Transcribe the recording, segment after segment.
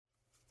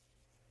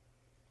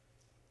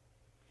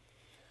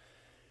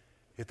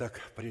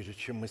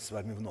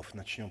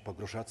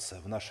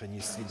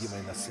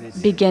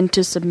begin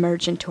to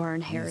submerge into our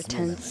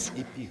inheritance,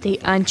 the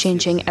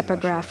unchanging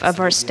epigraph of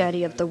our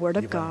study of the Word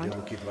of God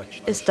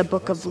is the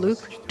book of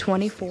Luke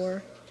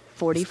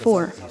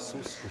 24:44.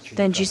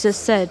 Then Jesus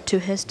said to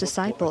his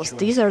disciples,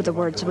 "These are the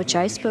words which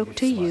I spoke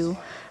to you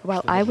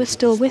while I was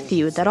still with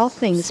you, that all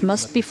things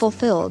must be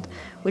fulfilled,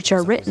 which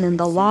are written in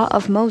the law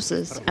of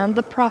Moses and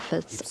the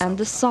prophets and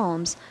the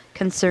Psalms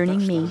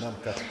concerning me."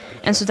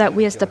 And so that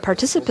we as the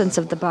participants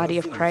of the body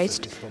of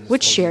Christ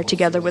would share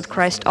together with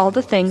Christ all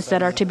the things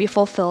that are to be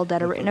fulfilled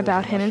that are written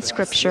about him in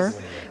Scripture,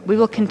 we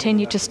will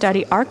continue to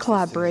study our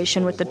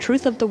collaboration with the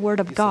truth of the Word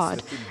of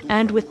God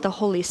and with the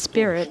Holy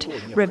Spirit,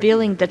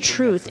 revealing the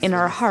truth in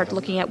our heart,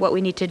 looking at what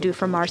we need to do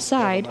from our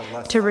side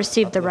to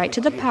receive the right to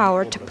the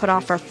power to put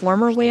off our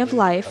former way of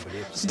life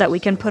so that we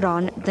can put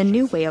on the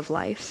new way of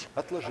life.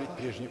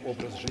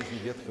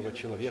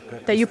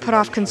 That you put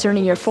off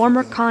concerning your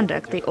former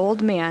conduct, the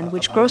old man,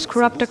 which grows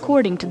corrupt according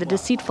to the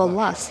deceitful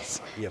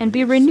lusts, and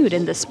be renewed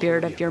in the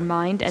spirit of your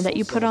mind, and that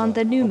you put on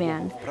the new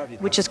man,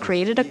 which is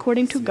created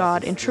according to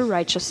God in true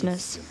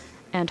righteousness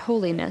and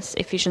holiness.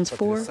 Ephesians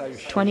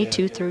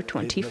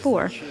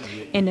 4:22-24.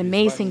 An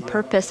amazing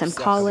purpose and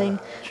calling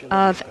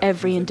of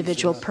every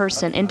individual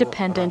person,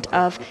 independent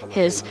of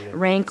his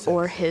rank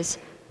or his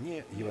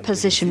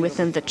position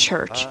within the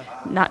church,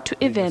 not to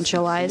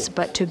evangelize,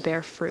 but to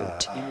bear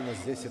fruit.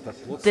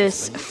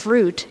 This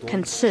fruit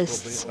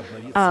consists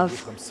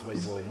of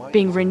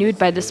being renewed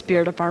by the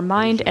spirit of our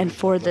mind, and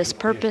for this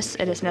purpose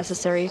it is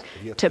necessary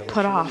to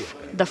put off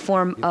the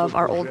form of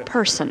our old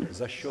person.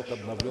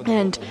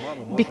 And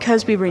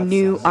because we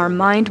renew our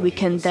mind, we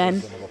can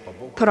then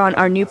put on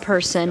our new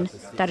person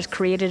that is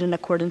created in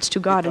accordance to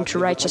God in true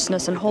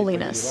righteousness and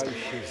holiness.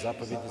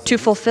 To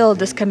fulfill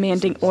this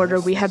commanding order,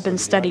 we have been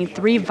studying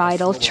 3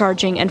 vital,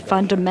 charging, and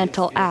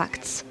fundamental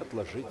acts.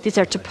 These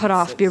are to put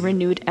off, be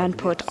renewed, and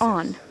put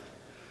on.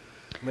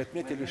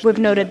 We've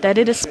noted that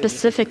it is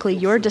specifically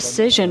your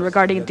decision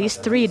regarding these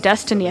 3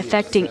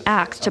 destiny-affecting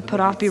acts to put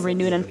off, be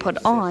renewed, and put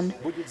on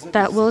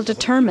that will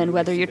determine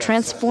whether you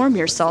transform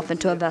yourself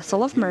into a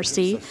vessel of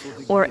mercy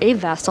or a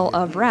vessel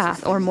of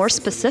wrath, or more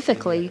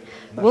specifically,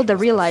 will the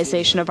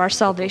realization of our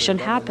salvation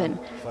happen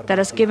that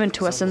is given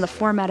to us in the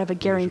format of a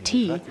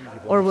guarantee,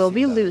 or will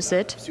we lose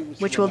it,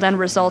 which will then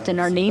result in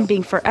our name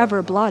being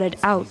forever blotted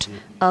out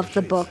of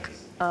the book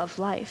of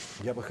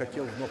life.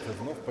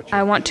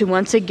 I want to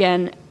once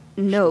again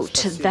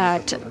note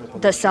that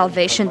the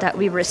salvation that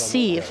we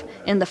receive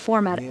in the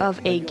format of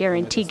a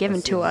guarantee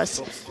given to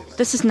us,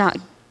 this is not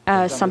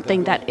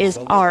something that is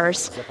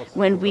ours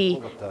when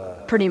we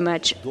pretty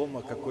much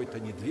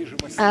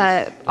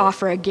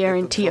offer a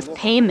guarantee of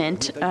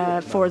payment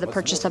for the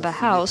purchase of a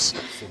house.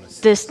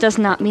 This does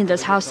not mean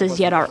this house is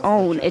yet our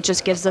own. It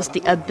just gives us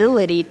the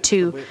ability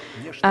to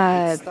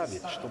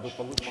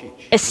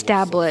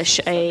establish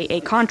a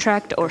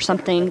contract or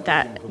something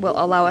that will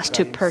allow us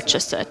to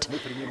purchase it.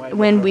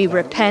 When we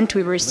repent,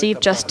 we receive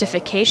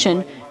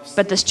justification,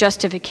 but this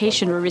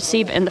justification we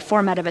receive in the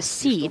format of a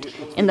seed,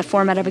 in the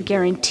format of a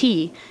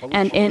guarantee,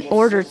 and in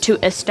order to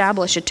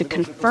establish it, to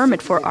confirm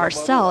it for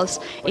ourselves,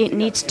 it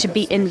needs to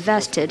be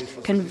invested,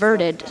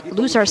 converted,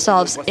 lose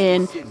ourselves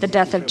in the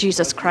death of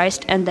Jesus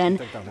Christ, and then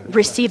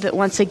receive it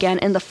once again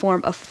in the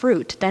form of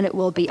fruit. Then it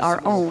will be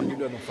our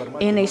own.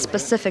 In a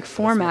specific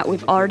format,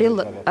 we've already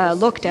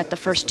looked at the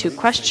first 2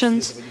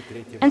 questions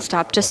and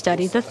stopped to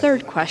study the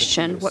third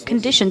question. What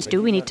conditions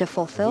do we need to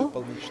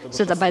fulfill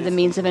so that by the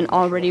means of an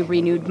already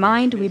renewed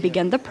mind, we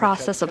begin the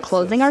process of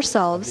clothing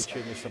ourselves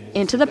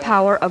into the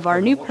power of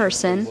our new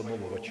person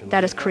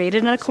that is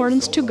created in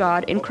accordance to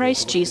God in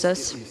Christ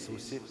Jesus,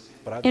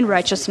 in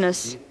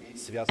righteousness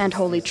and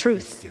holy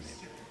truth.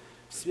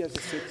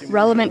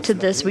 Relevant to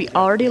this, we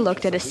already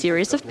looked at a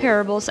series of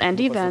parables and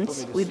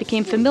events. We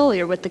became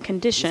familiar with the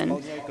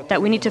condition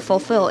that we need to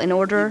fulfill in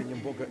order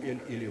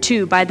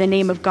to, by the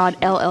name of God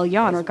El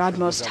Elyon, or God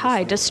Most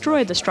High,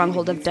 destroy the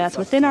stronghold of death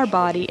within our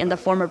body in the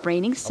form of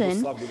reigning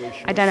sin,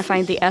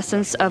 identifying the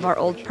essence of our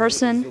old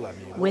person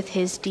with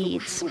his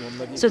deeds,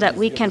 so that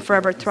we can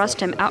forever thrust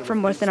him out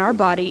from within our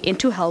body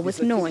into hell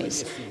with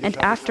noise, and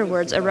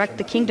afterwards erect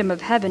the kingdom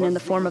of heaven in the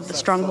form of the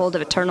stronghold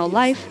of eternal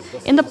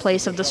life in the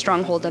place of the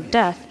stronghold of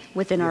death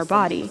within our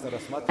body,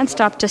 and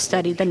stop to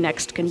study the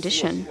next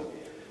condition.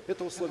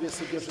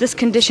 This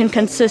condition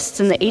consists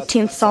in the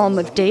 18th Psalm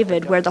of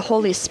David, where the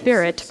Holy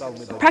Spirit,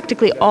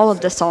 practically all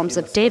of the Psalms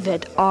of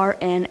David, are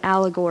an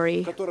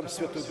allegory,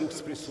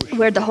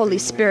 where the Holy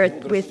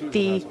Spirit, with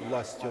the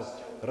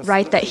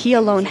right that he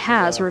alone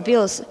has,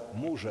 reveals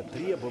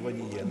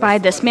by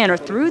this man or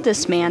through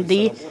this man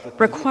the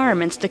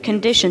requirements, the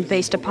conditions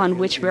based upon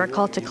which we are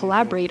called to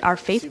collaborate our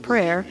faith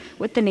prayer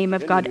with the name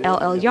of God El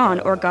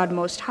Elyon, or God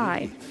Most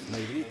High.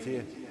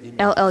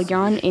 El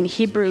Elyon in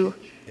Hebrew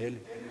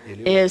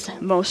is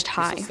Most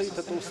High.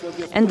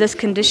 And this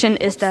condition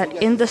is that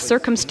in the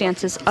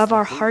circumstances of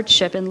our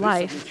hardship in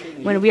life,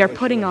 When we are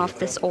putting off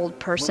this old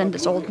person,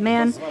 this old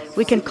man,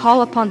 we can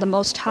call upon the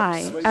Most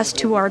High as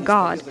to our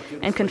God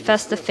and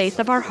confess the faith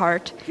of our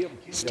heart,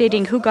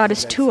 stating who God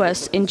is to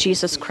us in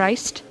Jesus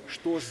Christ,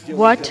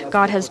 what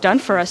God has done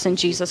for us in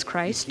Jesus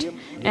Christ,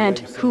 and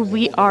who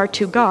we are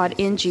to God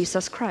in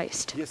Jesus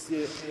Christ.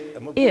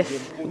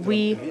 If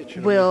we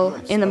will,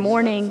 in the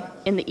morning,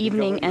 in the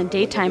evening, and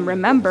daytime,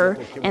 remember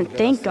and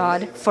thank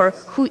God for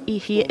who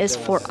He is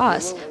for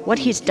us, what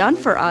He's done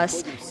for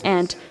us,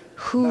 and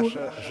who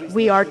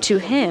we are to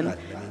Him,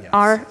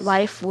 our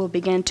life will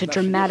begin to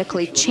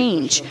dramatically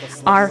change.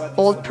 Our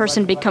old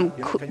person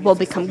will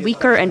become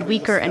weaker and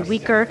weaker and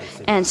weaker,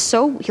 and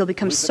so he'll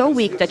become so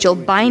weak that you'll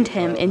bind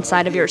him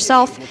inside of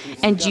yourself,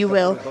 and you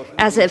will,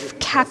 as if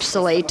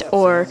encapsulate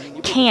or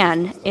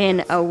can,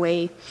 in a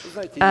way,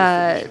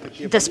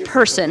 this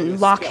person,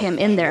 lock him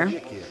in there.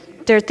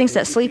 There are things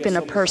that sleep in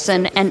a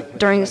person, and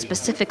during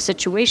specific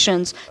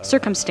situations,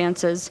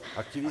 circumstances,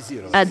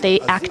 they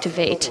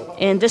activate.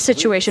 In this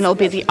situation, it'll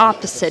be the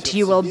opposite.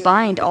 You will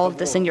bind all of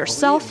this in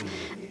yourself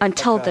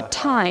until the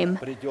time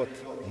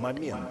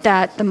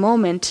that the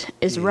moment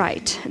is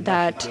right,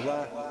 that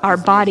our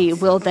body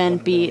will then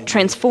be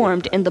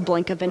transformed in the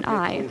blink of an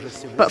eye.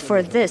 But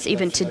for this,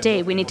 even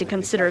today, we need to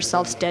consider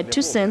ourselves dead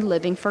to sin,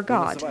 living for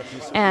God,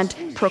 and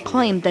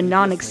proclaim the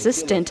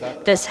non-existent,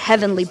 this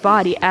heavenly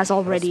body, as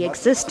already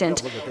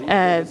existent.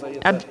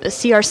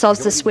 See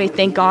ourselves this way,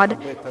 thank God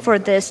for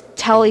this,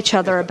 tell each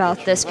other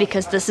about this,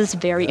 because this is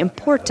very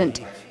important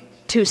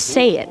to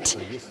say it,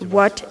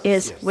 what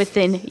is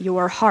within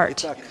your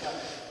heart.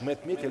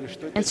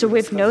 And so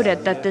we've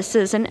noted that this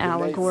is an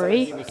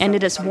allegory, and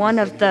it is one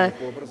of the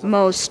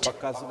most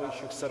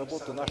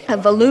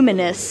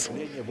voluminous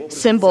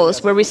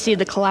symbols where we see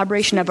the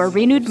collaboration of our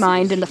renewed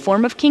mind in the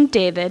form of King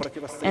David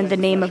and the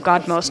name of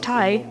God Most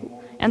High,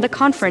 and the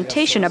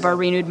confrontation of our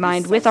renewed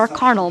mind with our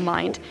carnal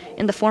mind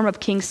in the form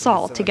of King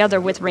Saul, together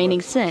with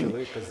reigning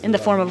sin, in the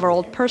form of our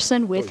old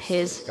person with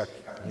his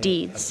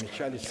deeds.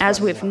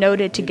 As we've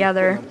noted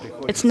together,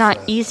 it's not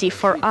easy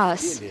for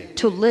us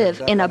to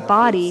live in a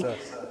body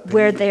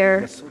where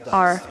there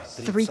are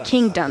three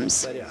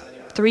kingdoms,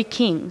 three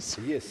kings.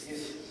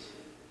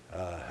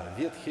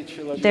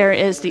 There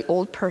is the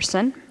old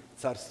person,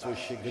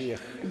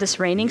 this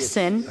reigning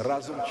sin.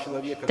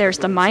 There's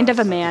the mind of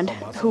a man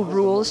who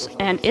rules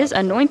and is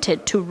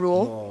anointed to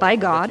rule by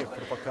God,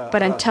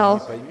 but until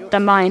the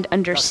mind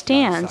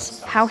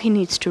understands how he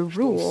needs to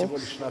rule,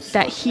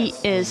 that he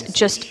is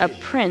just a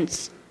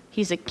prince,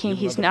 he's a king,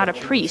 he's not a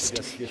priest.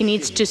 He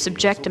needs to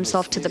subject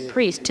himself to the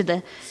priest, to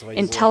the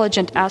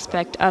intelligent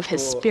aspect of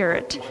his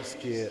spirit.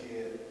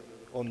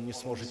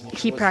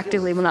 He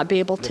practically will not be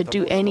able to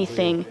do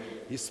anything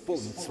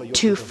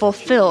to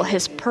fulfill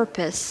his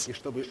purpose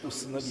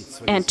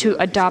and to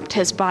adopt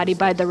his body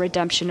by the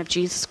redemption of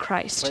Jesus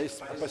Christ.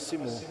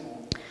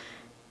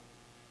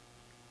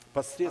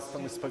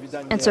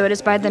 And so it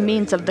is by the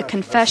means of the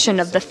confession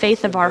of the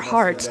faith of our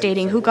heart,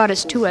 stating who God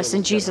is to us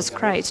in Jesus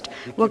Christ,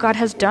 what God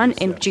has done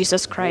in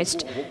Jesus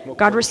Christ,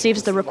 God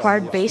receives the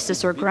required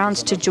basis or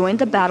grounds to join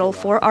the battle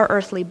for our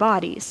earthly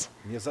bodies.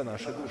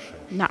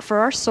 Not for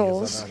our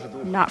souls,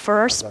 not for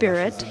our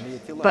spirit,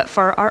 but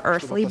for our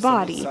earthly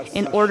body,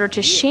 in order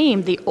to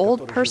shame the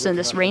old person,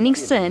 this reigning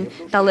sin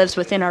that lives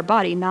within our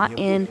body, not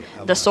in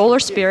the soul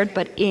or spirit,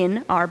 but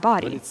in our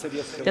body.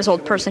 This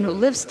old person who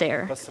lives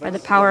there, by the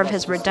power of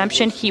his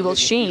redemption, he will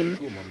shame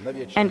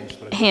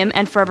him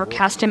and forever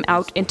cast him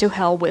out into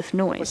hell with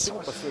noise.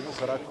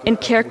 In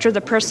character,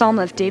 the prayer psalm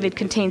of David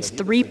contains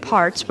 3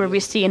 parts where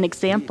we see an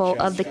example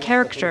of the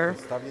character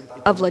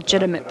of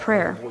legitimate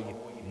prayer.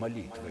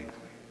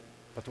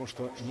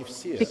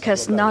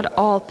 Because not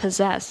all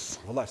possess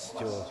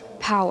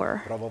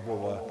power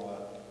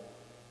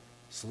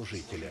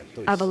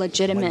of a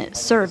legitimate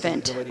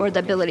servant or the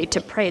ability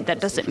to pray. That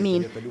doesn't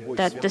mean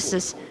that this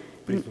is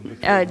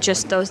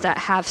just those that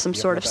have some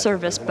sort of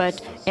service,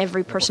 but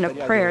every person of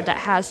prayer that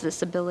has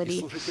this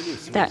ability.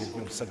 That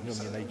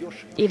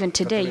even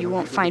today you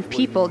won't find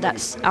people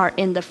that are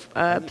in the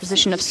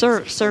position of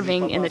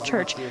serving in the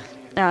church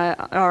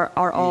are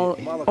all,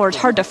 or it's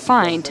hard to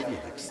find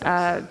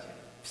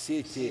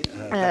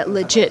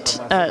legit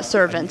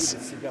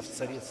servants.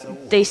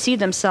 They see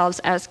themselves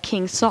as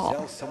King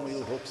Saul.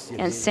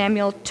 And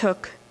Samuel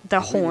took the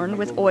horn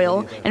with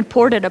oil and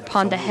poured it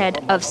upon the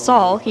head of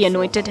Saul. He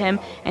anointed him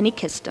and he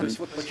kissed him.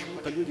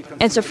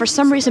 And so for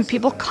some reason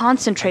people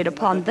concentrate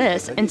upon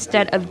this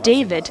instead of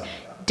David.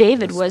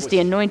 David was the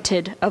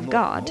anointed of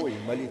God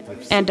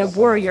and a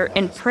warrior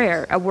in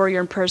prayer. A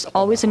warrior in prayer is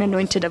always an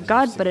anointed of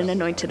God, but an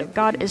anointed of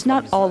God is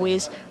not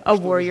always a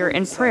warrior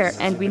in prayer.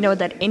 And we know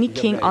that any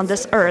king on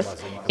this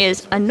earth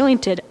is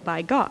anointed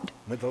by God.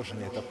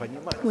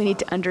 We need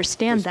to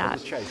understand that.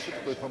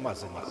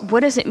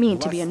 What does it mean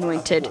to be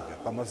anointed?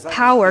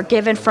 Power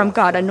given from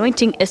God.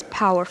 Anointing is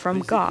power from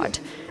God.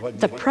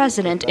 The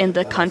president in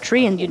the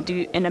country,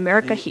 in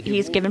America,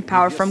 he's given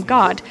power from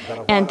God.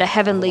 And the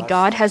heavenly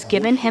God has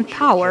given him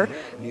power,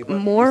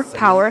 more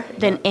power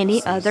than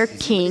any other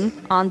king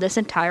on this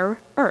entire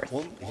earth.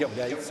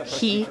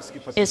 He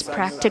is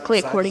practically,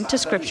 according to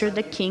Scripture,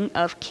 the King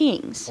of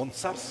Kings.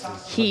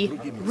 He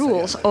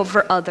rules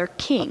over other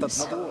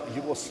kings.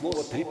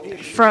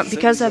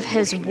 Because of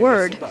his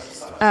word,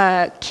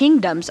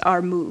 kingdoms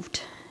are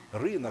moved.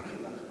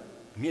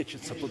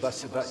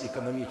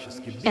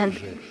 And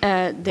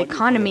the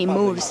economy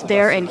moves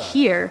there and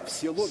here.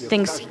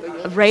 Things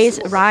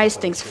rise,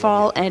 things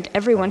fall, and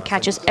everyone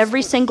catches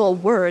every single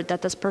word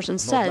that this person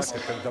says,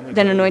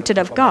 then anointed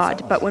of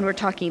God. But when we're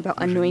talking about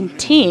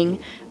anointing,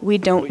 we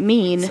don't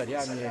mean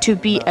to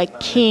be a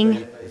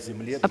king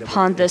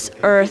upon this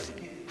earth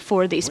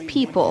for these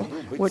people.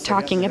 We're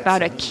talking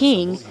about a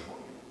king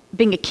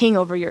being a king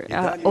over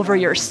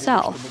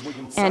yourself,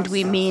 and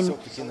we mean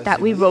that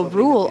we will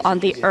rule on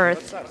the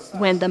earth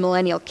when the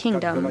millennial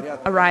kingdom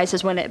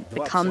arises, when it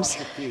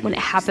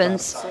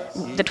happens.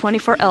 The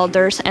 24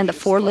 elders and the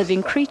 4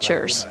 living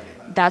creatures.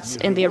 That's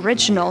in the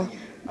original,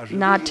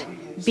 not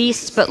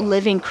beasts but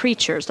living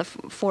creatures. The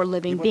 4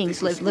 living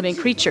beings, living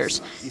creatures.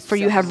 For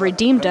you have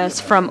redeemed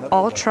us from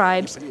all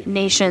tribes,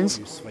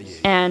 nations,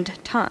 and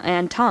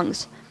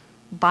tongues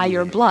by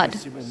your blood,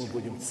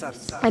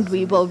 and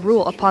we will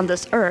rule upon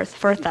this earth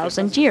for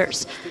 1,000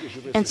 years.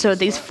 And so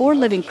these 4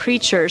 living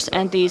creatures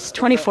and these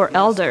 24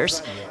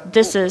 elders,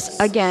 this is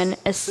again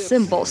a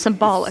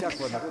symbolic.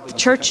 The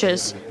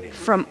churches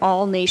from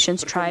all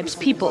nations, tribes,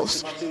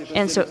 peoples.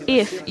 And so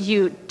if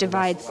you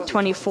divide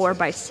 24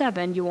 by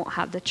 7, you won't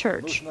have the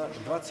church.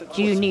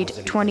 You need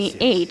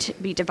 28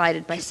 be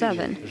divided by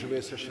 7.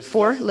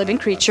 4 living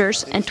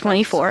creatures and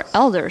 24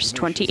 elders,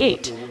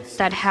 28,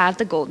 that have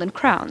the golden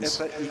crowns.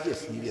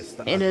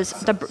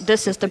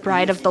 This is the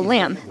bride of the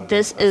Lamb.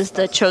 This is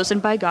the chosen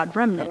by God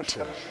remnant.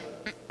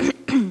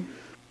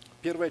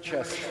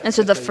 And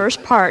so the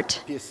first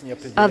part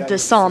of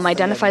this psalm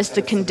identifies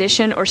the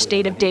condition or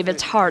state of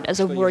David's heart as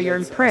a warrior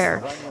in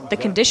prayer. The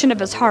condition of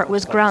his heart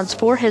was grounds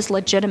for his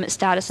legitimate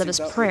status of his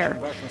prayer.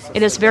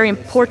 It is very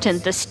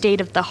important, the state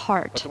of the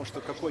heart,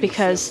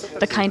 because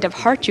the kind of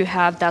heart you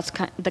have, that's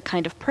the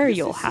kind of prayer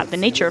you'll have, the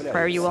nature of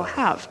prayer you will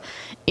have.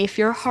 If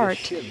your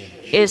heart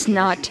is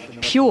not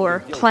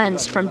pure,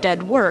 cleansed from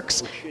dead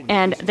works,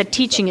 and the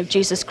teaching of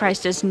Jesus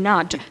Christ is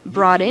not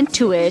brought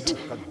into it,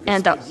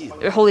 and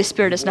the Holy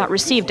Spirit is not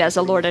received as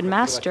a Lord and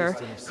Master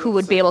who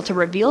would be able to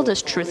reveal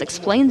this truth,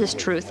 explain this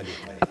truth,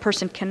 a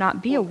person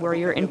cannot be a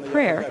warrior in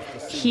prayer.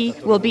 He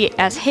will be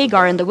as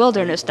Hagar in the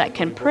wilderness that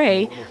can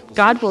pray.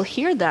 God will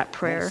hear that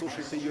prayer,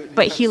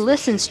 but he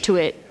listens to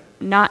it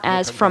not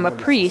as from a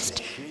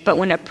priest, but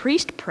when a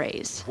priest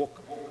prays,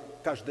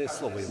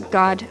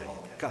 God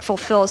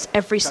fulfills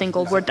every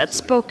single word that's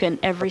spoken,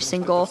 every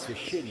single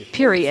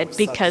period,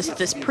 because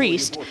this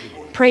priest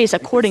prays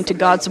according to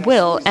God's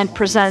will and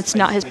presents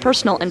not his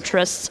personal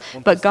interests,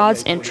 but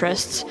God's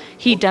interests.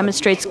 He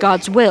demonstrates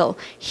God's will.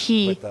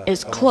 He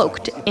is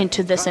cloaked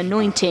into this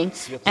anointing,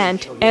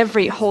 and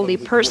every holy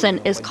person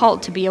is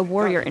called to be a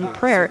warrior in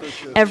prayer.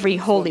 Every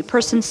holy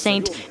person,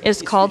 saint,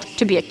 is called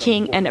to be a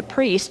king and a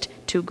priest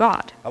to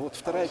God.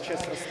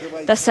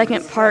 The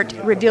second part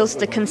reveals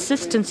the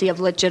consistency of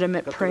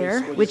legitimate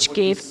prayer,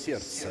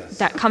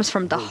 that comes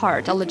from the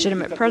heart, a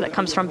legitimate prayer that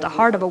comes from the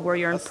heart of a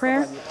warrior in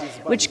prayer,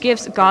 which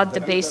gives God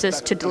the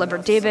basis to deliver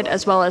David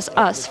as well as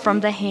us from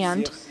the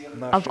hand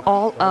of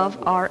all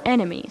of our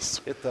enemies.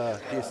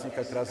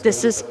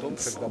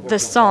 The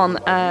psalm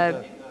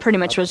pretty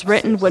much was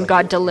written when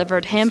God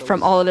delivered him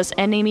from all of his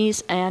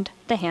enemies and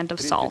the hand of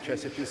Saul.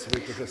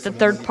 The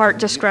third part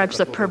describes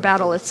the prayer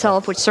battle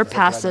itself, which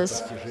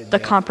surpasses the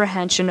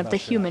comprehension of the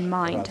human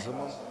mind,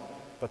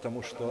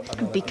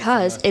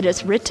 because it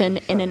is written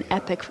in an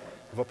epic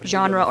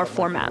genre or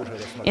format.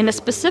 In a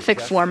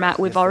specific format,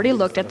 we've already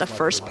looked at the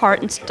first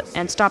part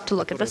and stopped to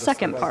look at the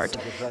second part,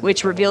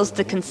 which reveals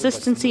the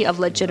consistency of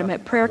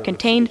legitimate prayer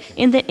contained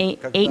in the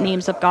eight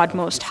names of God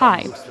Most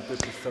High.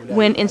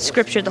 When in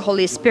Scripture the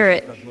Holy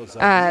Spirit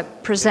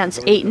presents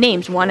 8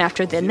 names, one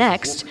after the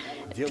next,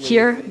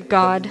 here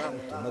God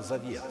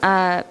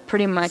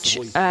pretty much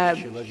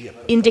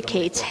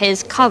indicates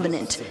his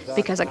covenant,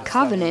 because a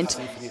covenant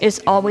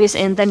is always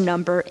in the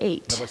number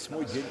 8.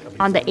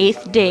 On the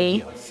 8th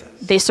day,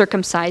 they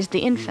circumcised the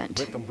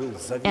infant,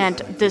 and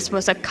this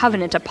was a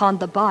covenant upon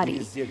the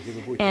body.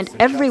 And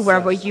everywhere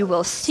where you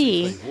will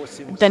see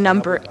the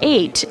number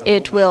 8,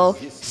 it will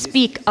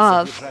speak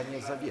of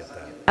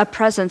a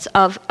presence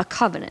of a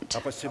covenant.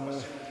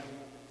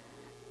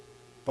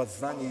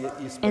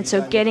 And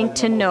so getting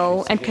to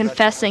know and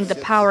confessing the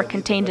power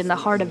contained in the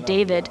heart of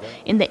David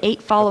in the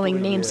 8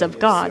 following names of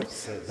God,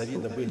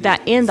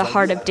 that in the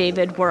heart of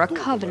David were a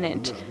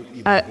covenant,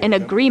 an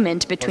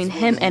agreement between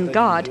him and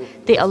God,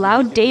 they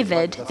allowed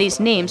David, these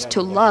names,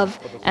 to love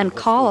and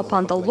call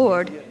upon the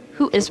Lord,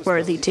 who is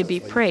worthy to be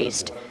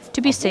praised.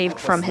 to be saved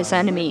from his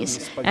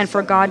enemies, and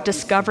for God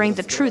discovering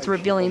the truth,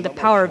 revealing the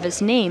power of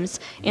his names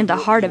in the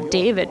heart of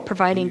David,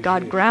 providing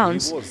God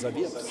grounds.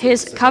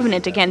 His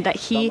covenant, again, that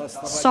he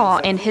saw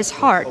in his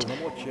heart,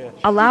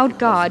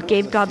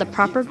 gave God the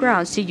proper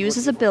grounds to use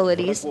his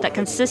abilities that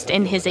consist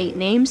in his 8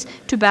 names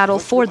to battle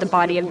for the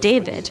body of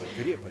David.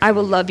 I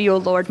will love you, O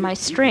Lord, my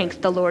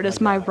strength. The Lord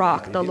is my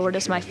rock. The Lord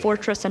is my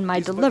fortress and my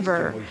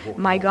deliverer.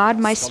 My God,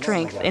 my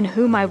strength, in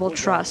whom I will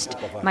trust,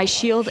 my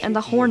shield and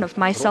the horn of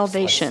my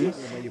salvation,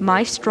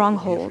 my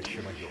stronghold.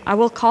 I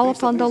will call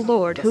upon the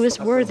Lord, who is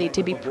worthy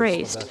to be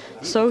praised.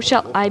 So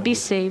shall I be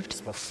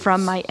saved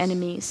from my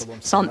enemies.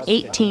 Psalm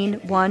 18,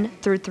 1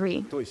 through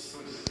 3.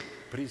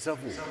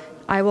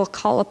 I will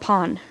call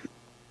upon.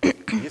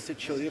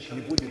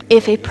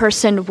 If a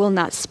person will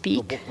not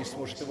speak,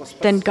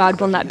 then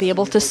God will not be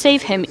able to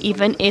save him,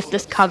 even if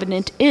this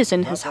covenant is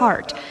in his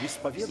heart.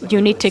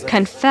 You need to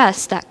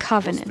confess that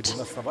covenant.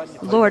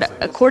 Lord,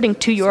 according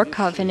to your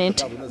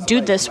covenant,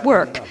 do this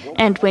work.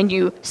 And when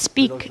you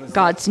speak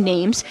God's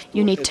names,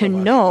 you need to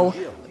know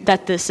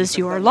that this is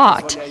your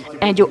lot.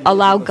 And you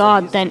allow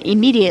God then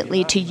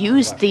immediately to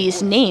use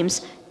these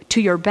names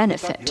to your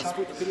benefit.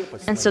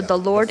 And so the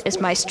Lord is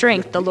my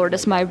strength, the Lord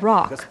is my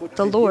rock,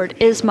 the Lord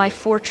is my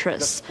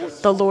fortress,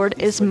 the Lord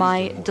is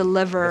my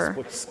deliverer,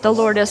 the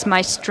Lord is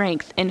my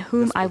strength, in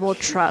whom I will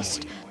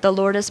trust, the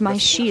Lord is my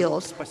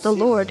shield, the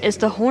Lord is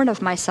the horn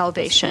of my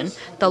salvation,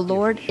 the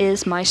Lord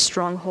is my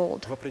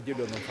stronghold.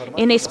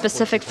 In a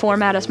specific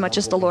format, as much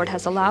as the Lord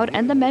has allowed,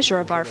 and the measure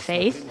of our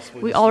faith,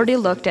 we already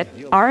looked at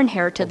our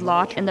inherited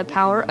lot in the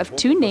power of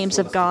 2 names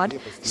of God,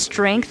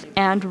 strength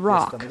and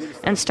rock,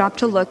 and stopped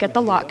to look at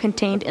the lot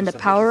contained in the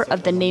power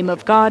of the name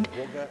of God,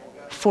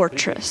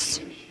 fortress.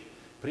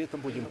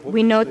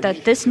 We note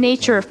that this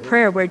nature of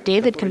prayer, where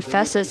David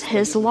confesses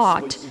his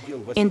lot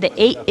in the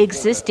 8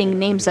 existing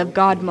names of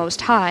God Most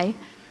High,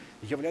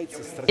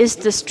 is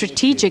the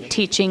strategic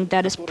teaching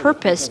that is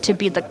purposed to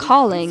be the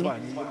calling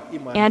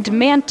and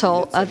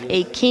mantle of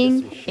a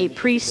king, a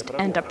priest,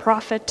 and a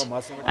prophet,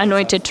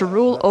 anointed to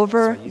rule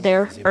over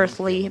their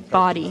earthly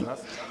body.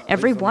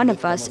 Every one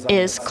of us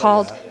is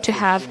called to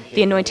have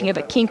the anointing of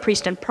a king,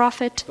 priest, and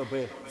prophet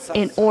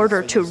in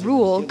order to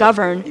rule,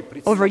 govern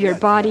over your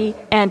body,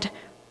 and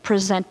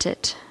present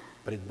it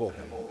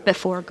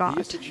before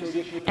God.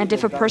 And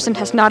if a person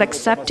has not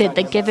accepted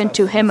the given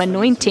to him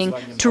anointing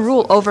to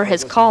rule over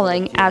his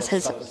calling as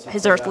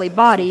his earthly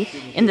body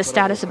in the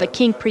status of a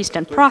king, priest,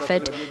 and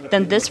prophet,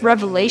 then this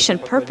revelation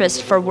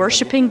purposed for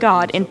worshiping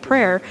God in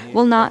prayer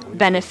will not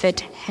benefit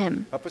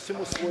him.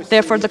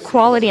 Therefore, the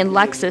quality in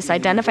Lexis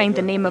identifying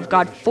the name of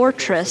God,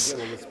 fortress,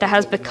 that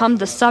has become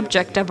the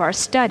subject of our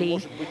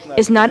study,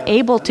 is not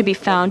able to be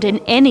found in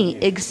any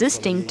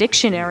existing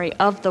dictionary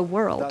of the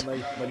world.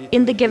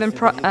 In the given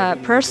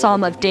prayer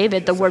psalm of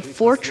David, the word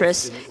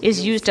fortress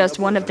is used as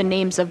one of the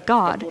names of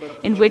God,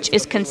 in which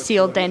is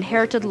concealed the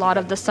inherited lot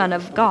of the Son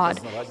of God,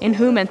 in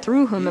whom and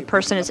through whom a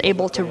person is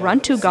able to run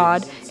to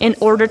God in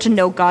order to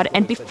know God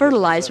and be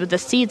fertilized with the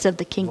seeds of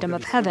the kingdom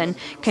of heaven,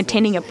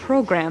 containing a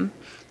program.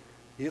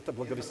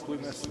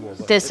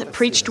 This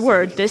preached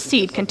word, this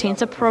seed,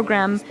 contains a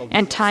program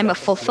and time of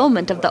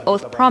fulfillment of the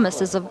oath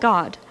promises of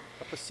God.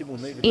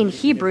 In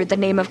Hebrew, the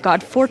name of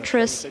God,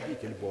 fortress,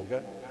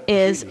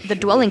 is the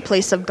dwelling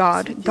place of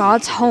God,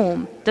 God's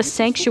home, the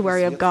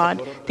sanctuary of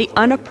God, the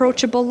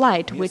unapproachable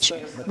light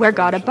where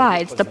God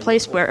abides, the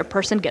place where a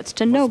person gets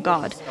to know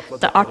God,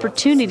 the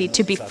opportunity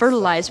to be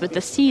fertilized with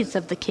the seeds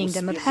of the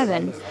kingdom of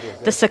heaven,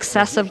 the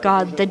success of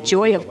God, the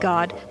joy of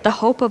God, the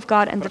hope of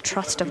God, and the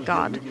trust of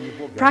God.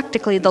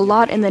 Practically, the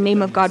lot in the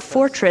name of God,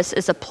 fortress,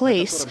 is a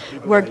place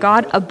where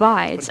God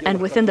abides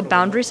and within the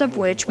boundaries of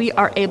which we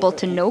are able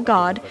to know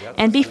God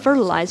and be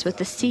fertilized with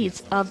the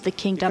seeds of the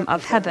kingdom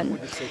of heaven.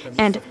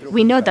 And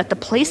we know that the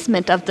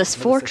placement of this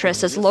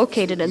fortress is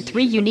located in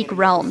 3 unique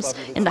realms: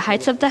 in the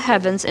heights of the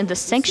heavens, in the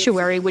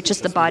sanctuary, which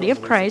is the body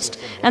of Christ,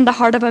 and the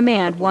heart of a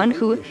man, one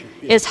who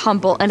is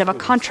humble and of a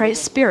contrite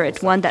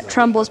spirit, one that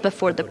trembles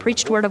before the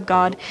preached word of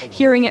God,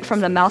 hearing it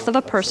from the mouth of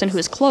a person who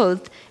is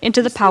clothed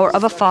into the power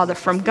of a father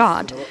from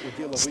God.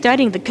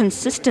 Studying the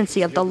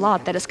consistency of the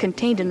lot that is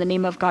contained in the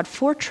name of God,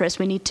 fortress,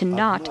 we need to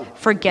not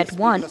forget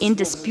one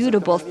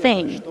indisputable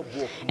thing,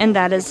 and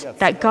that is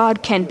that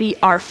God can be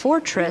our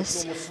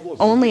fortress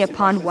only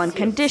upon one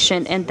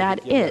condition, and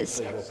that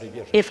is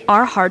if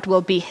our heart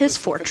will be His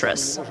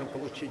fortress.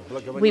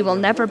 We will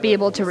never be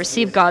able to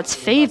receive God's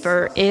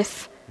favor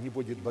if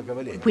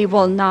we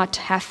will not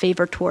have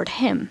favor toward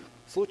Him.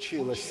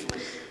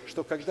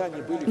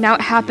 Now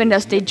it happened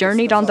as they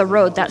journeyed on the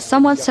road that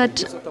someone said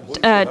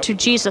to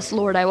Jesus,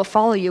 "Lord, I will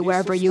follow you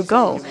wherever you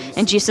go."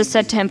 And Jesus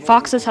said to him,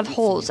 "Foxes have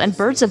holes and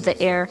birds of the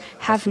air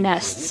have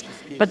nests,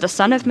 but the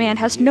Son of Man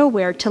has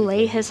nowhere to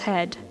lay his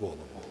head."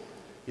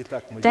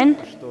 Then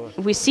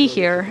we see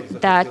here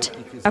that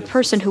a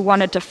person who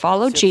wanted to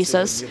follow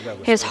Jesus,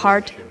 his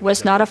heart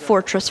was not a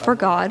fortress for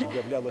God.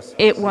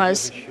 It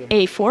was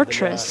a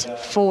fortress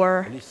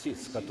for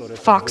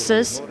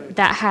foxes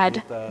that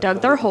had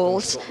dug their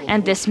holes,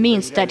 and this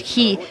means that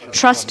he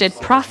trusted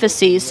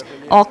prophecies,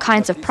 all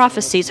kinds of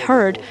prophecies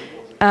heard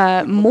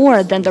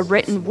more than the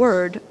written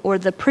word or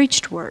the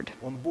preached word.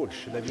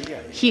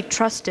 He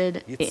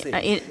trusted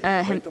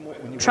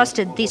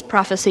these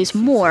prophecies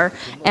more,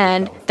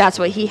 and that's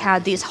why he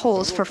had these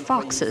holes for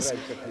foxes.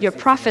 Your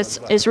prophets,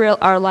 Israel,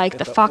 are like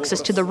the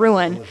foxes to the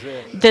ruin.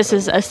 This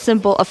is a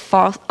symbol of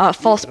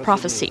false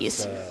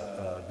prophecies.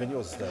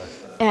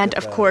 And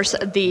of course,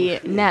 the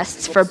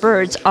nests for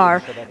birds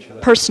are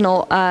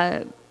personal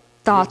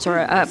thoughts or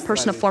a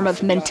personal form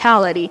of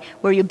mentality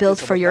where you build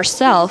for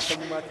yourself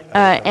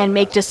and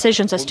make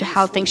decisions as to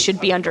how things should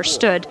be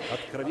understood.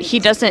 He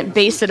doesn't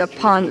base it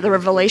upon the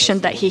revelation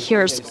that he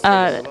hears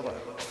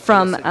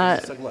from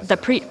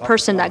the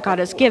person that God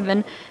has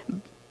given,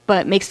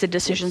 but makes the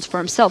decisions for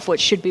himself, what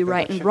should be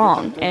right and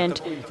wrong, and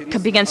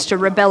begins to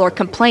rebel or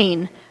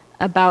complain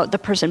about the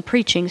person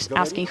preaching,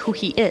 asking who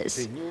he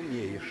is.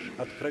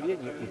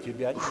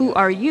 Who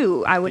are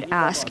you? I would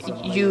ask.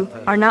 You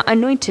are not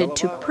anointed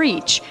to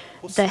preach.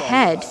 The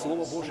head,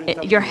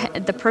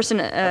 the person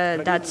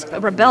that's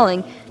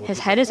rebelling, his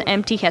head is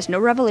empty, he has no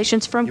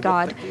revelations from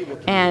God,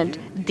 and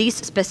these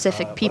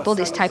specific people,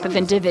 these type of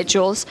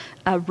individuals,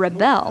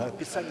 rebel.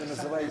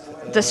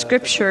 The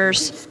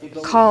scriptures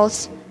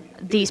calls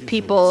these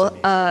people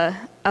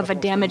of a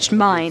damaged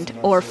mind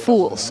or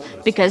fools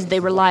because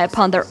they rely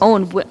upon their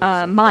own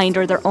mind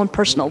or their own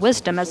personal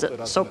wisdom as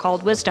a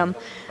so-called wisdom.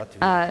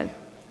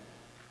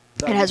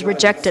 God has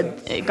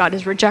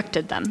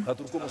rejected them.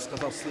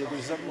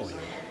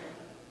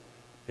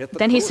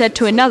 Then he said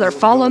to another,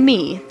 "Follow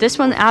me." This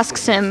one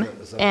asks him,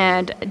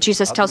 and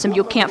Jesus tells him,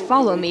 "You can't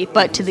follow me."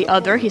 But to the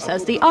other, he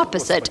says the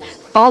opposite,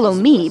 "Follow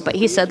me." But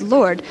he said,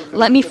 "Lord,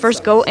 let me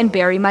first go and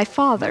bury my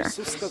father."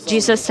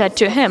 Jesus said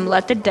to him,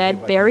 "Let the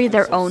dead bury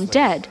their own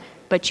dead,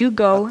 but you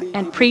go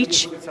and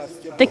preach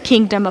the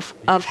kingdom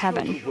of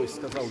heaven."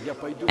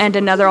 And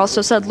another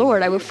also said,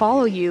 "Lord, I will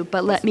follow you,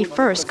 but let me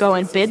first go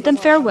and bid them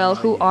farewell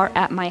who are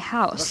at my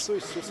house."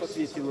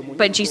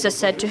 But Jesus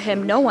said to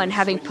him, "No one,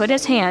 having put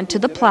his hand to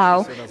the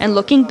plow and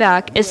looking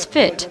back, is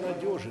fit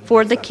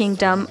for the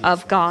kingdom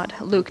of God."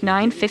 Luke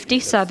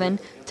 9:57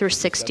 through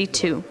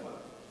 62.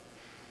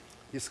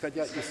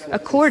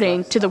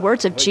 According to the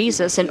words of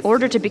Jesus, in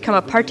order to become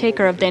a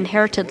partaker of the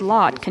inherited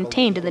lot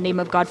contained in the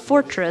name of God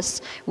fortress,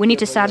 we need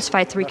to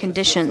satisfy three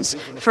conditions.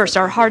 First,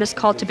 our heart is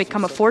called to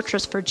become a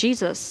fortress for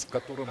Jesus,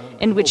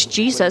 in which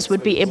Jesus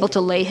would be able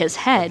to lay his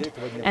head.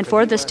 And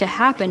for this to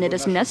happen, it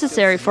is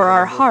necessary for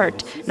our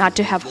heart not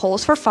to have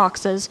holes for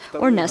foxes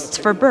or nests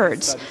for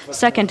birds.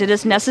 Second, it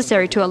is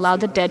necessary to allow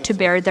the dead to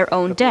bury their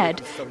own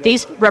dead.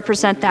 These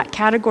represent that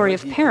category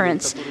of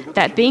parents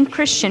that, being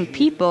Christian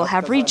people,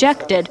 have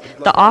rejected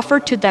the offer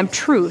to them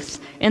truth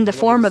in the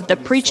form of the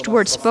preached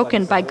word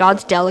spoken by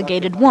God's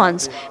delegated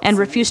ones and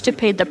refuse to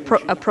pay the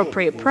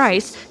appropriate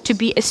price to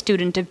be a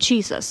student of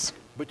Jesus.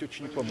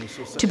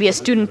 To be a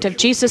student of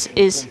Jesus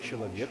is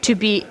to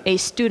be a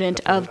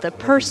student of the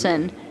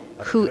person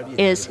who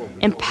is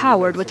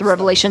empowered with the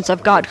revelations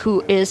of God,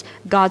 who is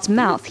God's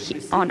mouth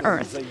on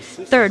earth.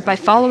 Third, by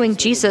following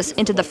Jesus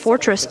into the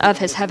fortress of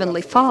his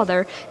heavenly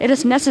Father, it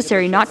is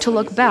necessary not to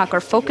look back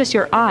or focus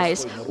your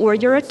eyes or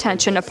your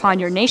attention upon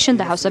your nation,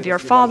 the house of your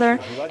father,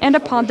 and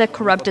upon the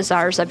corrupt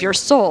desires of your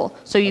soul,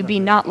 so you be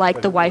not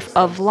like the wife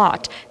of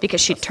Lot,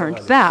 because she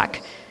turned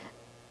back.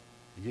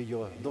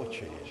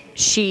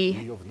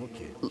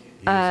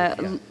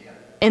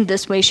 In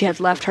this way, she had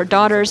left her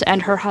daughters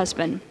and her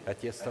husband.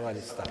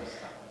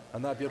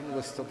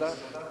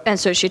 And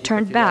so she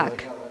turned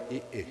back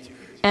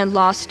and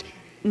lost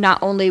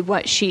not only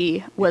what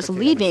she was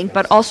leaving,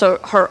 but also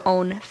her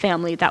own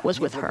family that was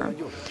with her.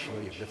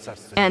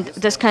 And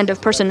this kind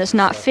of person is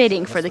not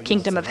fitting for the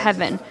kingdom of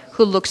heaven,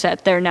 who looks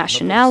at their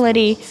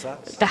nationality,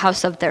 the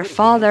house of their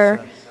father,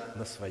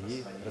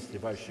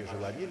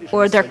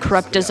 or their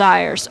corrupt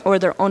desires, or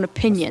their own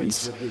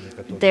opinions,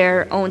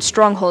 their own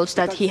strongholds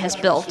that he has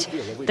built.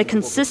 The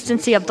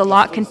consistency of the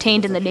lot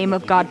contained in the name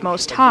of God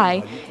Most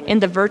High, in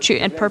the virtue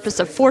and purpose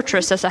of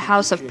fortress as a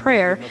house of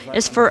prayer,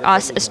 is for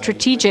us a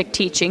strategic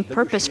teaching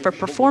purpose for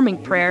performing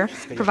prayer,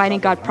 providing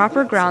God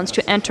proper grounds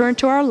to enter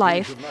into our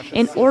life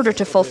in order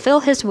to fulfill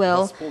his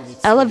will,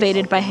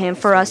 elevated by him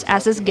for us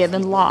as his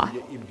given law,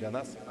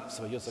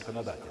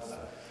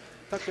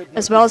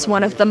 as well as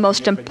one of the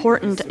most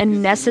important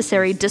and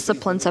necessary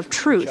disciplines of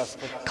truth,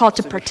 called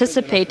to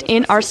participate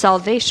in our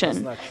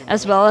salvation,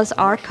 as well as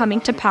our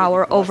coming to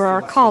power over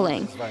our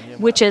calling,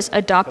 which is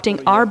adopting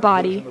our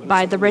body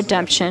by the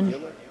redemption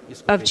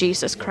of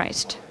Jesus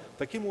Christ.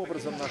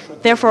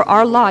 Therefore,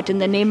 our lot in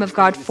the name of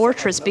God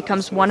Fortress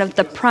becomes one of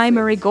the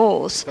primary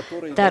goals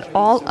that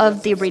all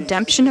of the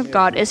redemption of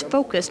God is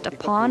focused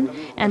upon,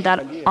 and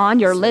that on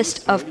your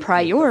list of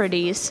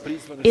priorities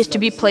is to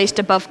be placed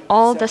above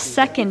all the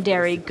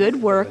secondary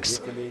good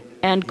works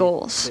and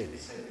goals.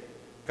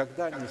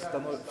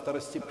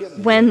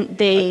 When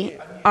they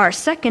are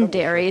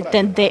secondary,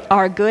 then they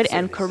are good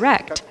and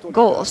correct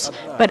goals.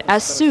 But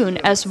as soon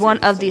as one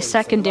of these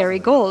secondary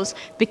goals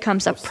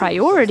becomes a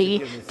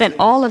priority, then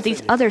all of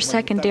these other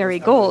secondary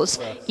goals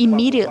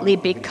immediately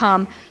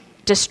become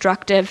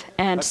destructive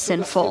and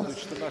sinful.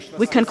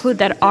 We conclude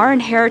that our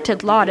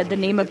inherited lot in the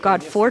name of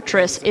God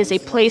fortress is a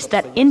place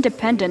that,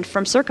 independent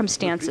from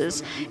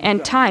circumstances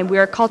and time, we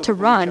are called to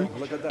run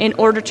in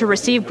order to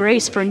receive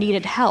grace for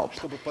needed help,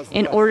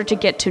 in order to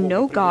get to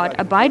know God,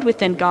 abide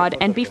within God,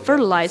 and be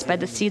fertilized by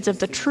the seeds of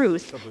the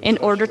truth in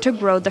order to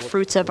grow the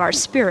fruits of our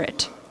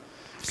spirit.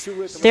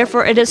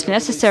 Therefore, it is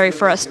necessary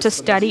for us to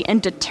study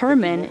and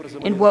determine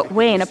in what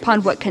way and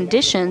upon what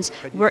conditions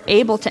we're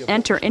able to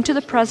enter into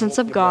the presence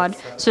of God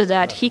so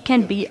that He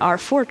can be our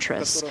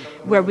fortress,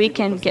 where we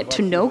can get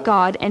to know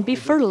God and be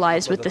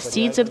fertilized with the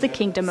seeds of the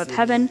kingdom of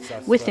heaven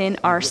within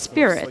our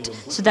spirit,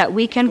 so that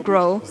we can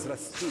grow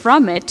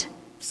from it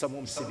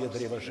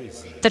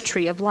the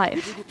tree of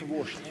life.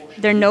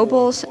 Their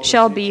nobles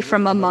shall be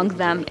from among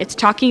them. It's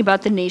talking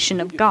about the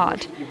nation of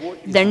God.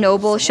 Their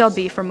nobles shall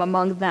be from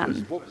among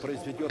them.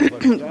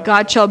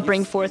 God shall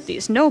bring forth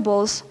these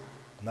nobles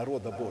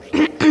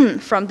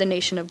from the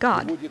nation of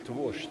God.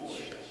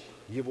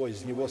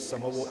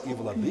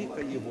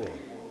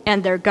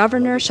 And their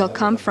governor shall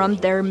come from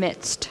their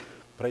midst.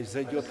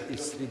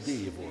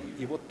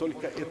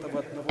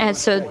 And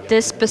so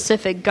this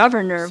specific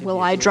governor will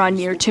I draw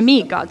near to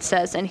me, God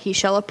says, and he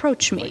shall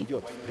approach me.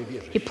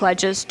 He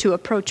pledges to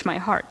approach my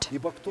heart.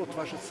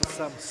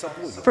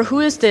 For who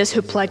is this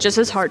who pledges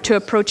his heart to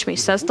approach me,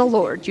 says the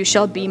Lord? You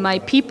shall be my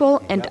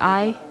people, and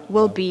I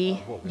will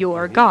be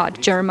your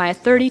God. Jeremiah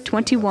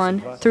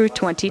 30:21 through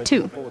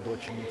 22.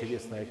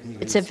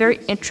 It's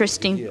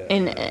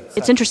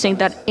it's interesting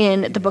that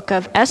in the book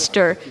of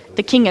Esther,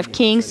 the King of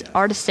Kings,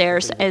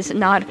 Artaxerxes, is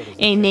not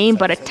a name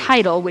but a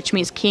title, which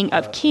means King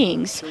of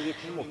Kings.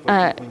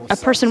 A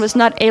person was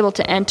not able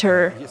to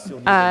enter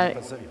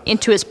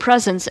into his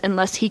presence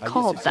unless he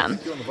called them.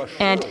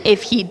 And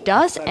if he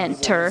does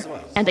enter,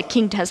 and the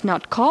king has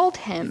not called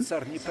him,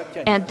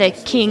 and the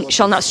king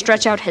shall not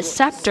stretch out his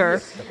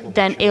scepter,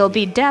 then it will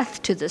be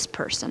death to this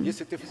person.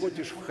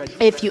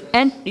 If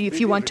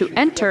you want to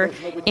enter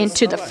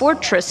into the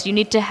fortress, you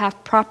need to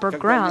have proper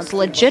grounds,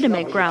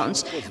 legitimate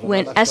grounds.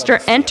 When Esther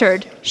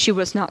entered, she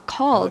was not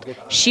called.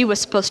 She was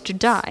supposed to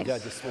die.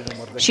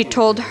 She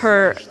told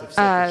her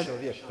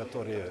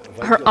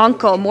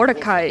uncle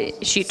Mordecai,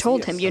 she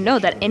told him, you know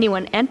that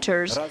anyone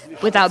enters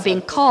without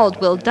being called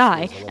will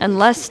die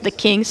unless the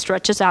king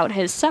stretches out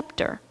his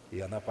scepter.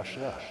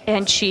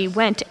 And she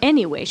went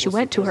anyway. She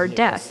went to her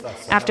death.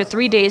 After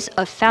 3 days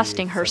of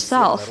fasting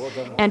herself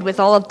and with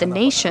all of the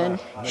nation,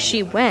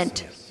 she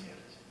went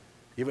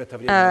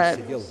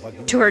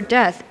to her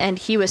death, and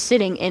he was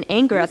sitting in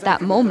anger at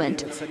that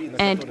moment.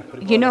 And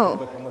you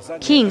know,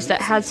 kings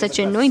that had such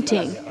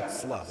anointing,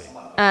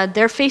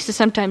 their faces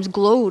sometimes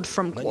glowed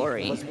from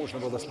glory.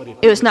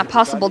 It was not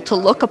possible to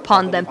look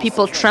upon them.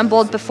 People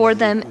trembled before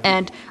them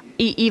and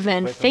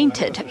even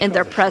fainted in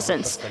their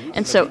presence.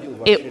 And so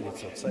it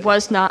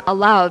was not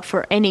allowed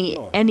for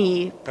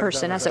any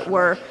person, as it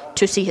were,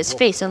 to see his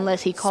face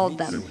unless he called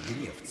them.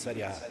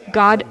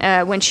 God,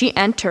 when she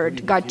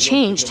entered, God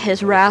changed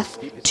his wrath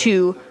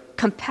to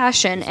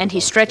compassion, and he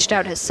stretched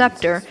out his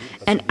scepter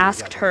and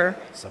asked her,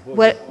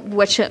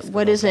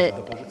 what is it,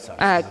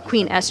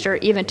 Queen Esther,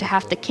 even to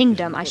half the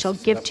kingdom I shall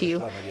give to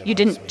you. You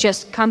didn't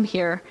just come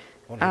here.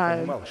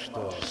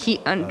 He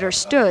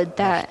understood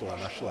that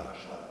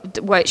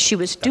what she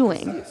was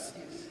doing.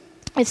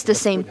 It's the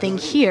same thing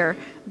here.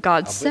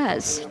 God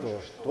says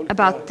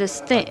about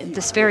this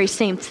very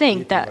same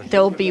thing, that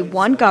there will be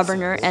one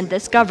governor, and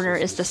this governor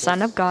is the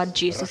Son of God,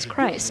 Jesus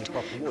Christ,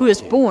 who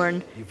is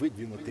born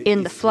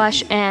in the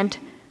flesh and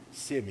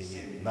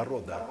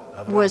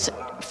was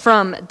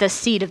from the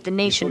seed of the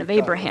nation of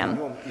Abraham.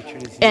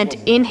 And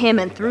in him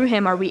and through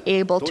him are we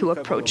able to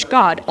approach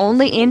God.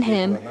 Only in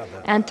him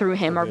and through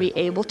him are we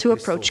able to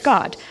approach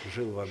God.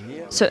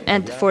 So,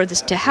 and for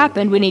this to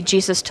happen, we need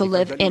Jesus to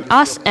live in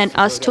us and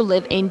us to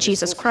live in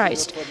Jesus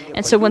Christ.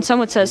 And so when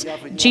someone says,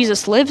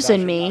 Jesus lives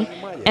in me,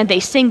 and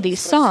they sing these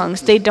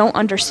songs, they don't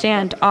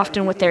understand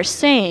often what they're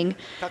saying.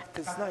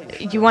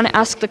 You want to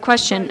ask the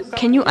question,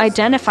 can you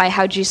identify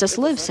how Jesus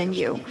lives in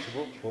you?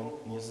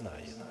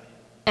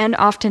 And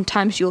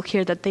oftentimes you'll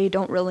hear that they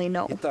don't really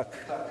know.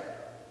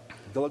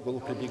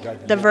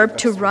 The verb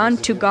to run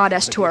to God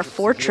as to our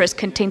fortress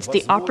contains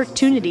the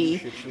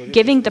opportunity,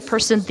 giving the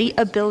person the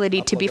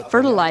ability to be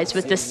fertilized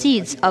with the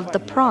seeds of the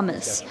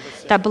promise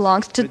that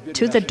belongs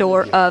to the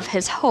door of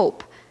his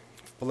hope,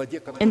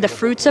 in the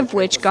fruits of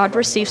which God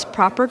receives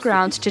proper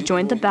grounds to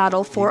join the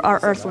battle for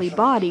our earthly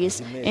bodies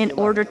in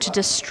order to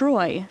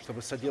destroy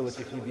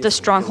the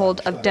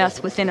stronghold of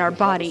death within our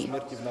body,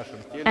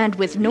 and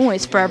with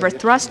noise forever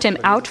thrust him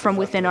out from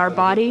within our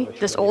body,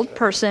 this old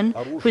person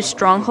whose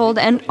stronghold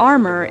and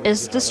armor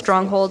is the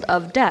stronghold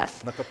of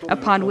death,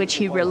 upon which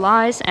he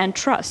relies and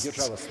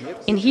trusts.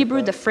 In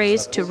Hebrew, the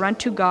phrase to run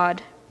to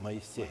God,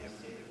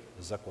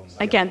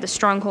 again, the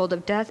stronghold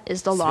of death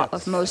is the law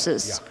of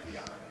Moses.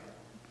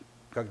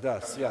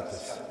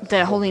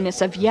 the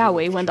holiness of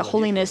Yahweh, when the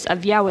holiness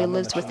of Yahweh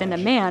lives within a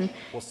man,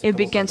 it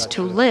begins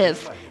to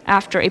live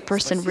after a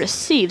person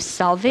receives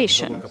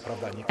salvation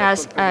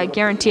as a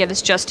guarantee of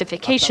his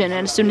justification.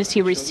 And as soon as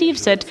he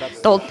receives it,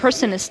 the old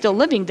person is still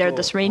living there,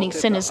 this reigning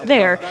sin is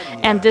there,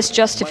 and this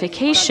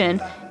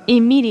justification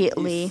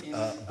immediately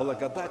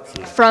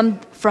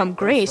from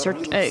grace, or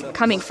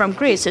coming from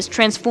grace, is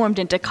transformed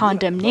into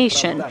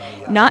condemnation,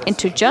 not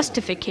into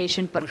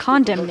justification, but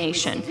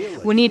condemnation.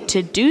 We need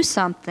to do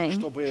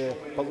something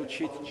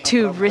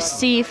to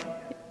receive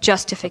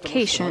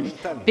justification,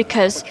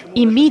 because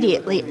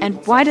immediately,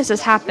 and why does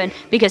this happen?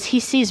 Because he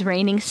sees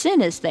reigning sin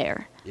is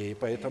there.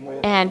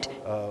 And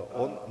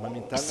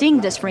seeing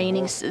this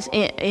reigning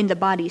in the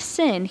body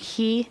sin,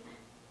 he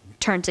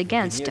turns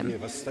against him.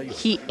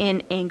 He,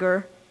 in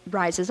anger,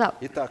 rises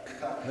up.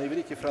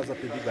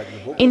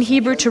 In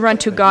Hebrew, to run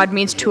to God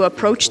means to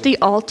approach the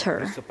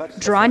altar,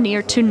 draw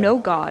near to know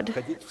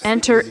God,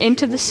 enter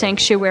into the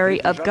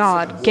sanctuary of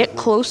God, get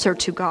closer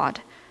to God.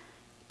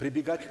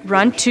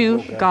 Run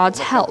to God's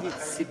help.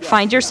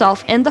 Find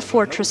yourself in the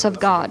fortress of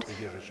God.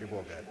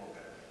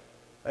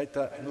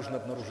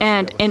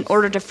 And in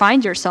order to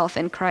find yourself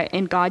in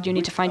God, you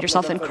need to find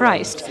yourself in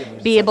Christ.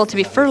 Be able to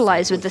be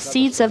fertilized with the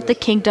seeds of the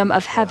kingdom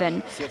of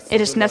heaven.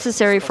 It is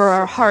necessary for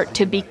our heart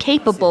to be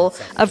capable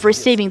of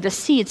receiving the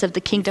seeds of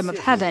the kingdom of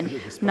heaven.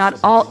 Not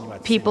all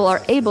people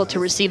are able to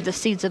receive the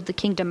seeds of the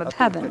kingdom of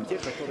heaven,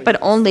 but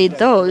only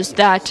those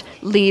that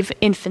leave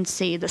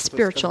infancy, the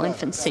spiritual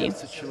infancy.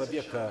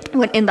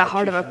 When in the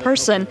heart of a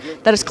person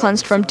that is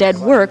cleansed from dead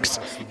works,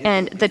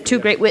 and the two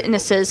great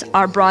witnesses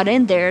are brought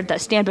in there that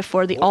stand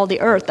before all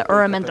the earth, the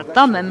Urim and the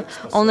Thummim,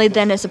 only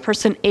then is a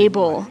person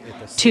able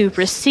to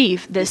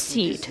receive this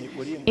seed.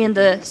 In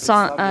the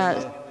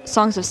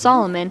Songs of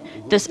Solomon,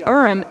 this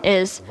Urim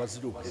is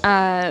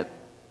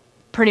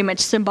pretty much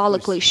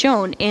symbolically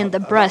shown in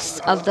the breasts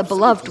of the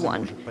beloved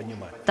one.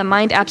 The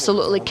mind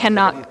absolutely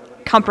cannot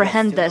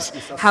comprehend this.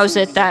 How is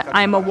it that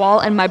I am a wall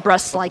and my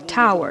breasts like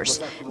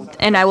towers,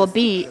 and I will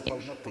be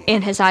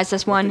in his eyes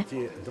as one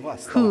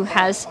who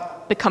has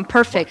become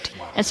perfect?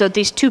 And so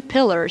these two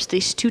pillars,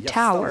 these two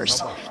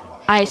towers,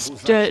 I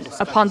stood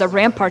upon the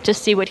rampart to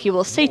see what he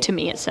will say to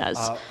me, it says.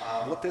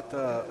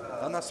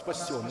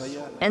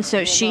 And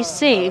so she's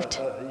saved,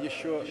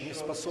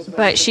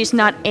 but she's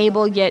not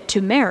able yet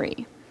to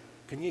marry.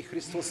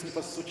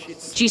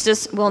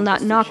 Jesus will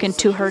not knock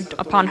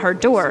upon her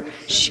door.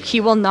 He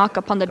will knock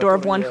upon the door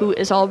of one who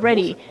has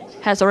already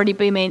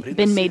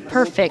been made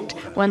perfect,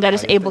 one that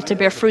is able to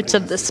bear fruits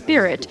of the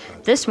Spirit.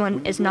 This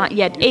one is not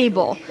yet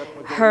able.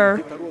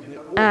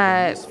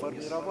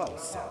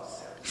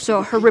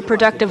 So her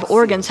reproductive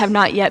organs have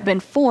not yet been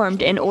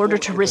formed in order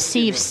to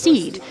receive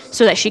seed,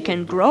 so that she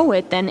can grow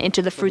it then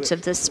into the fruits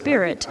of the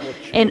Spirit,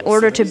 in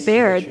order to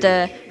bear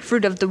the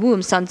fruit of the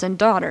womb, sons and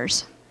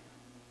daughters,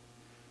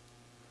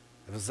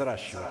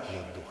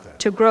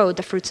 to grow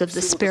the fruits of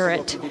the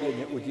Spirit.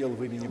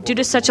 Due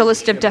to such a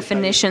list of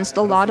definitions,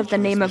 the lot of the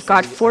name of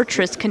God,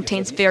 Fortress,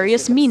 contains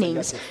various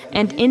meanings,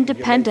 and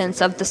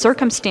independence of the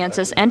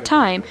circumstances and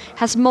time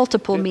has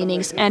multiple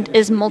meanings and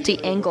is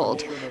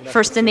multi-angled.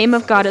 First, the name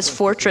of God as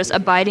Fortress,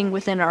 abiding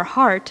within our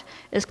heart,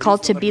 is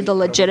called to be the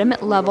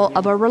legitimate level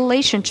of a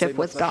relationship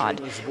with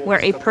God,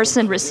 where a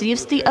person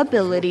receives the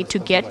ability to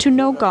get to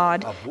know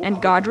God,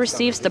 and God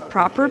receives the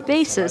proper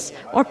basis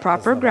or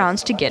proper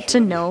grounds to get to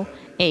know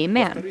a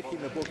man.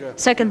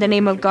 Second, the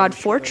name of God,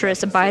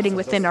 Fortress, abiding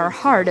within our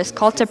heart, is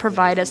called to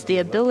provide us the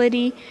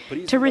ability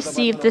to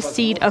receive the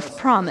seed of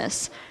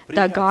promise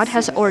that God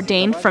has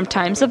ordained from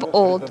times of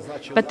old,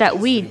 but that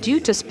we,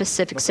 due to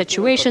specific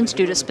situations,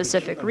 due to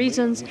specific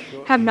reasons,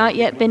 have not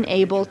yet been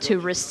able to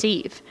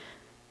receive.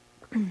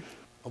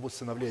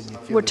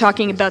 We're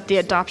talking about the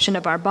adoption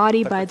of our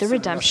body by the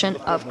redemption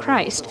of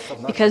Christ,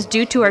 because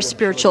due to our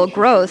spiritual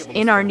growth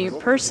in our new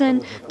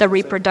person, the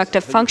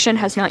reproductive function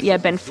has not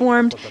yet been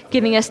formed,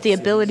 giving us the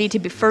ability to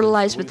be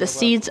fertilized with the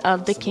seeds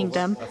of the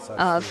kingdom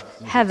of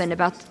heaven,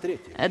 about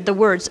the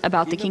words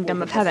about the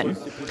kingdom of heaven.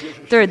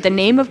 Third, the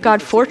name of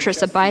God,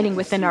 Fortress, abiding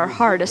within our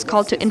heart, is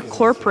called to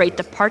incorporate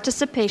the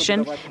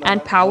participation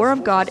and power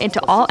of God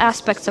into all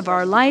aspects of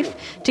our life,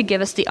 to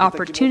give us the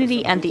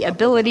opportunity and the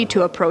ability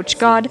to approach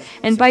God,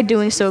 and by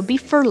doing so be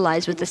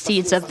fertilized with the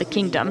seeds of the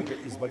kingdom.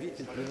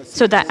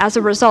 So that as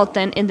a result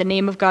then, in the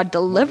name of God,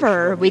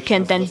 Deliverer, we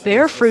can then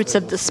bear fruits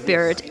of the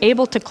Spirit,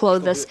 able to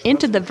clothe us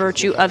into the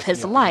virtue of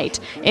His light,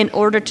 in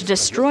order to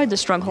destroy the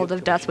stronghold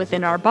of death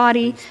within our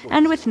body,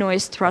 and with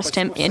noise thrust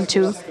him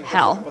into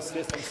hell.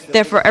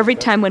 Therefore, every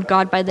time when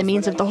God, by the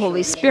means of the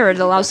Holy Spirit,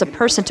 allows a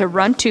person to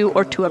run to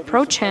or to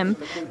approach Him,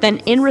 then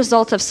in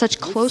result of such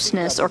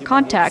closeness or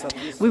contact,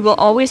 we will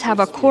always have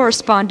a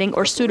corresponding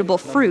or suitable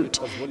fruit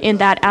in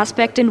that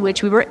aspect in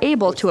which we were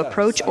able to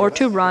approach or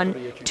to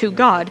run to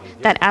God,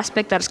 that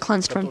aspect that is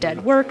cleansed from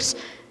dead works,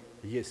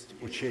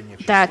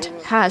 that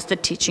has the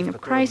teaching of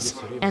Christ,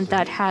 and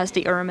that has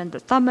the Urim and the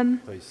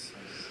Thummim,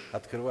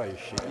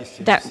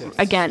 that,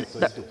 again,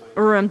 the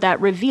Urim that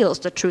reveals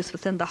the truth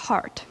within the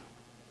heart.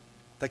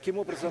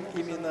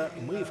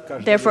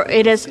 Therefore,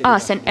 it is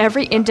us and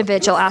every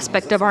individual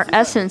aspect of our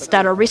essence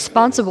that are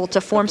responsible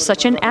to form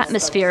such an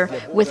atmosphere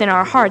within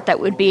our heart that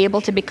would be able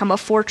to become a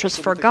fortress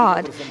for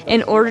God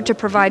in order to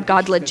provide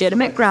God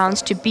legitimate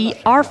grounds to be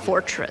our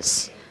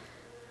fortress.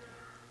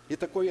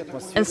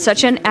 And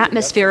such an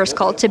atmosphere is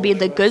called to be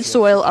the good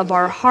soil of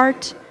our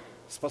heart,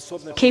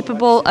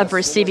 capable of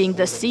receiving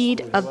the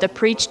seed of the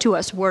preached to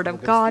us Word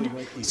of God,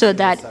 so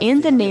that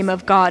in the name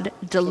of God,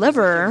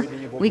 Deliverer,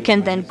 we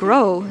can then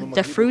grow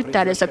the fruit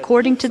that is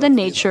according to the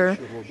nature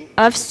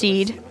of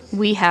seed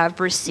we have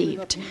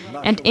received.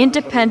 And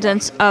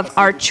independence of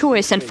our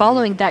choice and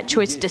following that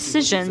choice,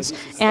 decisions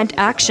and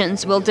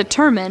actions will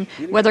determine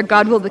whether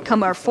God will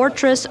become our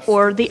fortress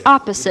or the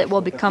opposite,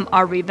 will become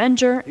our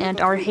revenger and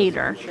our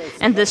hater.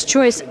 And this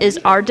choice is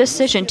our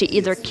decision to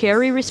either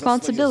carry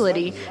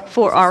responsibility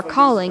for our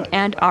calling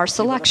and our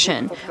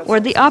selection, or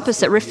the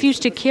opposite, refuse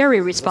to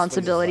carry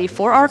responsibility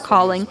for our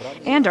calling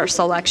and our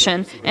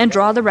selection and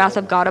draw the wrath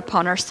of God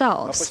upon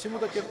ourselves.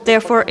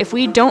 Therefore, if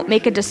we don't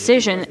make a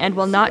decision and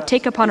will not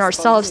take upon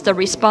ourselves the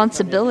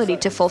responsibility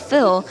to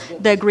fulfill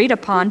the agreed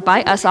upon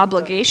by us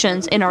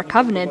obligations in our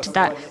covenant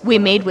that we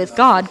made with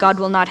God, God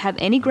will not have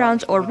any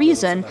grounds or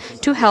reason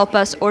to help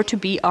us or to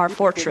be our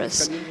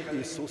fortress.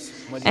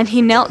 And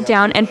he knelt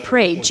down and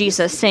prayed,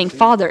 Jesus, saying,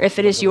 Father, if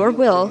it is your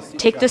will,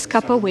 take this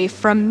cup away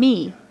from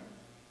me.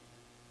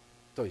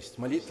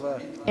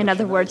 In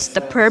other words,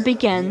 the prayer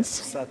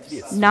begins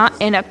not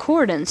in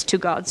accordance to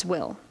God's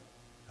will.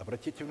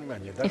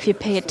 If you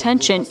pay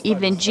attention,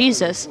 even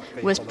Jesus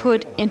was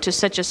put into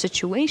such a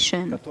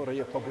situation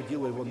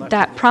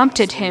that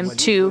prompted him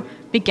to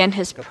begin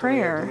his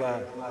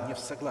prayer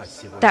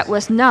that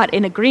was not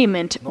in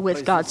agreement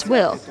with God's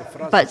will,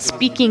 but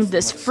speaking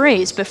this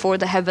phrase before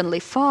the Heavenly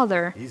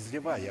Father,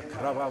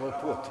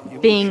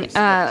 being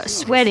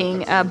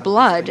sweating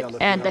blood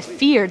and the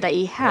fear that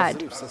he had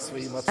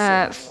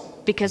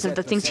because of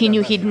the things he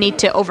knew he'd need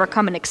to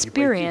overcome and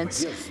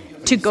experience,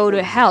 to go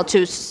to hell,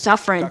 to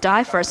suffer and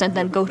die first, and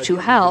then go to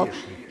hell,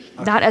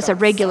 not as a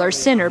regular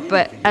sinner,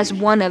 but as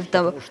one of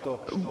the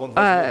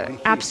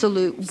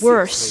absolute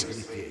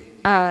worst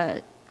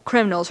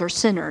criminals or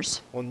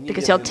sinners,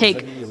 because he'll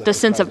take the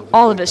sins of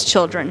all of his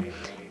children.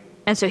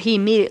 And so he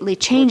immediately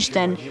changed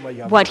then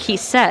what he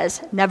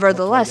says.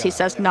 Nevertheless, he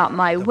says, not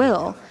my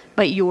will,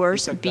 but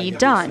yours be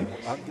done.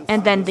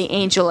 And then the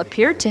angel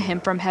appeared to him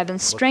from heaven,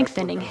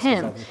 strengthening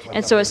him.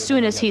 And so as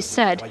soon as he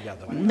said,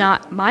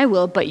 not my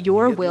will, but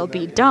your will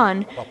be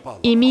done,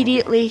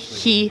 immediately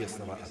he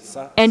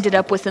ended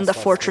up within the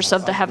fortress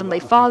of the Heavenly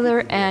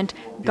Father, and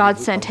God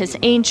sent his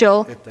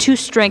angel to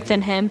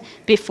strengthen him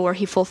before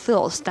he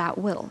fulfills that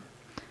will.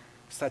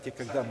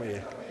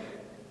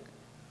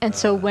 And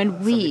so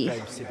when we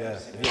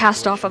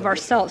cast off of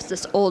ourselves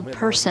this old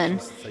person,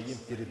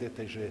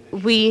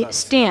 we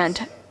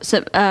stand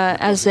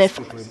as if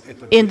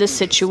in this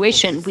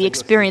situation we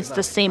experience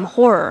the same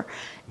horror.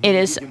 It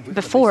is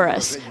before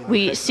us.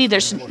 We see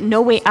there's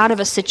no way out of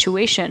a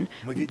situation.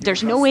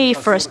 There's no way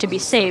for us to be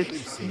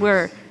saved.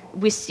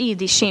 We see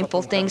these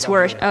shameful things.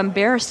 We're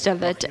embarrassed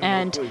of it.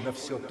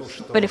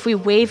 But if we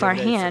wave our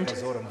hand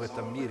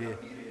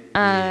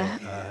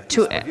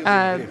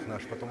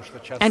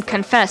and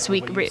confess,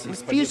 we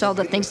refuse all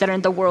the things that are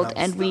in the world,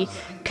 and we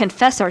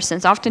confess our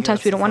sins.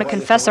 Oftentimes we don't want to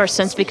confess our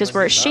sins because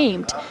we're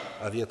ashamed.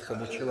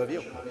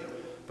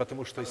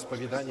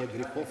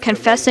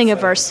 Confessing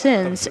of our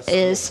sins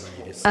is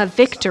a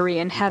victory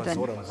in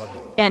heaven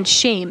and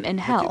shame in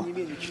hell.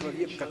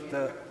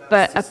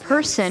 But a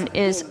person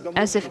is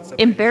as if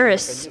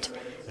embarrassed.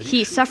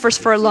 He suffers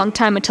for a long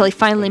time until he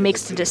finally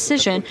makes the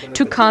decision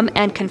to come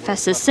and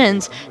confess his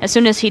sins. As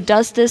soon as he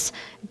does this,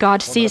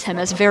 God sees him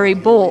as very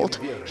bold.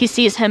 He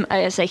sees him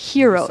as a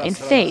hero in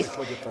faith.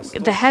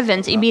 The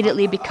heavens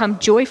immediately become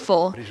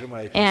joyful,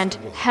 and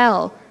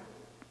hell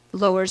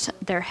lowers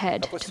their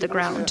head to the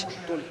ground.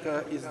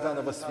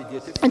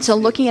 And so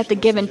looking at the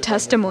given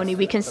testimony,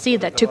 we can see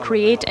that to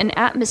create an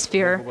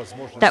atmosphere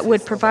that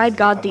would provide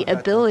God the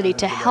ability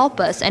to help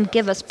us and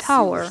give us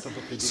power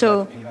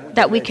so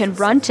that we can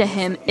run to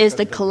Him is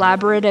the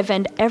collaborative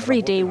and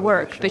everyday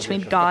work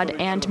between God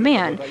and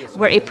man,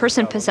 where a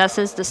person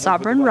possesses the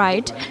sovereign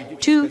right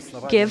to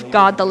give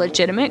God the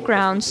legitimate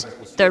grounds,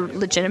 the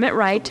legitimate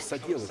right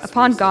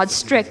upon God's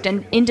strict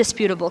and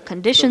indisputable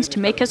conditions to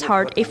make his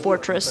heart a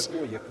fortress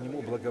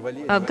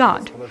of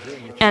God.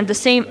 And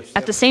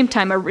at the same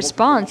time, a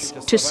response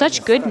to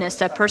such goodness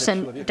that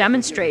person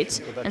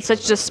demonstrates and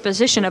such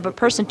disposition of a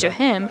person to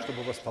Him,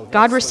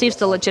 God receives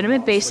the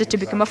legitimate basis to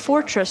become a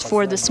fortress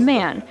for this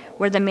man,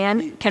 where the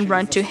man can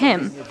run to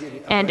Him.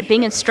 And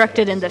being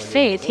instructed in the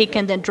faith, he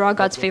can then draw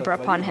God's favor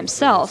upon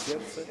himself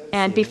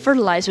and be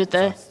fertilized with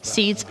the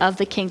seeds of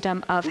the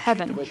kingdom of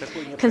heaven.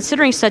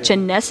 Considering such a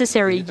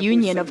necessary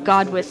union of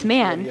God with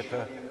man,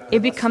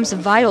 it becomes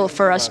vital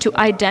for us to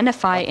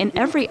identify in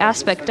every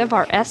aspect of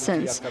our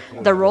essence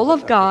the role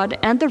of God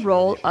and the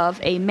role of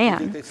a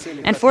man.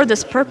 And for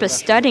this purpose,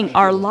 studying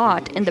our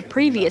lot in the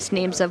previous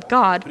names of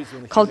God,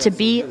 called to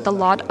be the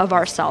lot of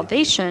our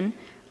salvation,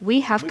 we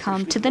have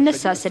come to the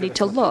necessity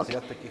to look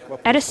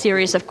at a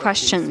series of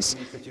questions.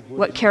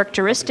 What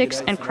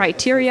characteristics and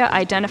criteria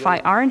identify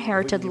our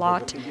inherited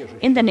lot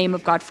in the name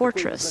of God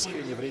Fortress?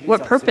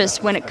 What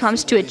purpose, when it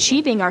comes to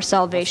achieving our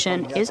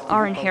salvation, is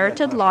our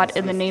inherited lot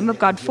in the name of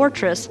God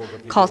Fortress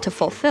called to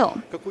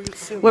fulfill?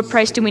 What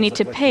price do we need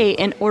to pay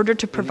in order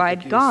to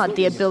provide God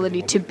the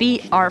ability to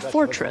be our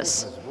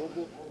fortress?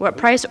 What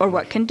price or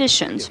what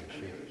conditions?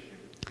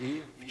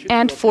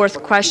 And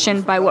fourth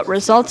question, by what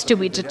results do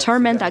we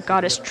determine that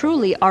God is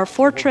truly our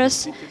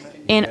fortress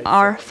in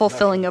our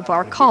fulfilling of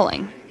our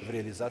calling?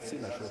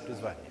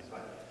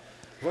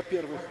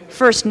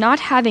 First, not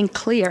having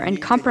clear and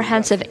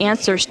comprehensive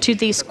answers to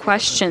these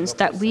questions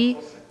that we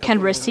can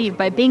receive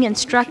by being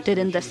instructed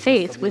in the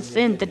faith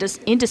within the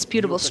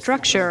indisputable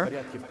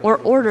structure or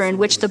order in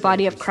which the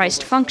body of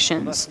Christ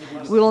functions,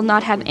 we will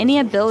not have any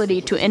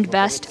ability to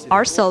invest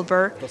our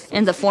silver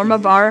in the form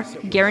of our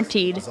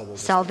guaranteed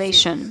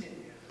salvation.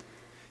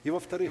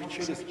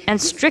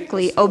 And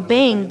strictly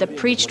obeying the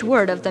preached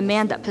word of the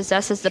man that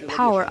possesses the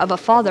power of a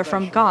father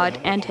from God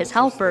and his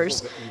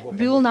helpers,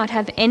 we will not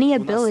have any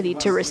ability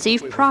to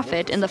receive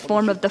profit in the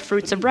form of the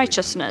fruits of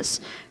righteousness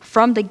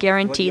from the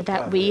guarantee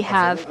that we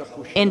have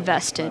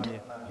invested.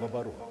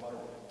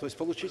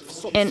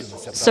 And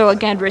so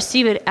again,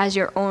 receive it as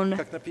your own,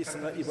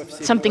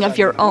 something of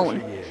your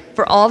own.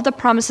 For all of the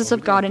promises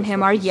of God in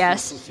him are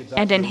yes,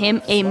 and in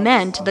him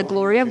amen to the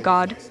glory of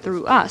God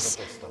through us.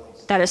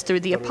 That is through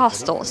the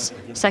apostles,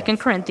 2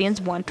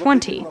 Corinthians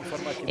 1:20.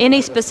 In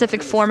a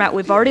specific format,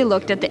 we've already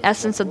looked at the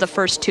essence of the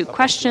first two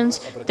questions.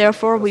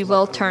 Therefore, we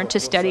will turn to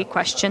study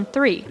question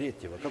 3.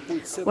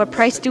 What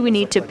price do we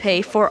need to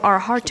pay for our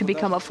heart to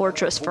become a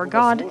fortress for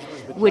God,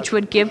 which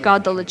would give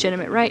God the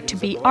legitimate right to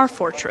be our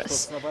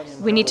fortress?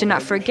 We need to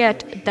not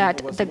forget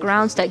that the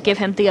grounds that give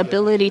him the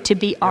ability to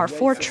be our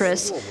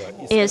fortress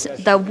is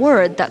the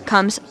word that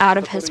comes out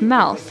of his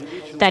mouth,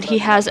 that he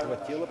has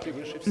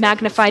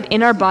magnified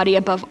in our body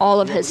above all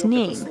of his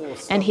name,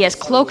 and he has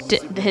cloaked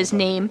his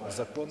name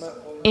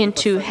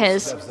into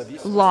his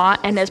law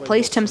and has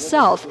placed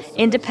himself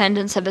in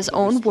dependence of his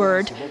own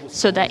word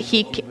so that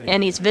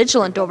he's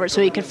vigilant over it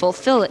so he can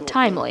fulfill it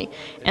timely.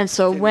 And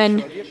so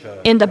when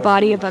in the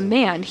body of a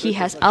man he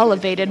has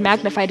elevated,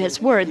 magnified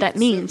his word, that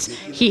means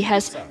he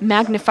has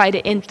magnified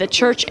it in the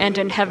church and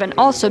in heaven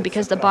also,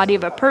 because the body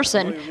of a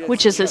person,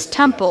 which is his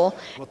temple,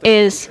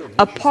 is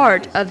a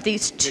part of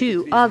these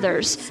two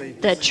others,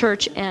 the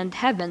church and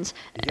heavens.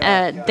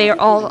 They are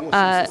all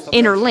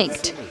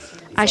interlinked.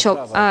 I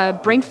shall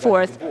bring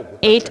forth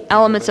 8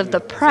 elements of the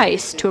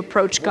price to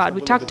approach God.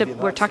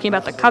 We're talking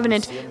about the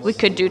covenant. We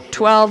could do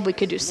 12, we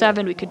could do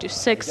 7, we could do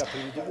 6.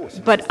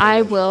 But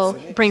I will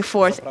bring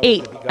forth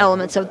 8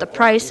 elements of the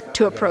price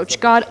to approach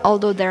God,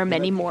 although there are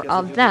many more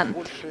of them.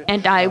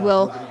 And I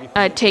will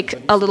take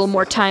a little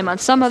more time on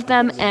some of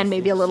them and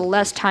maybe a little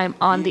less time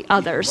on the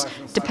others,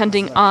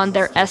 depending on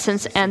their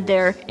essence and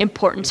their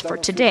importance for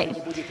today.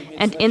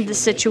 And in this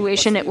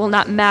situation, it will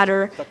not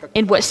matter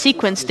in what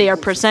sequence they are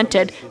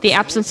presented. The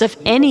absence of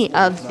any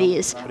of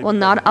these will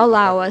not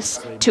allow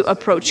us to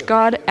approach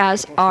God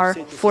as our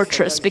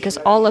fortress, because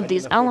all of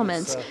these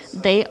elements,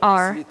 they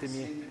are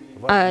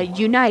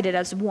united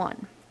as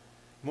one.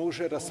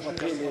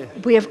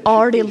 We have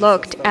already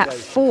looked at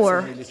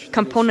 4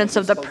 components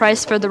of the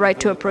price for the right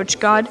to approach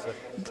God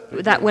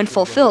that, when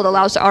fulfilled,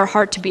 allows our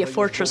heart to be a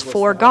fortress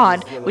for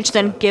God, which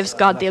then gives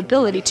God the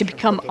ability to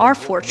become our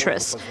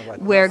fortress,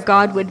 where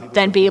God would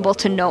then be able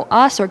to know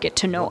us or get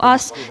to know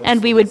us,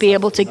 and we would be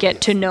able to get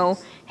to know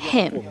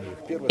him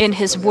in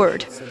his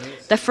word.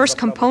 The first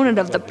component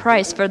of the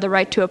price for the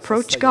right to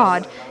approach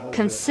God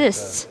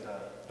consists,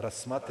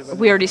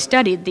 we already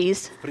studied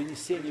these,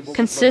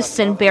 consists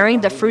in bearing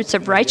the fruits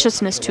of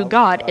righteousness to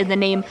God in the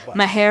name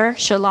Maher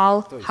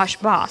Shalal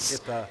Hashbaz.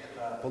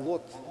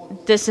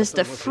 This is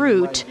the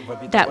fruit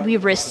that we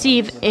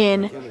receive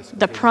in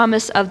the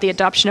promise of the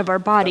adoption of our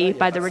body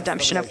by the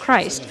redemption of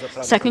Christ.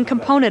 Second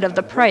component of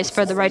the price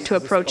for the right to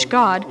approach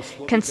God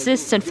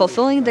consists in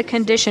fulfilling the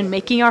condition,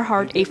 making our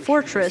heart a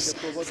fortress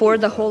for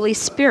the Holy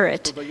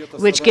Spirit,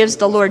 which gives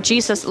the Lord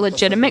Jesus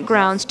legitimate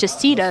grounds to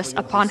seat us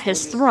upon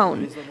his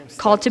throne,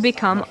 called to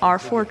become our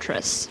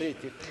fortress.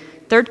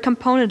 Third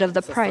component of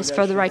the price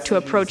for the right to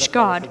approach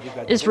God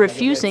is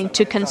refusing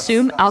to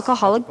consume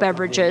alcoholic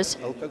beverages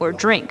or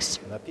drinks.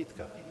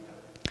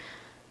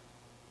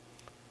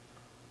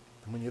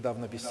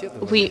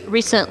 We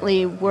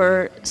recently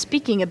were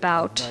speaking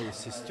about,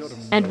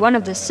 and one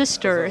of the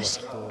sisters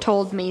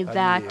told me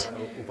that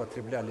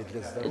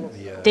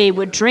they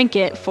would drink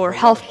it for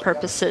health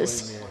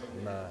purposes.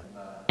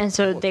 And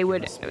so they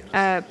would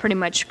pretty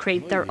much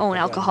create their own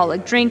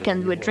alcoholic drink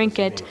and would drink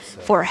it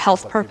for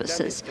health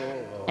purposes.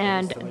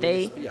 And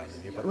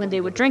when they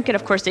would drink it,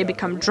 of course, they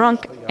become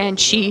drunk, and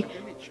she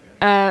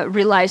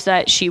realized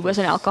that she was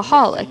an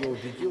alcoholic.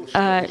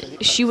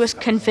 She was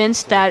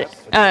convinced that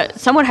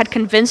someone had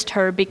convinced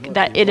her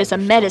that it is a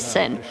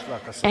medicine,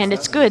 and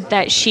it's good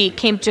that she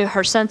came to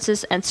her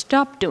senses and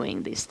stopped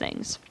doing these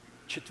things.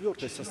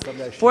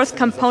 Fourth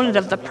component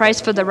of the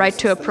price for the right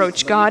to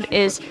approach God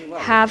is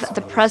have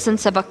the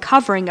presence of a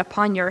covering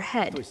upon your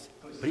head.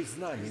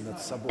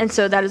 And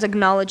so that is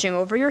acknowledging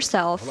over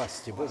yourself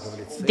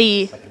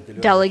the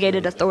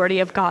delegated authority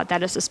of God.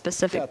 That is a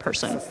specific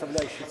person.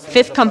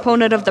 Fifth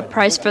component of the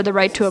price for the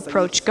right to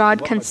approach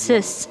God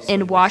consists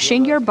in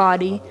washing your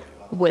body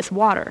with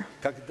water.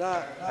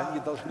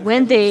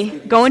 When they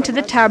go into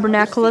the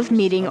tabernacle of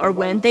meeting, or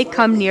when they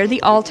come near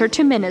the altar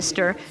to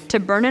minister, to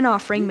burn an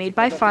offering made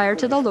by fire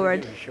to the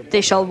Lord,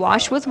 they shall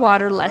wash with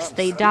water lest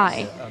they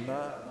die.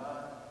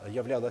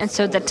 And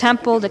so the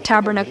temple, the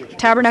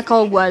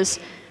tabernacle was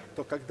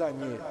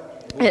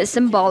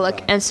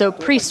symbolic, and so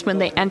priests, when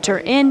they enter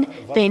in,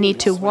 they need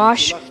to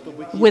wash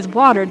with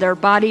water their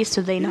bodies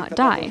so they not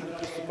die.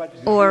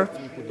 Or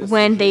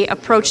when they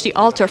approach the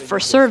altar for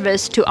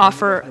service to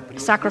offer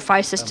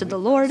sacrifices to the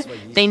Lord,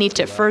 they need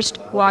to first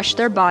wash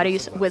their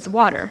bodies with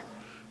water.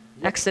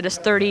 Exodus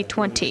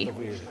 30:20.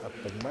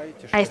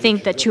 I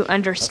think that you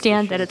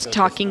understand that it's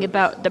talking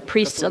about the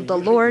priests of the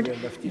Lord,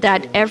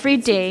 that every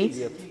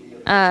day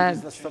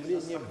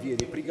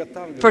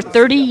for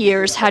 30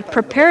 years had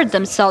prepared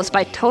themselves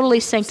by totally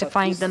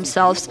sanctifying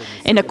themselves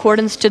in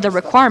accordance to the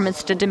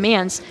requirements, the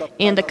demands,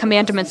 and the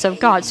commandments of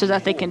God, so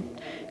that they can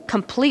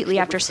completely,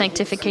 after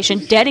sanctification,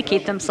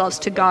 dedicate themselves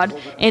to God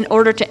in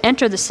order to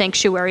enter the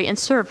sanctuary and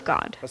serve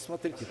God.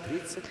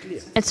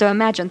 And so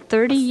imagine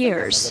 30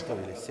 years,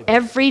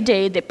 every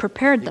day they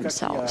prepared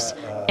themselves.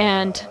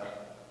 And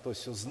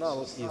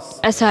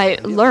as I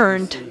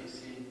learned,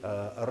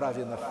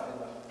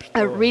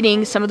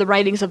 reading some of the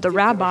writings of the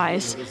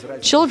rabbis,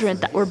 children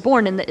that were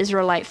born in the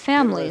Israelite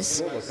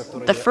families,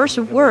 the first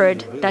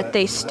word that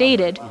they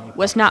stated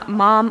was not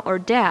mom or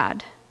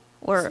dad,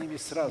 or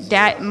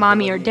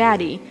mommy or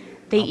daddy.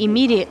 They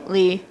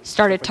immediately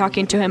started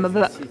talking to him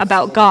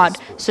about God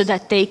so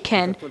that they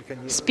can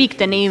speak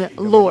the name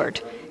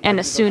Lord. And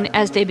as soon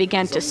as they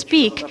began to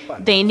speak,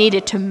 they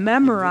needed to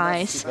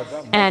memorize.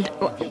 And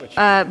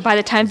by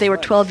the time they were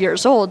 12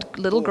 years old,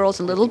 little girls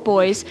and little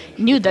boys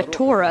knew the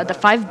Torah, the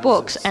 5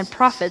 books and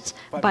prophets,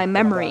 by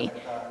memory.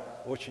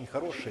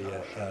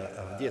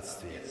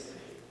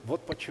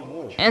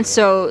 And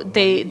so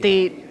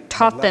they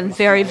taught them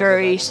very,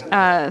 very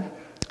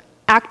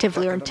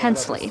actively or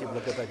intensely.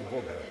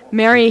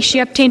 Mary, she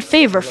obtained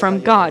favor from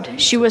God.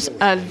 She was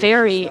a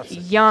very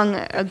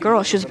young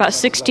girl. She was about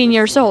 16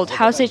 years old.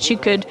 How is it she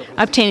could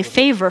obtain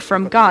favor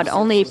from God?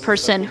 Only a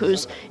person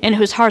in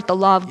whose heart the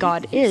law of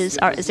God is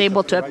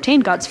able to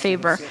obtain God's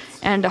favor,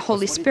 and the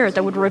Holy Spirit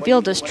that would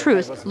reveal this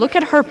truth. Look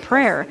at her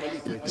prayer.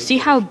 See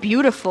how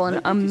beautiful and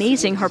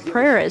amazing her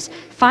prayer is.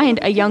 Find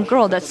a young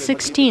girl that's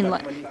 16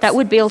 that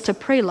would be able to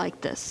pray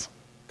like this,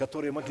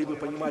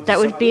 that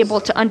would be able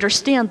to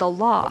understand the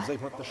law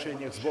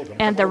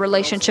and the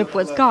relationship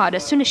with God.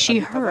 As soon as she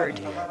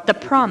heard the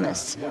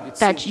promise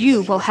that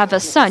you will have a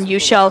son, you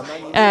shall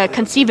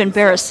conceive and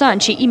bear a son,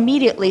 she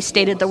immediately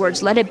stated the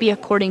words, "Let it be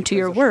according to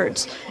your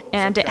words."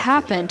 And it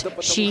happened.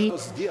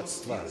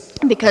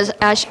 Because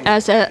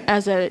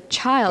as a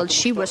child,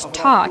 she was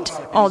taught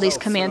all these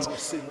commands.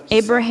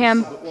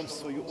 Abraham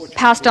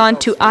passed on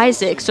to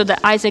Isaac, so that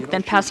Isaac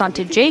then passed on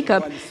to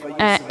Jacob,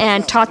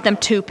 and taught them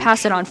to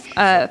pass it on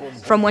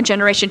from one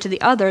generation to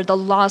the other, the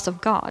laws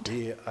of God.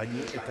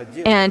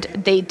 And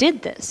they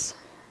did this.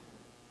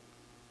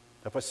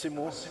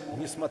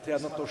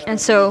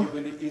 And so,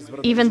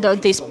 even though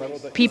these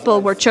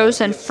people were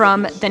chosen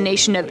from the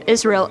nation of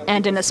Israel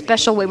and in a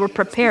special way were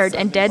prepared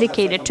and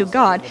dedicated to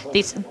God,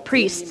 these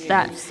priests,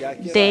 that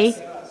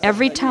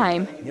every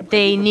time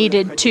they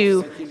needed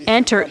to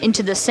enter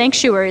into the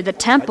sanctuary, the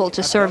temple,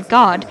 to serve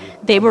God,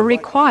 they were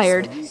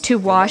required to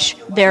wash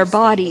their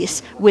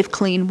bodies with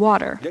clean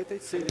water.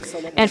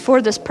 And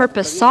for this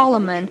purpose,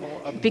 Solomon,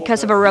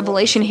 because of a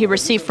revelation he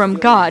received from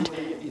God,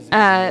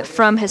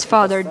 from his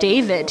father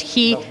David,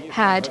 he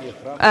had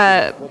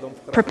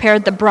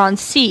prepared the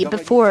bronze sea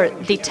before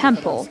the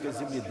temple.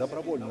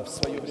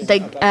 The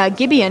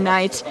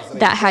Gibeonites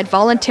that had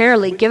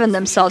voluntarily given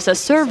themselves as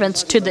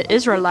servants to the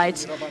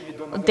Israelites,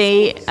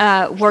 they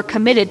were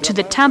committed to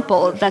the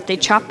temple, that they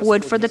chop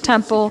wood for the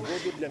temple,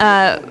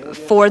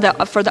 for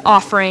the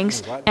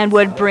offerings, and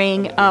would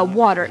bring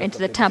water into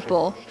the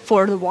temple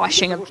for the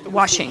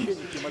washing.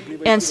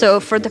 And so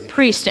for the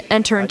priests to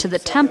enter into the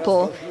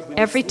temple,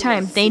 every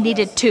time they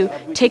needed to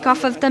take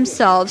off of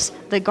themselves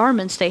the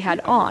garments they had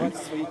on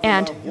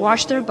and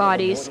wash their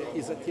bodies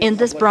in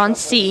this bronze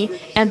sea,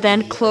 and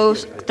then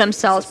clothe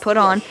themselves, put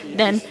on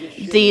then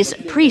these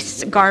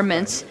priests'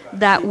 garments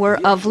that were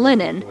of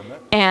linen,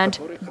 and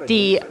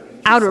the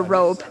outer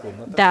robe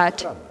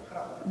that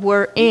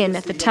were in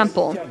the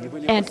temple.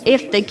 And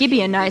if the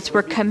Gibeonites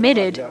were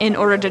committed in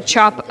order to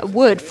chop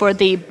wood for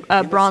the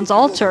bronze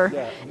altar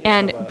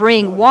and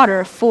bring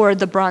water for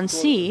the bronze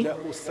sea,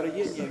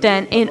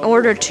 then in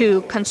order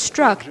to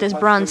construct this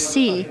bronze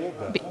sea,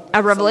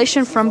 a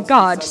revelation from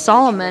God,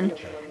 Solomon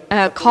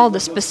called a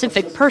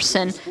specific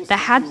person that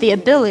had the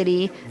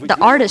ability, the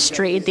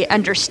artistry, the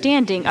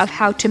understanding of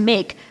how to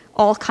make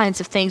all kinds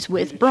of things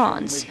with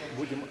bronze.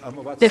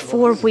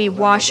 Before we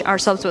wash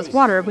ourselves with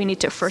water, we need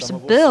to first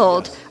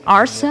build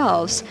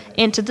ourselves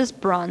into this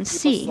bronze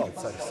sea.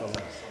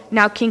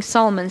 Now King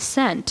Solomon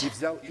sent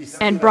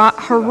and brought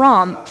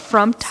Hiram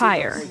from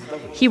Tyre.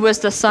 He was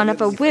the son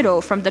of a widow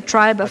from the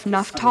tribe of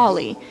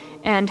Naphtali,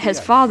 and his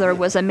father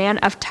was a man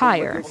of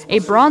Tyre, a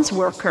bronze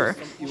worker.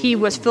 He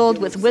was filled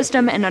with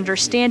wisdom and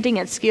understanding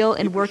and skill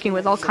in working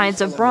with all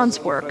kinds of bronze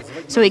work.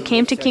 So he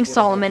came to King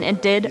Solomon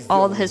and did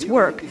all his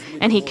work.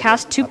 And he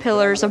cast 2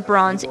 pillars of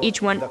bronze,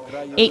 each one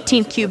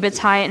 18 cubits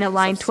high, and a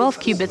line 12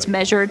 cubits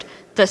measured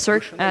the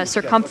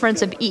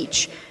circumference of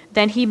each.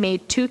 Then he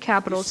made 2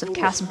 capitals of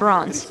cast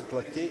bronze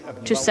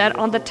to set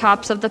on the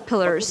tops of the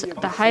pillars.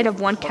 The height of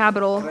one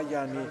capital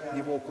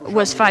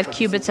was 5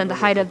 cubits, and the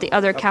height of the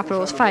other capital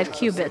was 5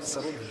 cubits.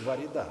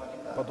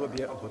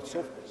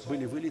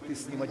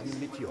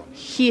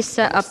 He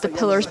set up the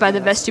pillars by the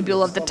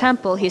vestibule of the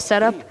temple. He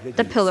set up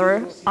the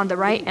pillar on the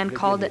right and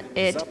called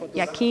it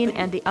Yakin,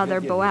 and the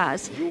other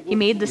Boaz. He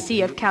made the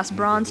sea of cast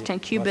bronze 10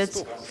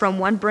 cubits from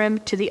one brim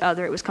to the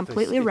other. It was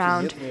completely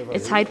round.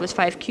 Its height was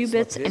 5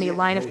 cubits, and a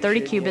line of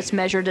 30 cubits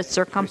measured its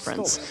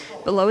circumference.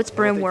 Below its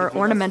brim were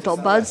ornamental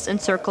buds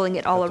encircling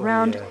it all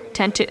around,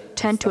 10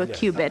 to a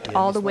cubit,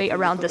 all the way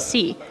around the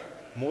sea.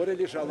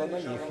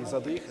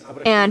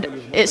 And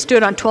it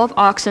stood on 12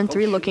 oxen,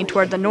 3 looking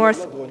toward the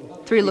north,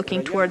 3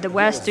 looking toward the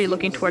west, 3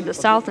 looking toward the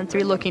south, and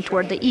 3 looking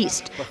toward the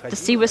east. The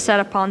sea was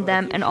set upon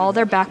them, and all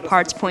their back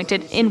parts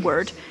pointed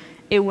inward.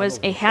 It was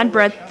a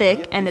handbreadth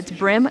thick, and its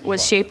brim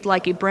was shaped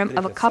like a brim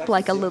of a cup,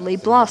 like a lily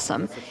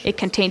blossom. It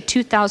contained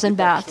 2,000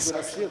 baths.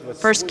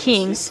 1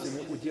 Kings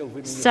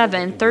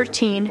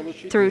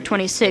 7:13 through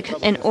 26.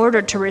 In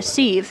order to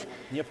receive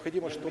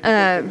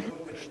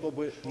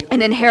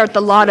and inherit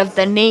the lot of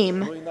the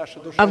name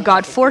of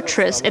God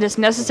fortress, it is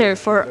necessary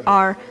for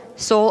our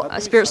soul,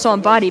 spirit, soul,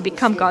 and body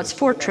become God's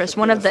fortress.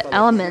 One of the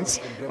elements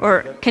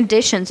or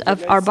conditions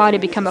of our body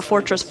become a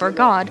fortress for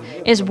God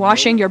is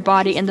washing your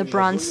body in the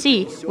bronze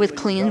sea with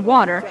clean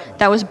water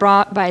that was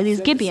brought by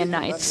these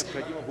Gibeonites.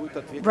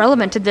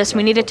 Relevant to this,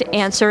 we needed to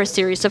answer a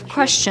series of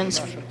questions.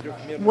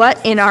 What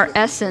in our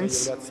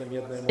essence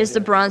is the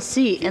bronze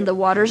sea, in the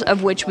waters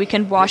of which we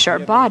can wash our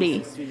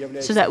body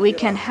so that we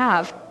can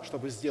have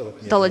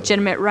the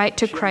legitimate right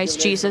to Christ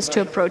Jesus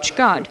to approach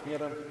God?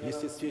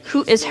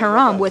 Who is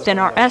Hiram within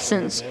our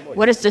essence?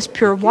 What is this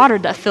pure water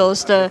that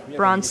fills the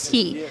bronze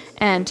sea?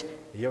 And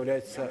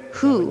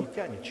who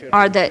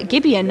are the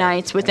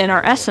Gibeonites within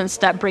our essence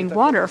that bring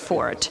water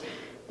for it?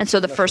 And so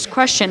the first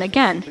question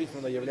again,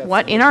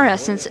 what in our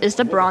essence is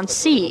the bronze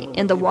sea,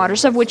 in the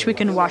waters of which we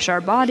can wash our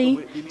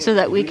body so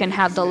that we can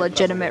have the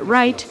legitimate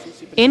right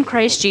in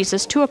Christ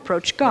Jesus to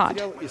approach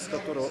God?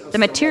 The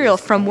material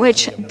from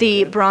which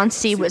the bronze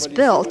sea was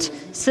built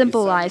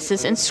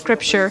symbolizes in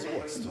Scripture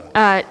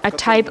a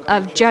type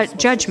of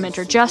judgment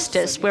or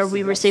justice, where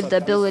we receive the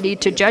ability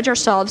to judge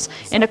ourselves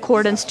in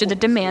accordance to the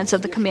demands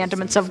of the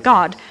commandments of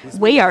God,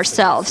 weigh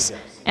ourselves,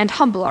 and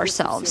humble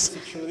ourselves.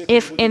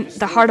 If in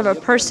the heart of a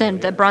person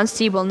the bronze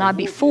sea will not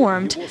be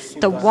formed,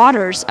 the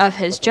waters of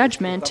his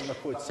judgment,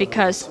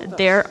 because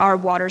there are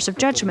waters of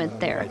judgment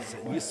there,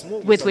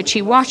 with which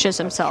he washes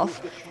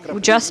himself,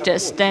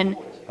 justice, then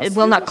it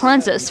will not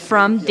cleanse us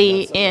from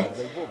the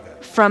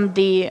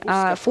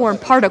foreign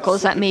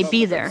particles that may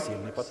be there.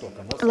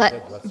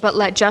 But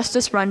let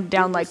justice run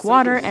down like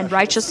water, and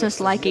righteousness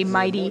like a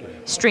mighty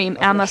stream.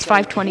 Amos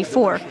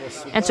 5:24.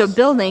 And so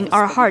building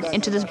our heart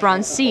into this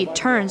bronze sea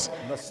turns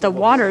the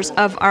waters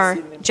of our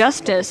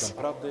justice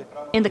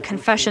in the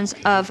confessions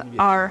of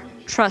our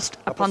trust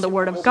upon the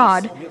Word of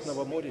God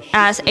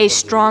as a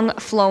strong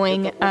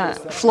flowing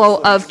flow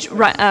of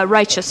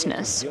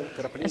righteousness.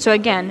 And so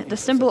again, the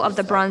symbol of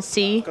the bronze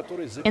sea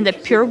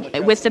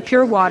with the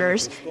pure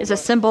waters is a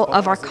symbol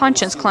of our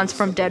conscience cleansed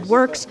from dead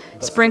works,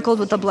 sprinkled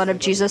with the blood of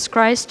Jesus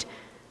Christ,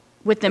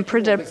 with them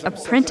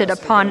printed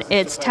upon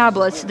its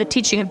tablets the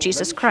teaching of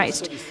Jesus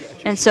Christ.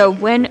 And so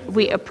when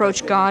we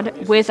approach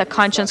God with a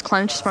conscience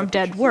cleansed from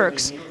dead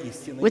works,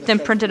 with them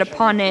printed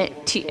upon it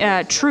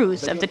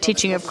truth of the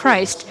teaching of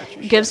Christ,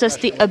 gives us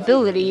the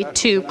ability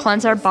to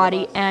cleanse our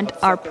body and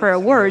our prayer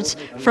words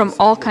from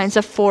all kinds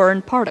of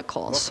foreign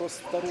particles.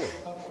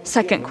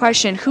 Second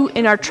question, who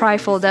in our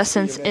trifold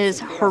essence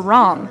is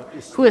Hiram,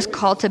 who is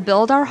called to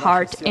build our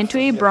heart into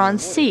a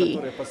bronze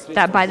sea,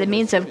 that by the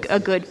means of a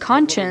good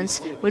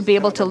conscience would be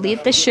able to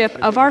lead the ship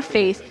of our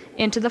faith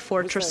into the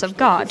fortress of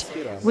God?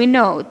 We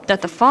know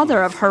that the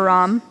father of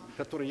Hiram,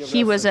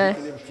 he was a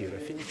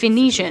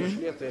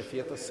Phoenician.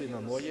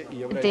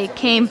 They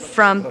came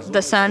from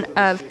the son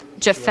of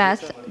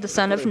Japheth, the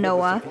son of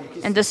Noah,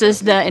 and this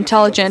is the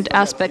intelligent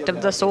aspect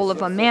of the soul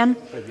of a man.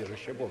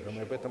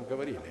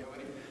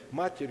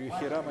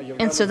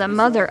 And so the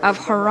mother of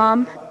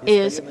Hiram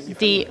is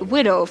the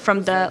widow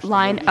from the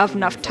line of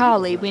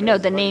Naphtali. We know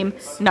the name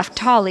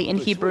Naphtali in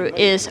Hebrew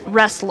is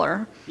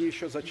wrestler.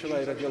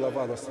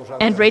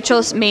 And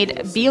Rachel's maid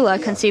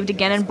Bilhah conceived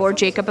again and bore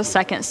Jacob a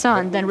second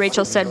son. Then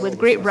Rachel said, with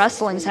great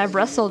wrestlings I have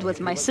wrestled with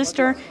my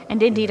sister,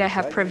 and indeed I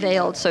have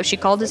prevailed. So she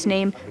called his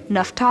name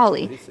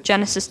Naphtali.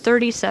 Genesis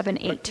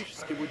 37:8.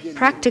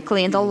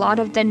 Practically, in the lot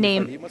of the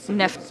name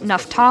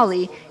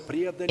Naphtali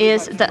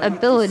is the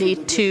ability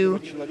to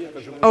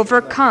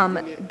overcome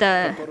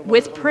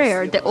with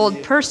prayer the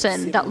old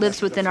person that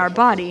lives within our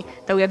body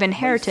that we have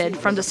inherited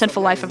from the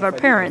sinful life of our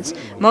parents.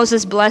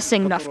 Moses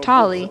blessing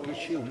Naphtali,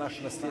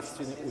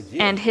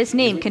 and his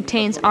name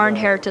contains our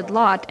inherited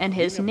lot, and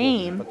his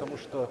name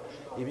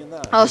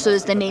also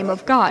is the name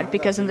of God,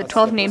 because in the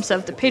 12 names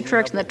of the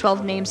patriarchs and the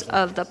 12 names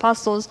of the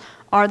apostles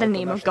are the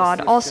name of God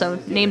also,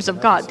 names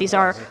of God. These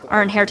are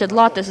our inherited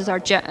lot. This is our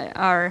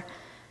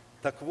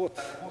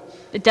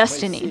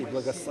destiny.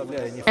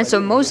 And so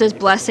Moses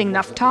blessing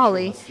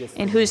Naphtali,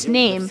 in whose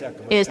name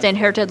is the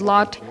inherited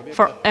lot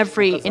for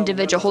every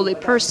individual holy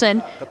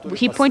person,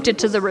 he pointed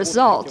to the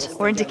result,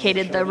 or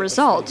indicated the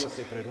result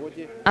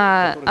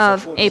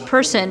of a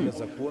person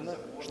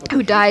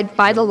who died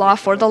by the law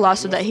for the law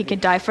so that he could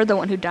die for the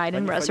one who died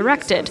and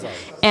resurrected.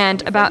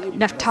 And about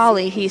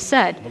Naphtali he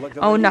said,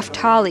 O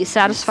Naphtali,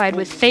 satisfied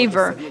with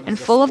favor and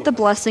full of the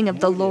blessing of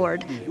the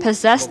Lord,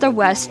 possess the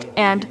west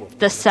and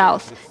the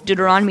south.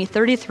 Deuteronomy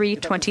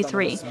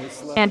 33:23.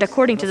 And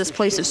according to this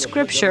place of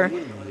Scripture,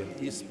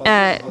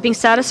 being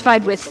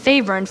satisfied with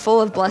favor and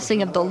full of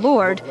blessing of the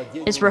Lord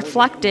is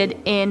reflected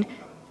in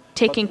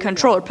taking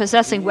control, or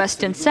possessing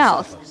west and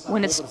south.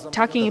 When it's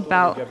talking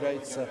about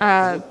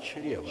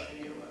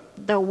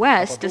the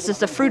west, this is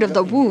the fruit of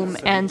the womb,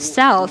 and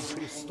south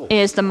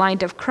is the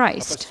mind of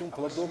Christ.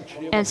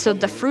 And so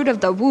the fruit of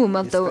the womb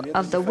of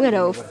the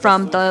widow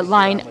from the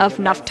line of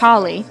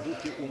Naphtali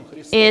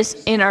is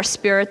in our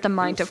spirit the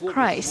mind of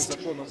Christ,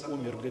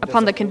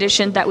 upon the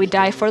condition that we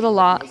die for the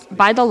law,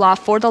 by the law,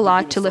 for the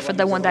law, to live for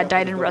the one that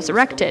died and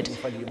resurrected.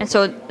 And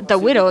so the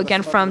widow,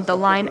 again from the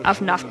line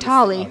of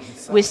Naphtali,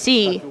 we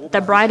see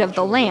the bride of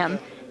the Lamb.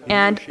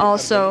 And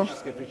also,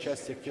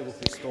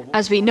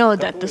 as we know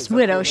that this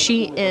widow,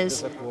 she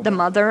is the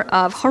mother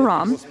of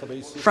Haram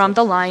from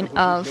the line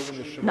of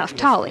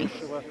Naphtali.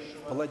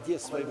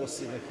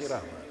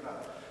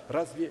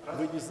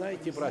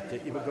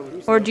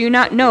 Or do you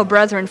not know,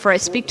 brethren, for I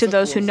speak to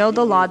those who know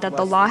the law, that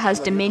the law has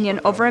dominion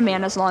over a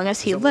man as long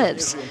as he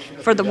lives?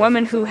 For the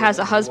woman who has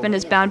a husband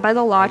is bound by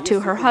the law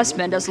to her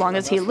husband as long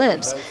as he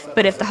lives.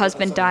 But if the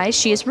husband dies,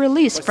 she is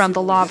released from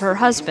the law of her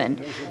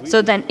husband.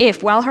 So then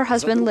if, while her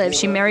husband lives,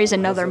 she marries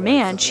another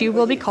man, she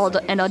will be called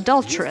an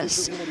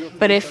adulteress.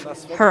 But if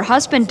her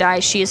husband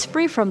dies, she is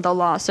free from the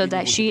law, so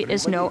that she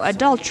is no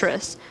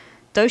adulteress,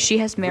 though she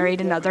has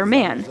married another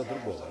man.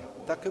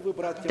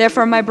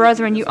 Therefore, my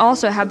brethren, you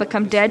also have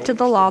become dead to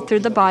the law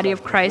through the body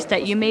of Christ,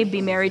 that you may be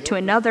married to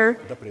another,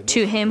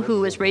 to him who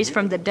was raised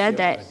from the dead,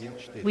 that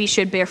we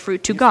should bear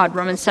fruit to God.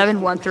 Romans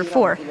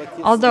 7:1-4.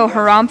 Although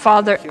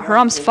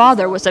Haram's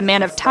father was a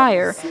man of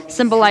Tyre,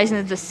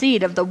 symbolizing the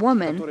seed of the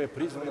woman,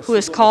 who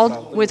is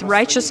called with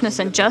righteousness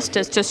and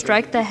justice to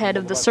strike the head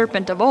of the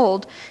serpent of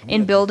old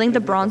in building the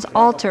bronze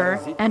altar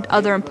and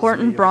other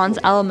important bronze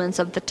elements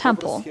of the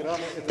temple.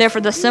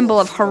 Therefore, the symbol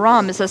of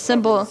Haram is a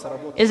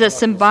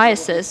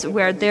symbiosis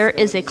where there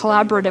is a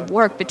collaborative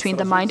work between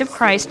the mind of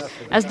Christ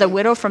as the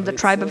widow from the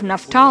tribe of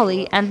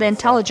Naphtali and the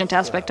intelligent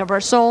aspect of our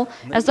soul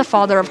as the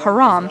father of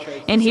Haram.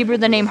 In Hebrew,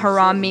 the name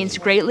Haram means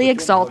greatly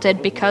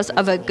exalted because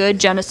of a good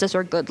genesis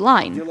or good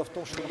line.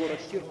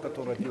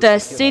 The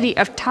city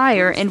of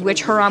Tyre, in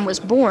which Haram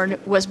was born,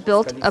 was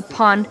built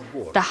upon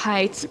the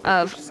heights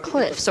of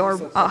cliffs or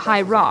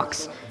high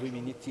rocks.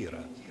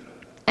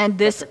 And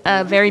this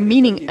very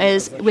meaning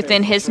is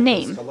within his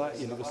name,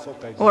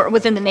 or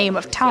within the name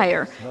of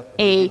Tyre,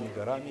 a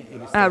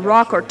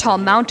rock or tall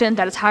mountain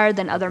that is higher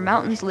than other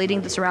mountains,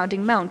 leading the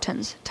surrounding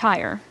mountains,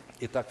 Tyre.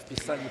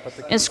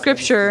 In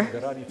Scripture,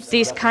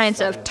 these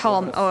kinds of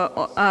tall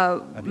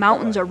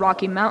mountains or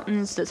rocky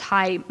mountains, these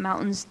high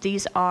mountains,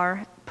 these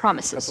are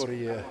promises,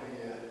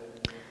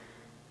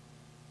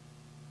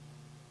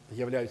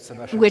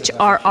 which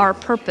are our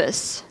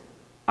purpose,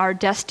 our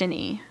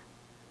destiny,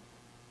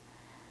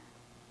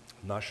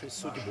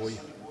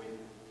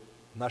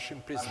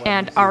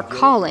 and our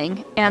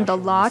calling, and the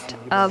lot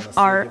of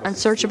our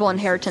unsearchable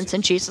inheritance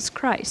in Jesus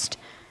Christ,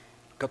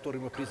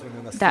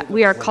 that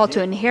we are called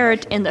to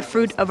inherit in the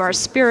fruit of our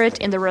Spirit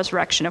in the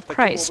resurrection of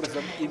Christ.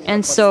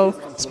 And so,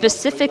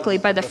 specifically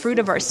by the fruit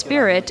of our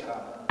Spirit,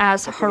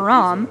 as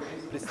Haram,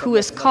 who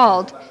is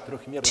called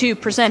to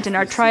present in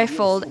our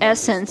trifold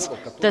essence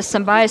the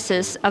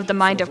symbiosis of the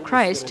mind of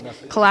Christ,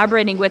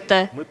 collaborating with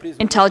the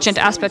intelligent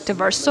aspect of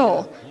our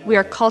soul. We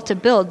are called to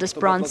build this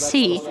bronze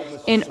sea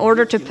in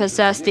order to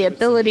possess the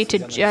ability to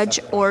judge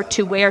or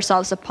to weigh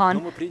ourselves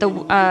upon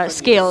the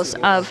scales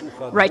of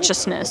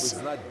righteousness.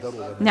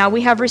 Now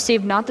we have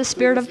received not the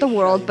spirit of the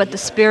world, but the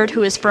Spirit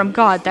who is from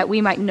God, that we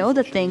might know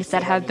the things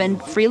that have been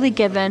freely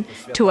given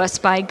to us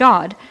by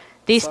God,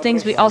 These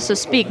things we also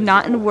speak,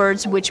 not in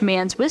words which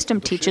man's wisdom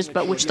teaches,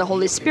 but which the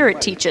Holy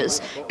Spirit teaches,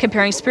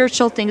 comparing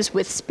spiritual things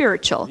with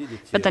spiritual.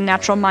 But the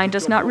natural mind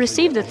does not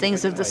receive the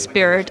things of the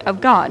Spirit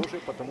of God,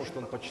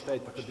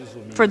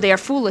 for they are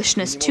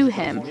foolishness to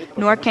him,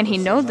 nor can he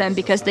know them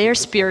because they are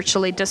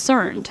spiritually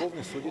discerned.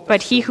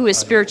 But he who is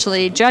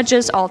spiritually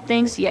judges all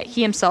things, yet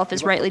he himself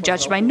is rightly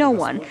judged by no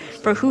one.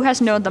 For who has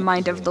known the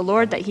mind of the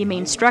Lord that he may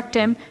instruct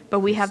him?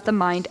 But we have the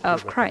mind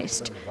of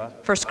Christ.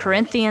 1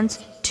 Corinthians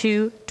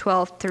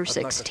 2:12 through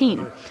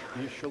 16.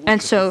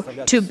 And so,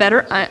 to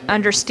better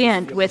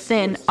understand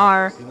within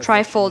our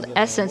trifold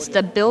essence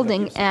the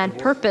building and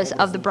purpose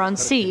of the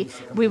Bronze Sea,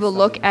 we will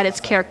look at its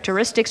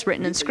characteristics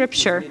written in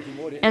Scripture.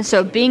 And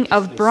so, being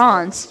of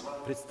bronze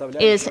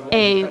is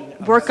a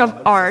work of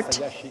art,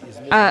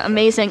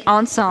 amazing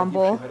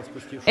ensemble.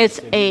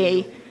 It's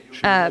a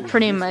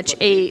pretty much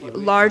a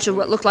large,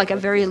 what looked like a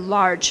very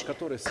large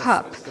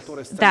cup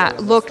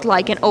that looked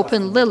like an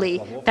open lily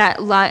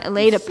that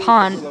laid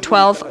upon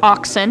 12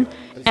 oxen,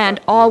 and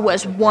all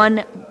was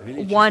one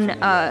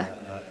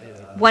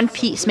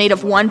piece, made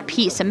of one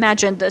piece.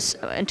 Imagine this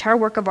entire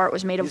work of art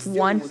was made of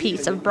one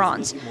piece of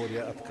bronze.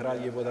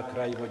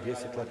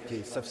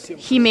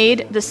 He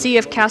made the sea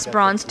of cast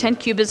bronze 10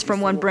 cubits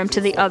from one brim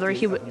to the other.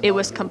 It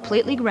was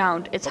completely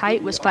round. Its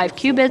height was 5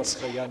 cubits,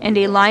 and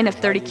a line of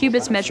 30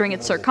 cubits measuring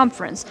its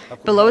circumference.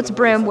 Below its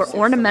brim were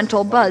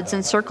ornamental buds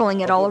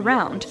encircling it all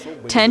around,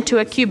 10 to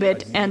a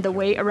cubit, and the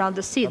way around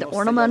the sea. The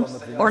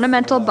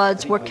ornamental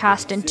buds were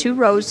cast in 2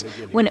 rows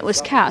when it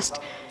was cast.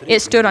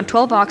 It stood on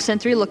 12 oxen,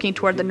 3 looking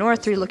toward the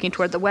north, 3 looking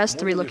toward the west,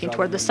 3 looking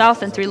toward the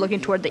south, and 3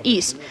 looking toward the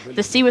east.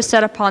 The sea was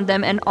set upon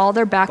them, and all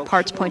their back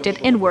parts pointed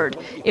inward.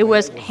 It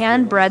was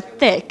handbreadth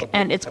thick,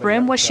 and its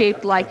brim was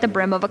shaped like the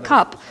brim of a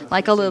cup,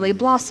 like a lily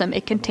blossom.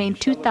 It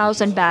contained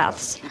 2,000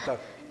 baths.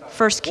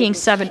 1 Kings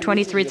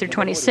 7:23 through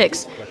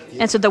 26.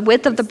 And so the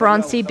width of the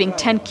Bronze Sea being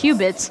 10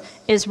 cubits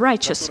is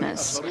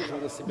righteousness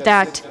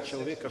that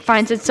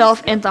finds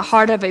itself in the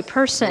heart of a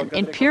person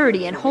in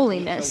purity and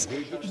holiness,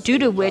 due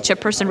to which a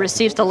person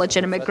receives the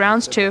legitimate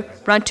grounds to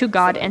run to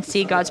God and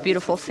see God's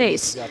beautiful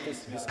face.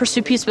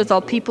 Pursue peace with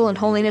all people and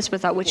holiness,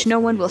 without which no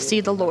one will see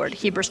the Lord.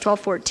 Hebrews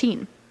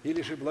 12:14.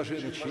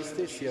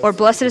 Or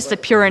blessed is the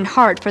pure in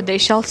heart, for they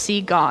shall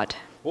see God.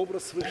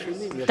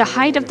 The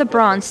height of the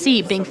Bronze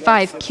Sea being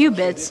 5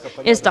 cubits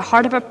is the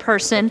heart of a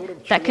person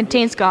that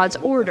contains God's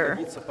order,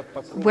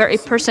 where a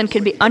person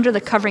can be under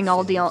the covering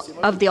of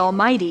the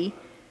Almighty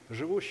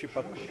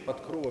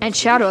and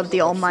shadow of the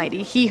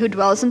Almighty. He who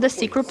dwells in the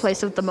secret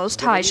place of the Most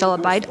High shall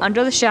abide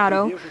under the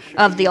shadow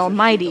of the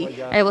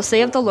Almighty. I will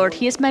say of the Lord,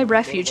 He is my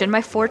refuge and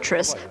my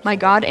fortress, my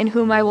God in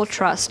whom I will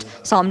trust.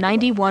 Psalm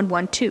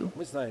 91:1-2.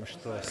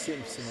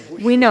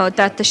 We know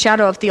that the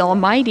shadow of the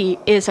Almighty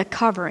is a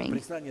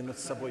covering,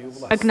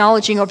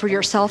 acknowledging over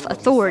yourself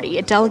authority,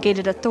 a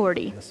delegated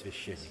authority,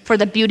 for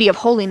the beauty of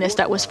holiness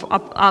that was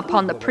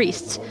upon the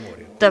priests.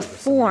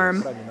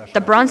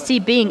 The Bronze Sea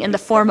being in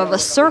the form of a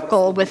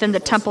circle within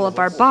the temple of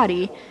our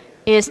body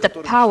is the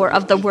power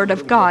of the Word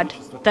of God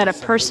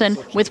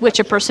with which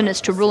a person is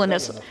to rule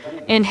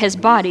in his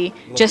body,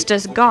 just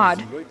as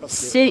God,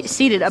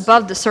 seated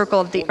above the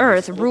circle of the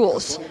earth,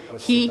 rules.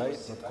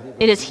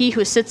 It is He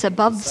who sits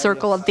above the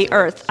circle of the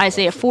earth,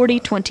 Isaiah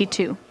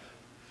 40:22.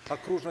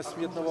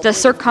 The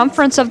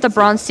circumference of the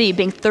Bronze Sea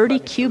being 30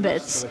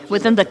 cubits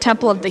within the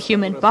temple of the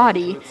human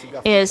body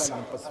is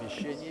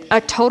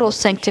a total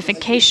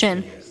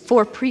sanctification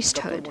for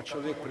priesthood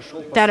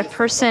that a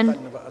person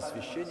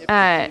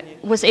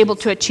was able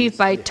to achieve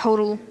by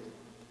total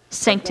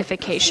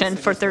sanctification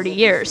for 30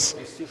 years.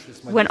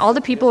 When all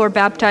the people were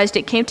baptized,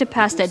 it came to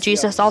pass that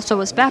Jesus also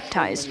was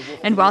baptized.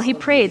 And while he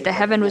prayed, the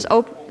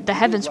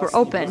heavens were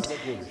opened,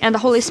 and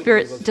the Holy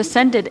Spirit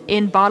descended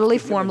in bodily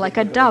form like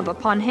a dove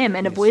upon him,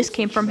 and a voice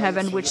came from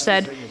heaven which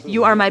said,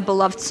 "You are my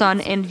beloved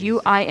Son, in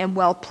you I am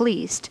well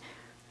pleased."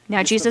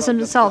 Now Jesus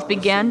himself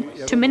began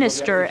to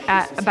minister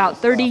at about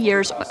 30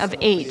 years of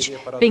age,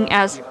 being,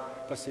 as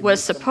was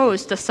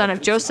supposed, the son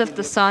of Joseph,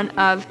 the son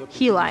of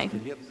Heli.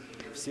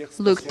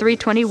 Luke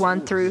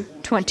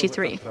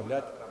 3:21-23.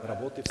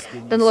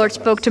 Then the Lord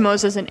spoke to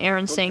Moses and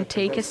Aaron, saying,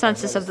 "Take a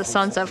census of the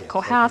sons of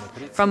Kohath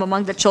from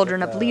among the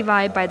children of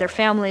Levi, by their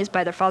families,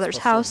 by their father's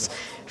house,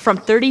 from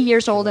 30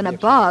 years old and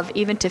above,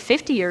 even to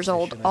 50 years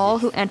old, all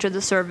who enter the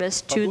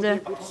service to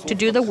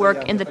do the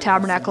work in the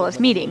tabernacle of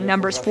meeting."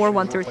 Numbers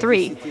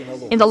 4:1-3.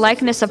 In the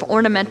likeness of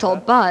ornamental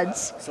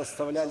buds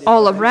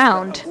all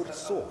around.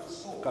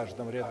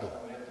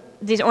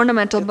 These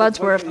ornamental buds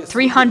were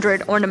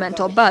 300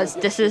 ornamental buds.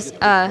 This is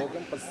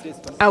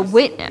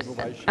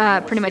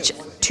pretty much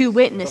 2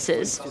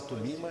 witnesses,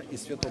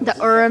 the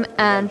Urim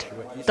and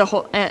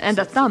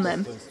the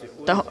Thummim.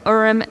 The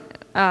Urim,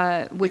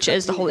 which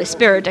is the Holy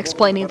Spirit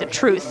explaining the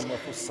truth.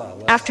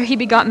 After he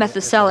begot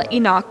Methuselah,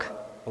 Enoch,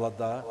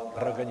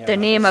 the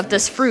name of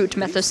this fruit,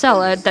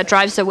 Methuselah, that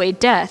drives away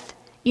death.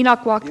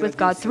 Enoch walked with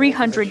God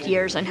 300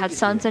 years and had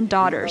sons and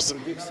daughters.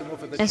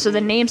 And so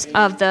the names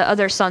of the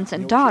other sons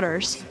and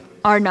daughters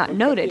are not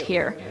noted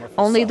here.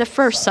 Only the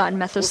first son,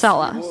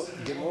 Methuselah.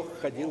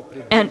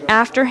 And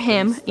after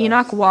him,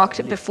 Enoch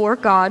walked before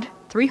God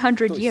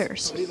 300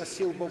 years.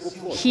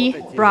 He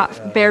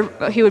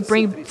would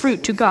bring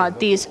fruit to God,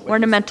 these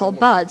ornamental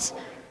buds,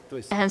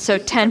 and so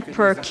 10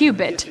 per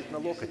cubit.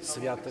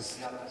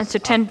 And so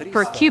 10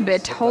 per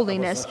cubit,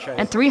 holiness,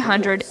 and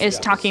 300 is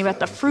talking about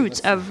the fruits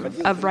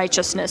of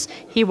righteousness.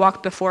 He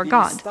walked before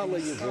God.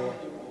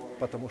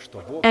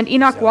 And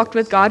Enoch walked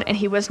with God, and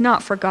he was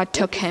not, for God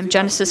took him.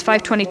 Genesis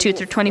 5:22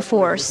 through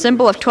 24.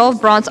 Symbol of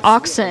 12 bronze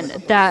oxen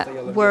that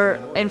were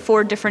in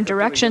 4 different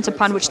directions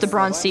upon which the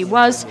bronze sea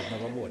was.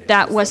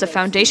 That was a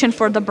foundation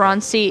for the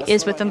bronze sea,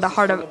 is within the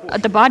heart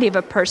of the body of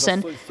a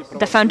person,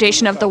 the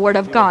foundation of the word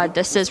of God.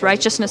 This is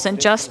righteousness and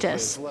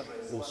justice.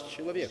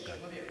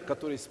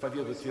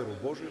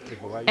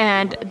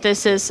 And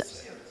this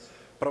is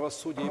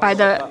by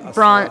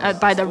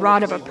the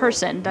rod of a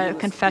person, the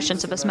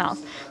confessions of his mouth.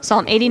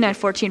 Psalm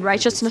 89:14,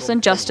 righteousness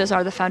and justice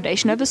are the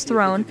foundation of his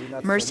throne.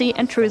 Mercy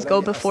and truth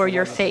go before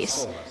your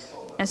face.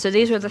 And so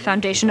these were the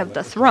foundation of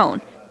the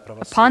throne.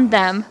 Upon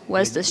them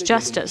was this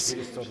justice,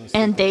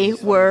 and they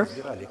were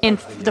in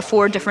the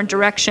 4 different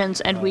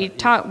directions. And we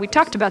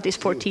talked about these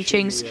 4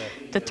 teachings,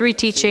 the 3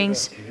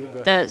 teachings,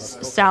 the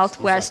south,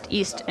 west,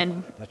 east,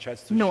 and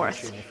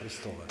north,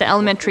 the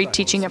elementary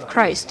teaching of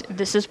Christ.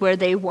 This is where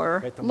they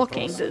were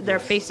looking, their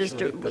faces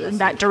in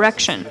that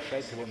direction.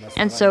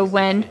 And so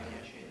when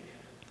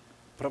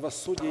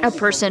a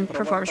person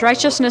performs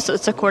righteousness,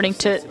 it's according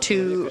to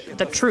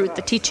the truth,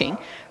 the teaching.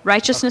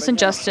 Righteousness and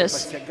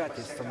justice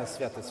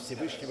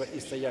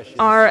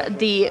are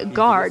the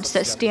guards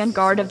that stand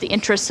guard of the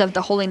interests of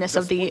the holiness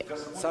of the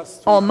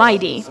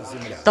Almighty.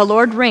 The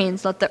Lord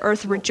reigns, let the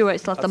earth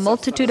rejoice, let the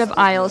multitude of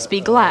isles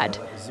be glad.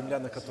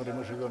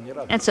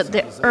 And so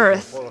the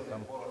earth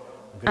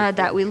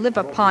that we live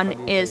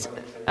upon is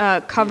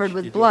covered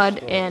with blood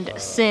and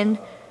sin.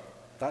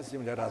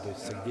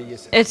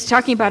 It's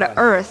talking about an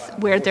earth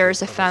where there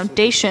is a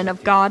foundation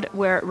of God,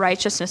 where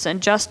righteousness and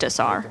justice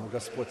are.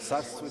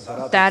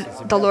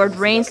 That the Lord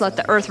reigns, let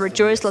the earth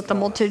rejoice, let the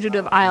multitude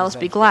of isles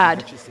be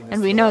glad.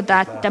 And we know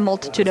that the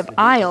multitude of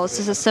isles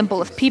is a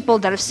symbol of people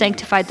that have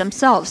sanctified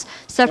themselves,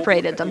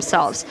 separated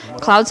themselves.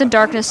 Clouds and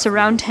darkness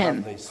surround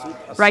him.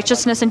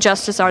 Righteousness and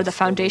justice are the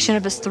foundation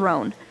of his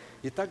throne.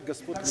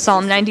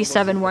 Psalm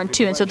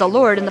 97:1-2. And so the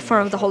Lord, in the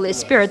form of the Holy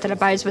Spirit that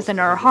abides within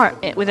our heart,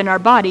 within our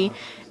body,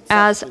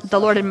 as the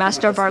Lord and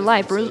Master of our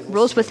life,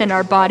 rules within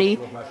our body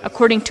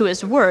according to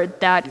his word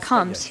that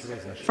comes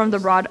from the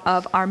rod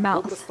of our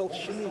mouth.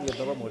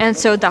 And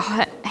so the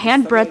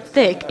handbreadth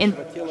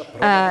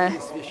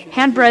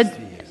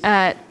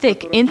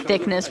thick in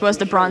thickness was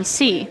the bronze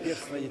sea.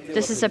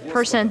 This is a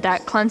person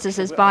that cleanses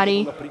his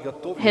body,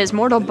 his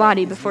mortal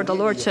body, before the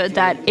Lord, so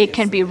that it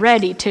can be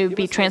ready to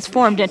be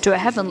transformed into a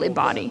heavenly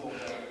body.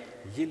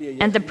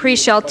 And the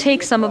priest shall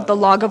take some of the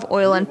log of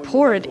oil and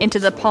pour it into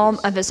the palm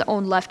of his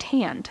own left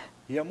hand.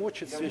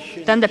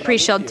 Then the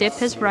priest shall dip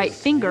his right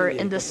finger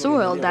in the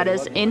soil that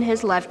is in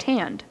his left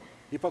hand,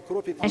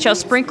 and shall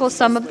sprinkle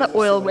some of the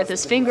oil with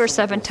his finger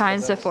 7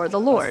 times before the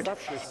Lord.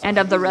 And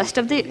of the rest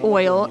of the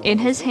oil in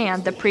his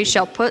hand the priest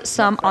shall put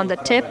some on the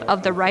tip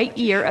of the right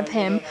ear of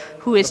him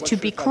who is to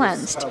be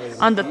cleansed,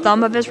 on the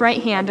thumb of his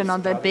right hand, and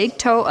on the big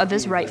toe of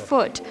his right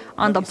foot,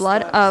 on the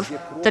blood of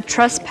the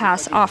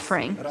trespass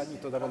offering.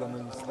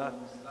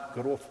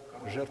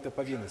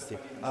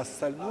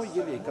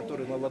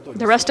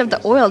 The rest of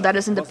the oil that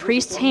is in the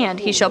priest's hand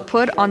he shall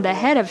put on the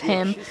head of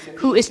him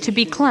who is to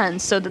be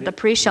cleansed, so that the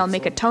priest shall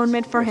make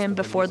atonement for him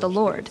before the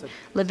Lord.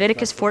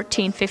 Leviticus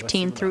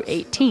 14:15 through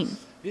 18.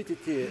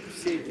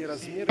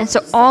 And so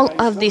all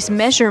of these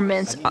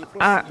measurements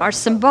are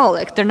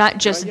symbolic. They're not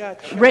just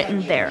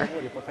written there.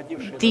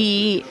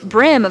 The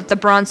brim of the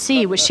bronze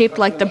sea was shaped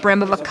like the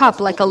brim of a cup,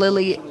 like a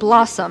lily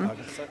blossom.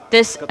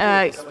 This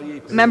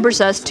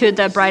remembers us to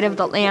the bride of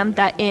the Lamb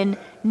that in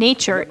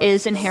nature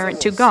is inherent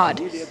to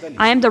God.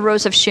 I am the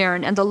rose of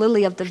Sharon and the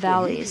lily of the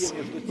valleys.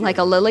 Like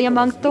a lily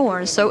among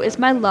thorns, so is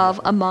my love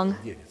among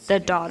the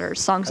daughters.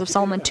 Songs of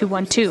Solomon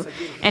 2:1-2.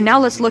 And now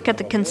let's look at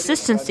the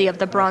consistency of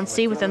the bronze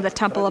sea within the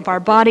temple of our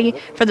body,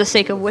 for the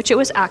sake of which it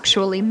was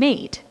actually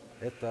made.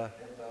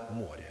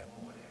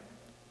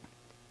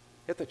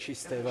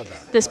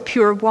 This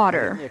pure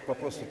water.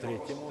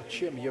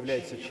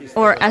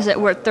 Or as it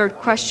were, third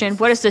question,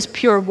 what is this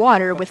pure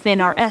water within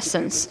our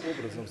essence?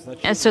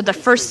 And so the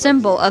first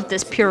symbol of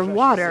this pure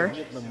water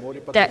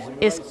that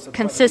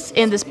consists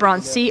in this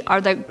bronze sea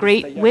are the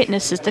great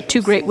witnesses, the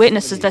 2 great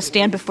witnesses that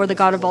stand before the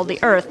God of all the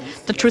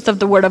earth, the truth of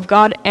the Word of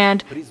God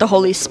and the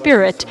Holy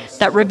Spirit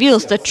that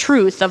reveals the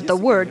truth of the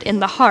Word in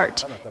the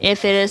heart,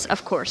 if it is,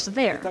 of course,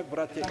 there.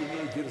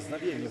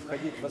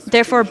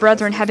 Therefore,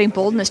 brethren, having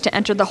boldness to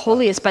enter the holy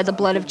holiest by the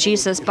blood of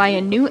Jesus, by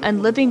a new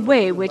and living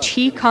way which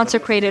he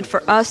consecrated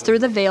for us through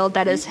the veil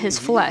that is his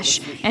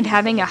flesh. And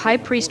having a high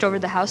priest over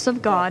the house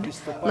of God,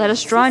 let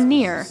us draw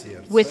near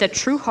with a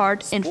true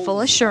heart in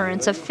full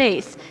assurance of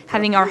faith,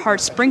 having our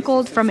hearts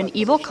sprinkled from an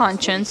evil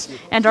conscience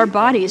and our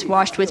bodies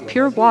washed with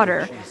pure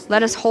water.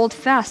 Let us hold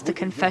fast the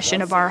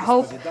confession of our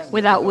hope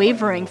without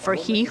wavering, for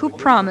he who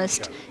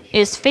promised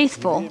is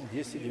faithful.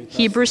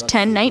 Hebrews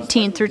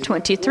 10:19 through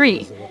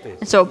 23.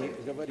 And so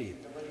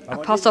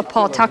Apostle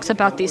Paul talks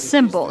about these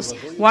symbols.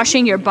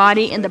 Washing your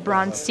body in the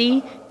bronze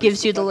sea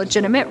gives you the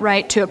legitimate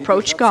right to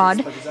approach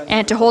God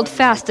and to hold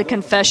fast the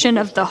confession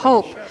of the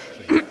hope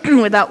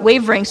without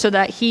wavering, so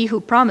that he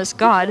who promised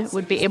God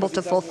would be able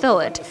to fulfill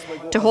it.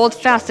 To hold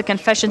fast the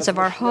confessions of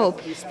our hope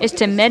is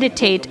to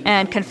meditate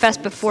and confess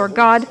before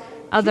God,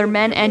 other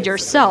men, and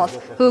yourself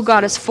who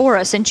God is for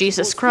us in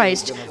Jesus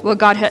Christ, what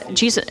God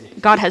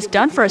has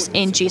done for us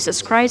in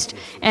Jesus Christ,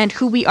 and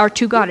who we are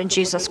to God in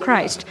Jesus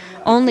Christ.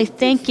 Only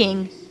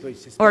thinking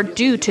or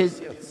due to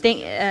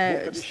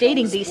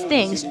stating these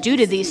things, due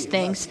to these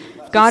things,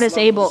 God is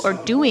able, or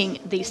doing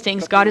these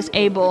things, God is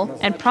able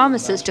and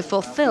promises to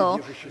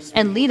fulfill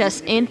and lead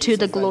us into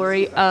the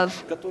glory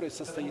of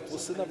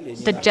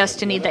the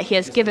destiny that he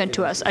has given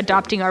to us,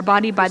 adopting our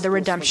body by the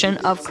redemption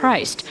of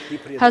Christ.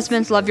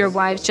 Husbands, love your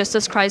wives just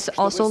as Christ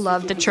also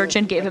loved the church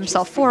and gave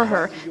himself for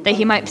her, that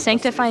he might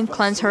sanctify and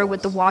cleanse her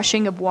with the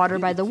washing of water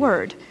by the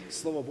word.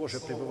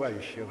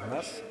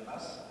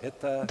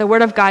 The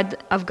word of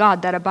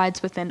God that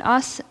abides within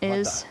us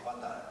is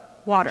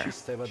water,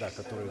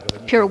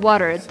 pure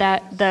water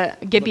that the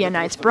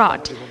Gibeonites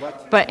brought.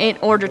 But in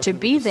order to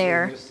be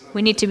there,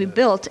 we need to be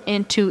built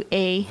into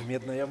a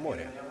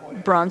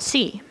bronze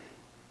sea,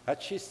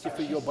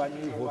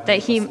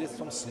 that he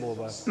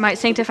might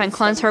sanctify and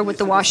cleanse her with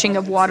the washing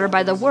of water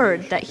by the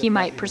word, that he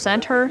might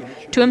present her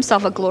to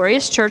himself a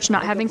glorious church,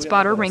 not having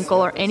spot or wrinkle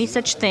or any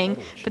such thing,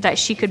 but that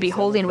she could be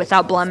holy and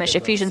without blemish.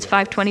 Ephesians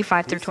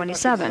 5:25 through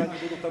 27.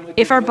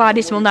 If our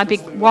bodies will not be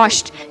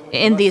washed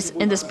in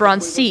this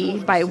bronze sea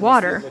by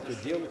water,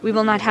 we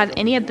will not have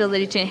any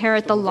ability to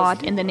inherit the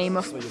lot in the name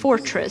of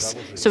fortress,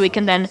 so we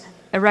can then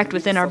erect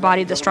within our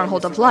body the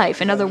stronghold of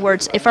life. In other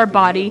words, if our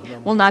body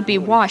will not be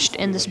washed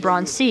in this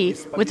bronze sea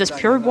with this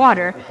pure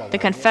water, the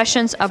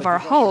confessions of our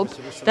hope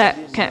that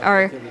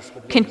are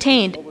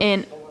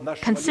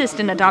consist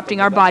in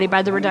adopting our body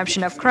by the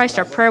redemption of Christ,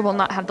 our prayer will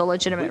not have the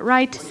legitimate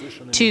right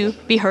to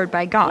be heard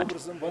by God.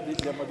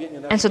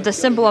 And so the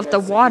symbol of the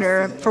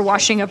water for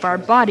washing of our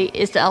body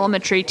is the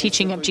elementary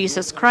teaching of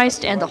Jesus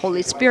Christ and the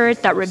Holy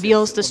Spirit that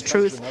reveals this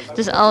truth,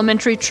 this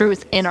elementary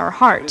truth in our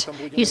heart.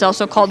 He's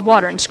also called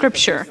water in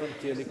Scripture.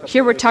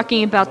 Here we're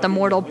talking about the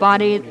mortal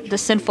body, the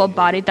sinful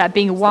body, that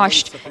being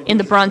washed in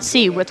the bronze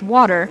sea with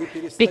water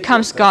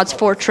becomes God's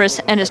fortress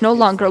and is no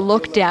longer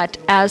looked at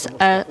as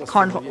a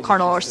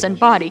carnal or sin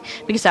body,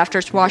 because after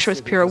it's washed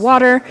with pure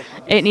water,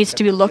 it needs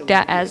to be looked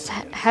at as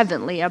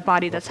heavenly, a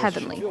body that's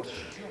heavenly.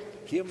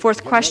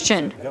 Fourth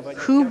question,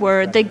 who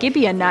were the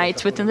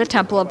Gibeonites within the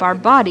temple of our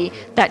body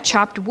that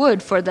chopped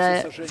wood for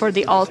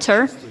the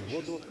altar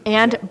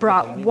and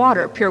brought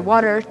water, pure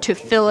water, to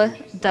fill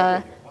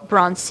the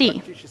bronze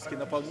sea?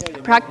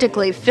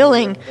 Practically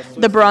filling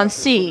the bronze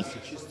sea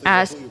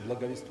as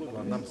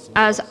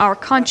our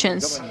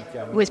conscience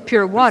with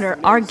pure water,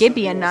 our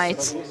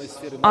Gibeonites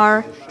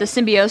are the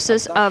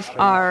symbiosis of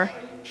our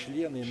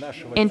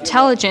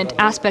intelligent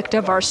aspect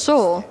of our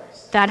soul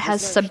that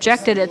has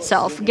subjected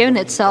itself, given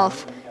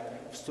itself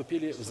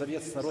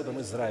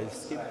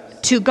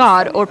to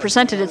God, or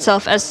presented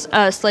itself as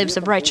slaves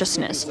of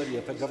righteousness.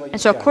 And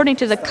so according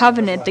to the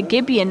covenant, the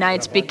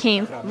Gibeonites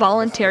became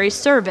voluntary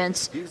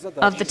servants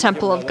of the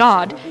temple of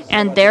God,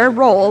 and their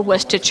role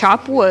was to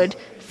chop wood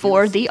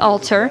for the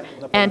altar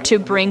and to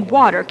bring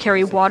water,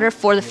 carry water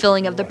for the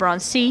filling of the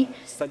bronze sea.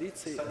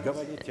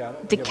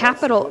 The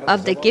capital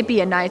of the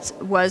Gibeonites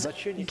was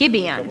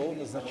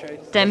Gibeon.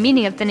 The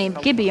meaning of the name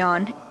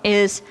Gibeon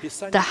is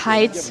the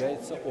heights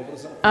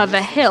of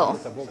a hill.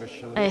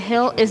 A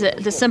hill is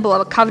the symbol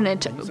of a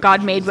covenant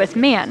God made with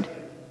man,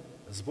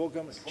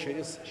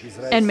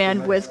 and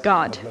man with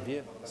God.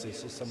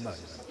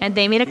 And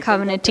they made a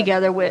covenant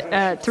together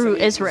through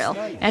Israel.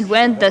 And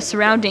when the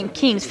surrounding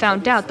kings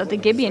found out that the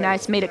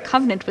Gibeonites made a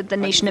covenant with the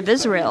nation of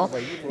Israel,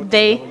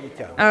 they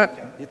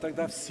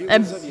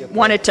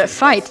wanted to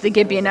fight the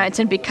Gibeonites.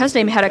 And because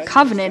they had a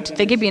covenant,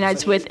 the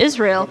Gibeonites, with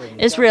Israel,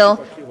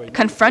 Israel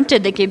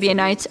confronted the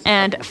Gibeonites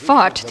and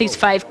fought these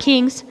 5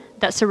 kings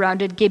that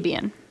surrounded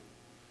Gibeon.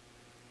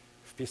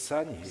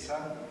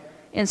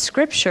 In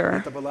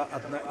Scripture,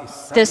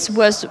 this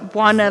was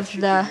one of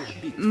the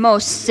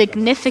most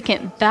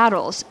significant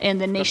battles in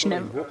the nation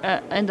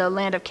in the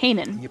land of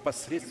Canaan,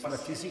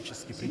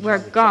 where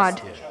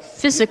God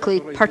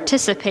physically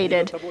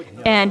participated,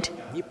 and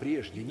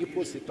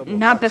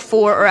not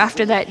before or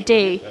after that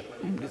day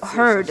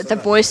heard the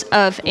voice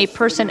of a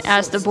person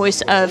as the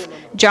voice of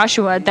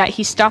Joshua, that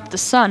he stopped the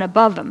sun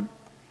above him.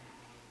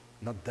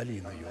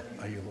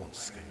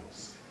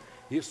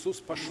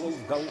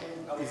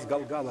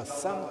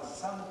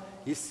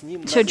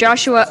 So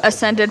Joshua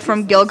ascended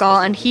from Gilgal,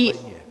 and he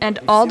and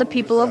all the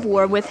people of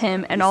war with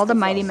him, and all the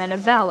mighty men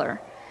of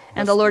valor.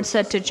 And the Lord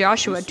said to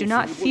Joshua, "Do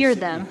not fear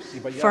them,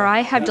 for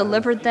I have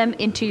delivered them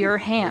into your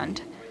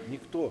hand.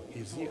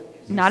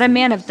 Not a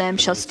man of them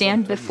shall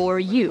stand before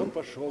you."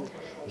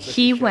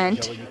 He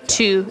went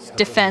to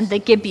defend the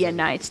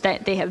Gibeonites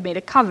that they have made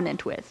a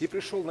covenant with.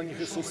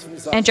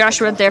 And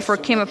Joshua therefore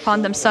came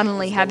upon them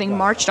suddenly, having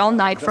marched all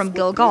night from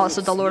Gilgal. So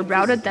the Lord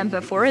routed them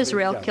before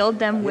Israel, killed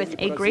them with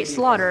a great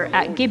slaughter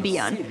at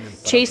Gibeon,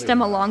 chased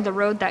them along the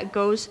road that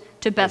goes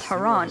to Beth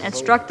Horon, and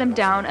struck them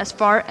down as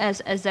far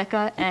as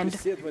Azekah and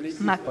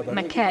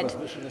Maked.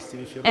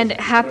 And it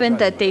happened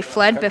that they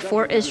fled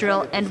before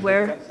Israel and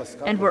were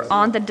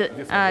on the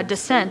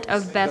descent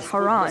of Beth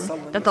Horon,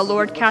 that the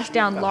Lord cast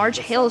down large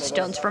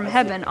hailstones from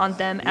heaven on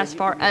them as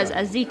far as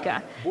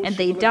Azekah, and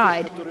they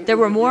died. There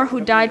were more who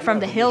died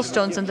from the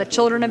hailstones than the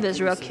children of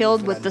Israel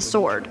killed with the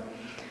sword.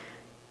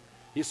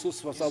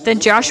 Then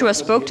Joshua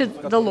spoke to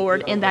the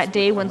Lord in that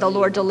day when the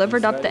Lord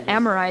delivered up the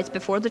Amorites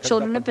before the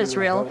children of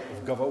Israel,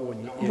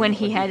 when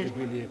he had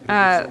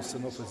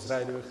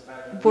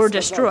were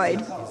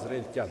destroyed,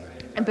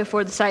 and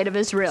before the sight of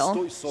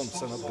Israel.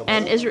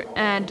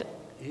 And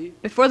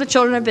before the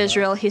children of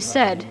Israel, he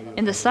said,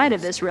 in the sight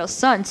of Israel,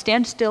 "Sun,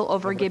 stand still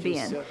over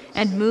Gibeon,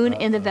 and moon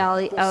in the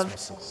valley of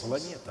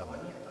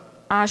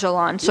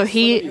Ajalon." So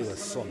he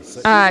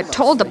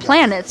told the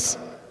planets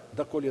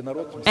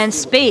and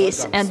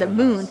space and the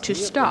moon to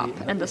stop,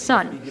 and the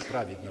sun.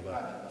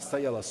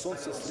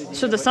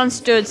 So the sun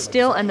stood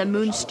still and the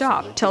moon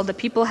stopped, till the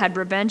people had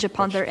revenge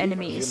upon their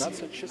enemies.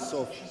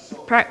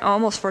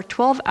 Almost for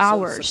 12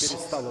 hours,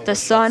 the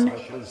sun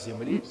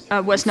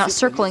was not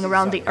circling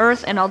around the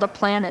earth, and all the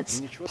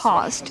planets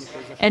paused,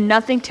 and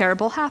nothing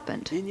terrible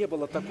happened.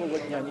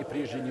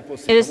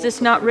 Is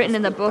this not written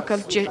in the book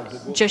of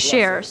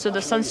Jasher? So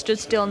the sun stood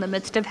still in the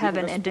midst of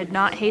heaven, and did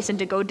not hasten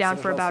to go down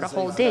for about a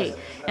whole day.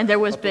 And there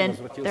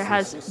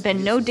has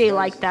been no day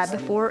like that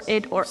before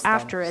it or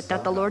after it,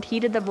 that the Lord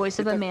heeded the voice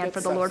of a man,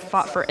 for the Lord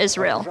fought for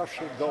Israel.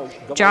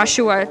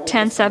 Joshua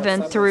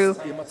 10:7 through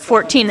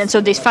 14. And so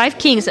these 5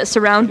 kings that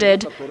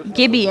surrounded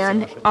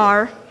Gibeon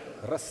are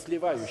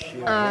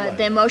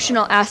the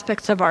emotional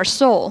aspects of our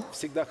soul.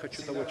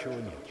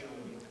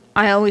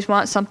 I always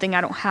want something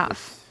I don't have,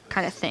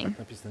 kind of thing.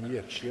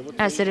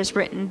 As it is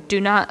written, do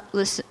not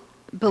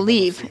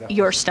believe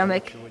your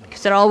stomach,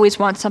 because it always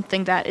wants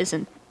something that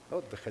isn't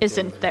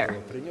there.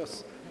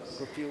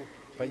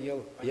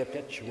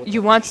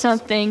 You want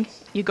something,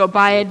 you go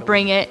buy it,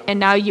 bring it, and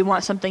now you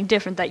want something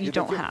different that you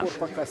don't have.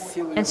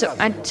 And so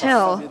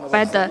until,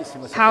 by the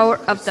power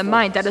of the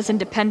mind, that is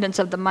independence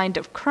of the mind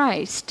of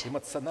Christ,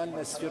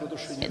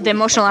 the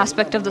emotional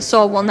aspect of the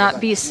soul will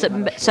not be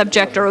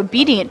subject or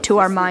obedient to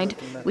our mind.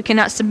 We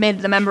cannot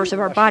submit the members of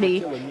our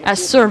body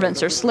as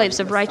servants or slaves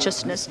of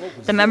righteousness.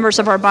 The members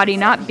of our body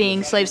not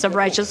being slaves of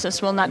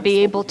righteousness will not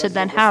be able to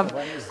then have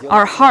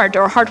our heart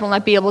will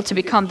not be able to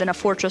become then a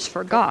fortress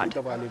for God.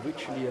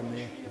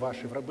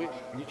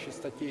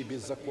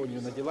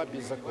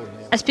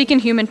 I speak in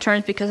human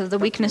terms because of the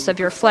weakness of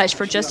your flesh.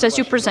 For just as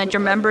you present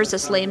your members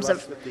as slaves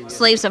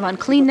of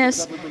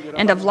uncleanness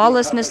and of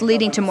lawlessness,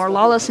 leading to more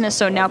lawlessness,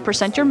 so now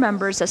present your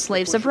members as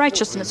slaves of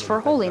righteousness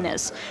for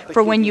holiness.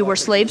 For when you were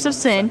slaves of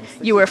sin,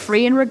 you were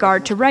free in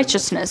regard to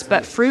righteousness.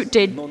 But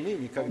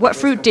what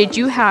fruit did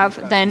you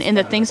have then in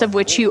the things of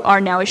which you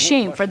are now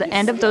ashamed? For the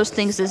end of those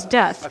things is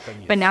death.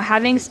 But now,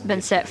 having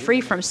been set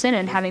free from sin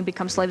and having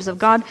become slaves of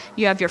God,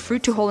 you have your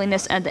fruit to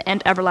holiness and the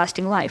end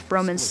everlasting life.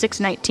 Romans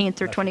 6:19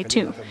 through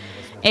 22.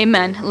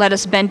 Amen. Let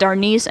us bend our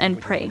knees and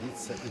pray.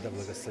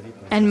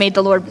 And may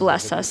the Lord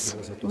bless us.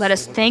 Let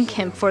us thank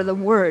Him for the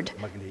word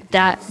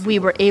that we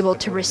were able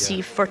to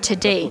receive for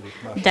today,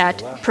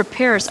 that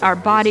prepares our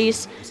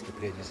bodies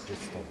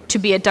to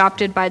be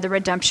adopted by the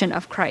redemption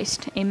of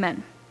Christ.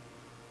 Amen.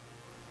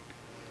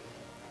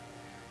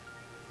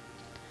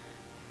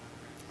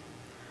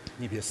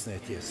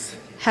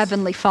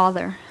 Heavenly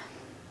Father,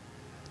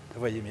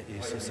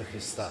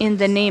 in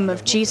the name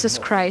of Jesus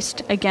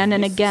Christ, again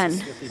and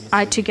again,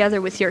 I, together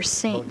with your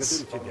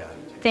saints,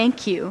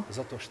 thank you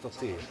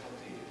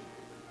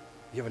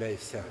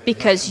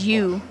because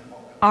you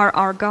are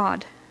our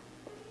God,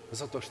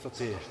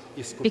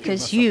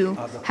 because you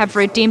have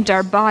redeemed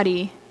our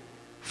body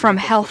from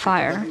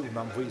hellfire,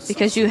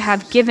 because you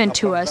have given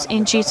to us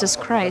in Jesus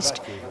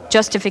Christ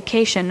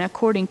justification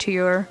according to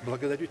your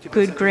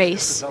good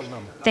grace.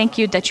 Thank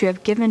you that you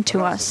have given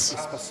to us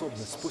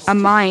a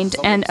mind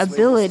and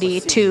ability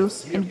to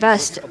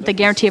invest the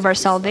guarantee of our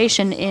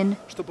salvation in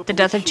the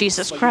death of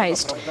Jesus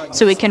Christ,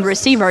 so we can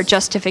receive our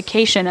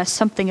justification as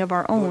something of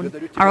our own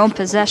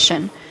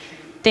possession.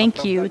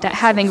 Thank you that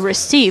having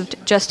received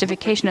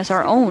justification as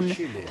our own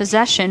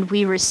possession,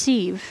 we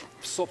receive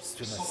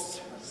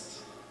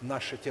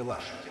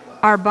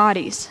our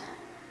bodies.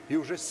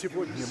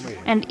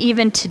 And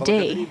even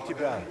today,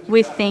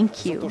 we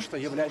thank you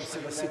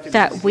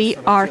that we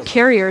are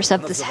carriers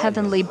of this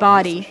heavenly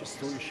body,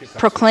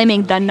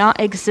 proclaiming the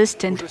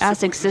not-existent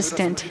as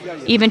existent.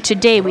 Even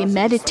today, we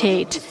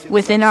meditate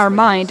within our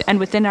mind and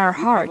within our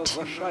heart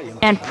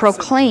and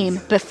proclaim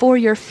before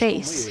your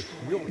face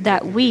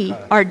that we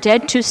are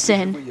dead to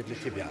sin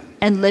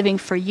and living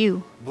for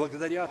you.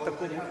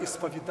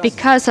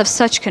 Because of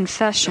such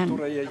confession,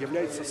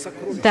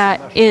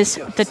 that is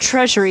the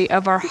treasury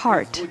of our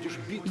heart,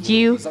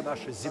 you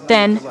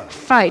then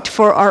fight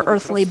for our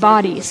earthly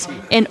bodies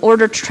in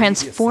order to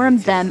transform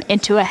them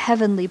into a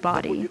heavenly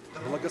body.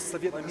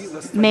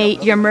 May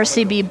your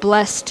mercy be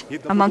blessed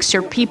amongst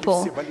your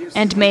people,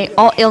 and may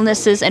all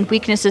illnesses and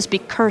weaknesses be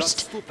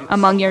cursed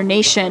among your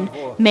nation.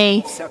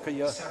 May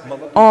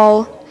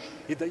all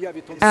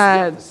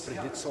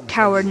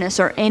cowardness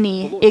or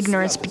any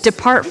ignorance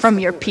depart from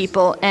your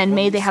people, and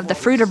may they have the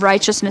fruit of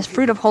righteousness,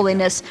 fruit of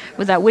holiness,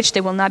 without which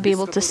they will not be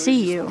able to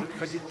see you,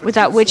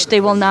 without which they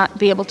will not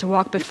be able to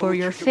walk before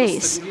your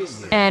face,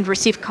 and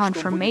receive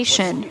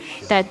confirmation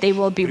that they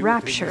will be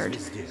raptured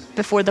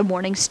before the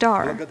morning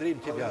star.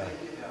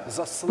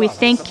 We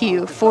thank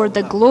you for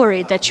the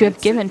glory that you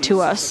have given to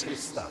us,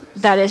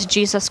 that is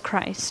Jesus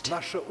Christ.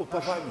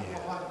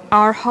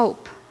 Our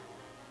hope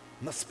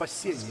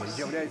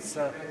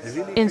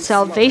in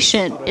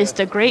salvation is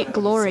the great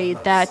glory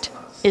that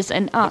is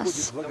in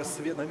us.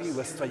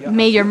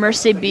 May your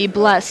mercy be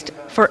blessed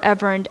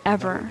forever and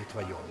ever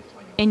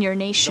in your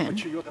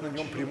nation.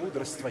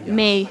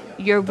 May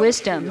your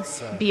wisdom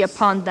be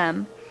upon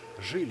them.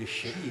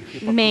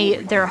 May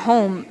their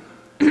home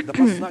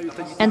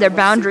and their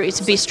boundaries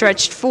be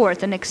stretched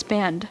forth and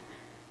expand.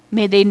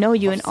 May they know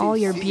you in all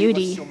your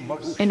beauty,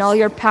 in all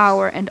your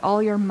power, and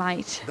all your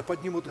might.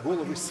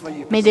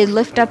 May they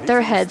lift up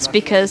their heads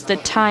because the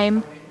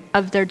time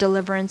of their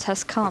deliverance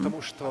has come.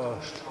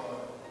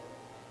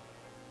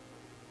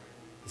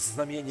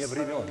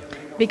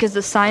 Because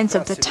the signs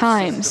of the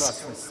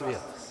times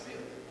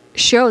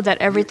show that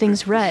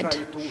everything's red.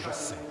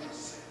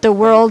 The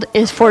world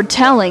is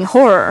foretelling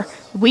horror.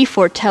 We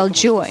foretell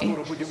joy,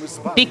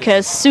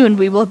 because soon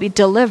we will be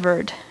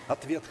delivered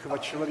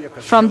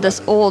from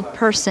this old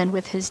person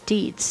with his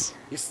deeds,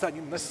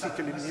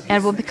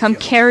 and will become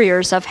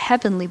carriers of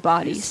heavenly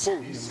bodies,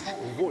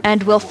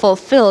 and will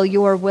fulfill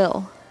your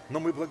will.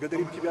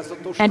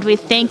 And we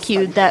thank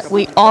you that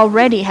we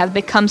already have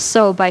become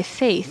so by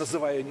faith,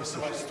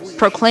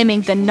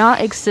 proclaiming the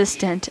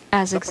not-existent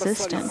as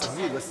existent.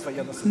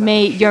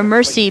 May your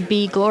mercy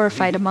be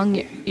glorified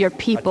among your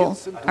people,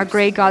 our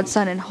great God,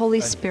 Son, and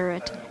Holy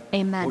Spirit.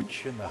 Amen.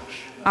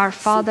 Our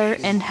Father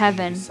in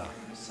heaven,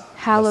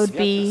 hallowed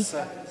be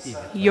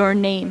your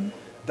name.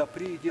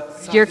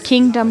 Your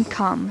kingdom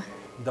come.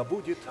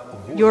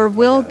 Your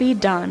will be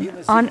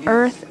done on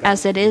earth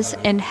as it is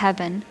in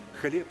heaven.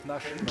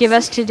 Give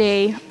us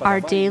today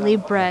our daily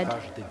bread,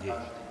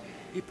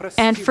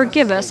 and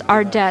forgive us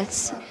our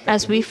debts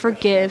as we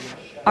forgive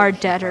our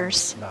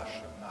debtors.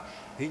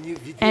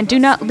 And do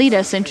not lead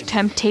us into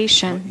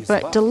temptation,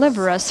 but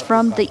deliver us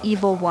from the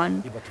evil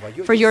one.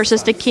 For yours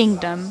is the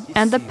kingdom,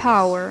 and the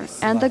power,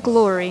 and the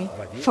glory,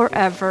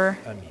 forever.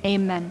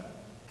 Amen.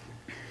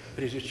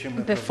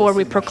 Before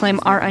we proclaim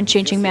our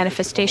unchanging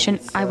manifestation,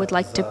 I would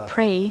like to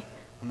pray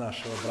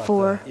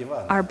for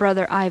our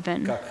brother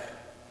Ivan,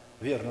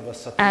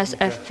 as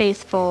a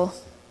faithful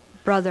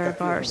brother of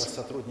ours,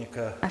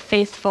 a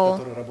faithful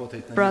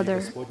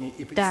brother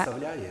that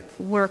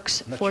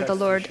works for the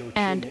Lord,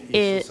 and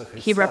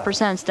he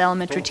represents the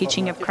elementary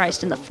teaching of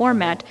Christ in the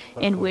format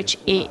in which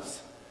it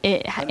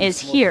is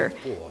here.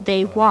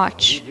 They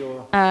watch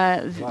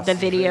the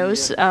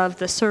videos of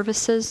the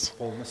services,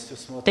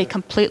 they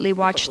completely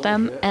watch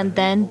them, and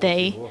then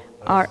they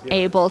are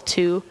able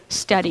to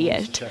study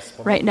it.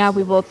 Right now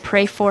we will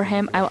pray for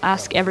him. I will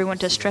ask everyone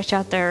to stretch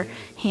out their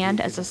hand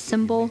as a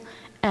symbol,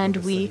 and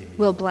we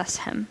will bless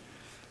him.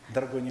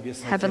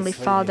 Heavenly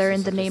Father,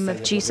 in the name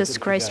of Jesus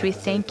Christ, we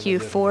thank you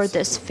for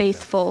this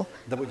faithful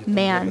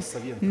man.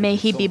 May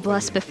he be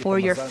blessed before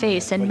your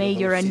face, and may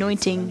your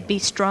anointing be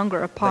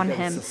stronger upon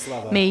him.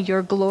 May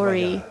your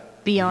glory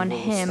be on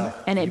him,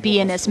 and it be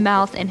in his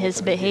mouth, in his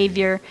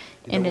behavior,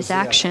 in his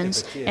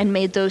actions, and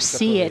may those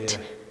see it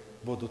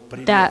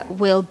that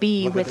will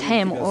be with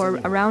him or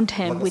around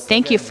him. We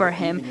thank you for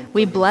him.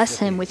 We bless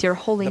him with your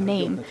holy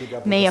name.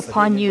 May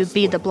upon you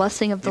be the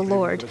blessing of the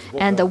Lord,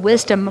 and the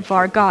wisdom of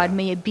our God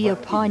may it be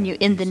upon you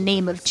in the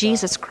name of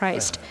Jesus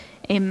Christ.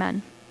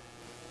 Amen.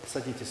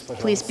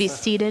 Please be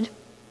seated.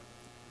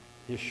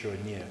 We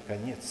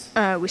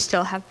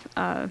still have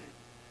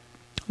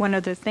one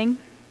other thing.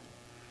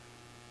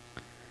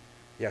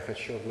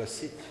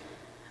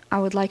 I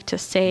would like to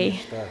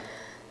say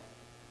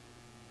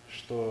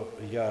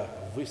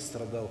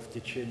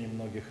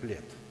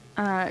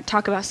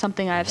talk about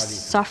something I've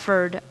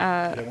suffered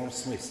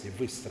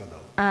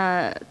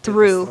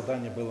through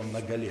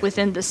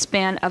within the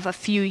span of a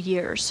few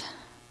years.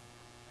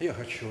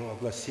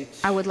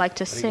 I would like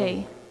to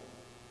say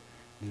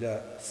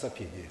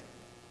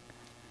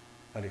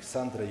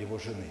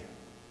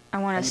I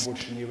want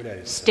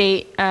to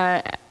speak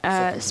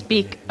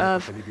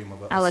of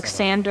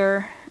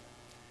Alexander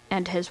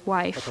and his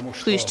wife,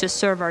 who used to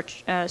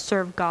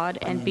serve God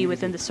and be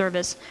within the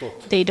service.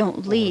 They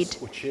don't lead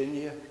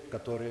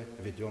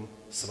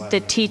the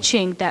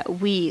teaching that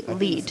we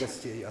lead.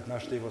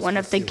 One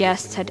of the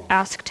guests had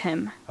asked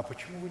him,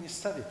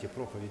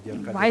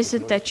 why is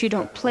it that you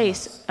don't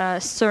place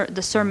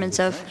the sermons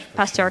of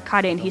Pastor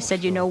Arkady? And he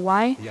said, you know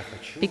why?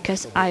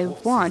 Because I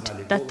want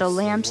that the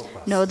lambs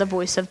know the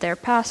voice of their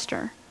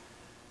pastor.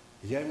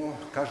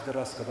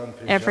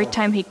 Every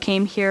time he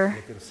came here,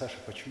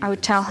 I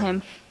would tell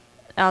him,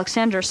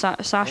 Alexander,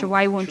 Sasha,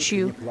 why won't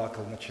you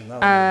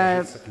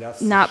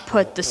not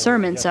put the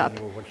sermons up?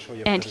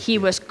 And he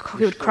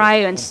would cry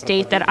and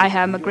state that I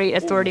am a great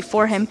authority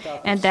for him,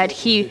 and that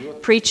he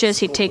preaches,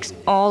 he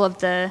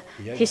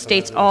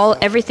states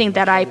everything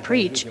that I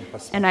preach.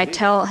 And I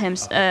tell him,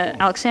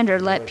 Alexander,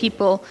 let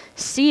people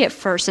see it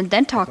first and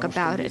then talk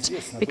about it,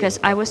 because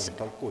I was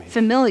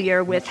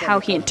familiar with how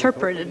he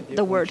interpreted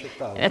the word.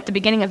 At the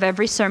beginning of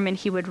every sermon,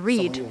 he would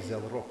read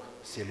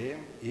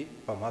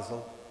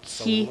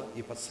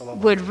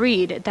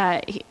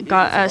that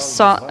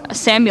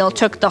Samuel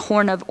took the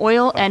horn of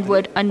oil and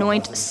would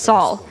anoint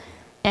Saul,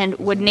 and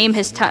would name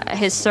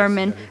his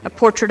sermon a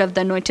portrait of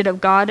the anointed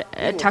of God,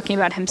 talking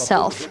about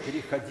himself.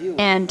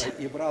 And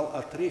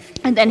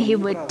then he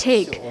would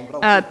take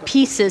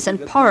pieces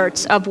and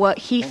parts of what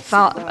he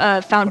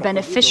found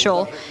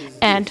beneficial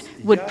and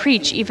would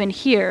preach even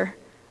here.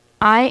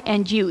 I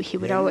and you, he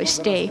would always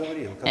state.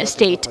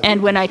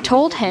 And when I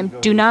told him,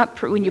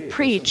 when you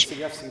preach,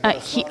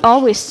 he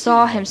always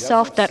saw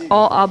himself that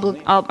all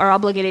are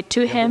obligated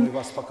to him.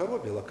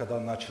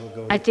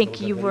 I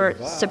think you were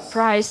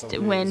surprised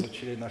when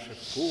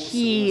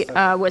he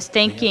was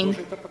thanking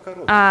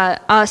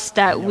us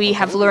that we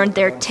have learned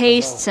their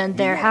tastes and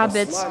their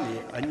habits.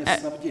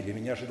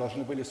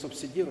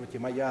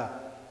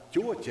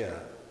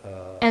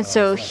 And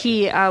so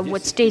he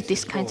would state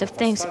these kinds of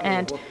things,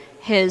 and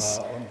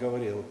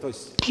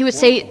he would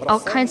say all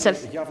kinds of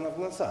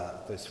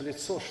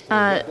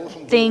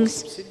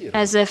things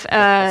as if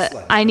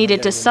I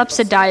needed to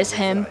subsidize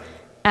him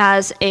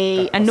as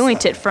a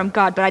anointed from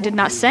God, but I did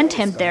not send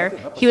him there.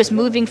 He was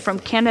moving from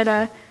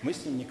Canada.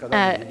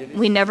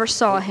 We never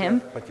saw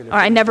him, or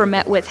I never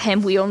met with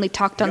him. We only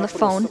talked on the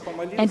phone,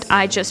 and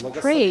I just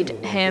prayed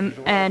him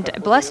and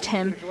blessed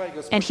him,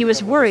 and he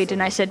was worried,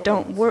 and I said,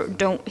 don't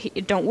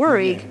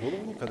worry,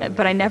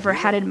 but I never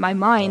had in my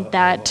mind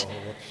that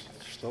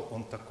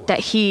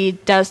he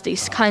does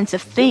these kinds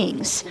of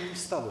things.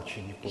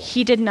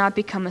 He did not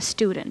become a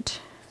student.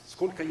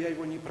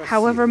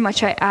 However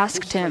much I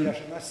asked him,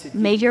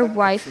 may your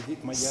wife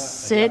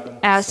sit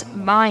as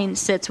mine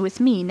sits with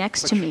me,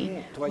 next to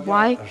me.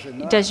 Why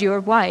does your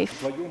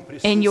wife,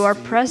 in your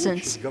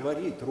presence,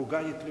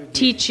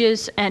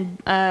 teaches and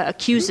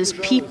accuses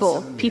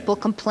people? People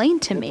complain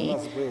to me.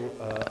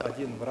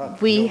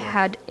 We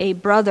had a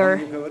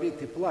brother.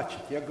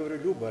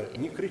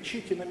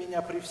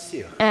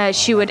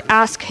 She would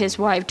ask his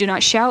wife, do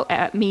not shout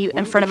at me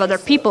in front of other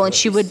people, and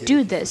she would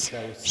do this.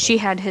 She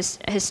had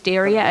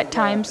hysteria at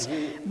times.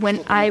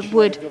 When I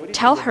would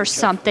tell her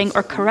something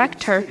or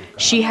correct her,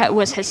 she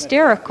was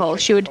hysterical.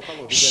 She would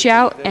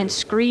shout and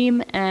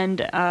scream and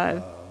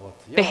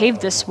behave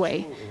this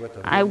way.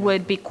 I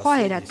would be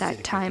quiet at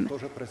that time.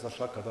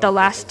 The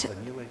last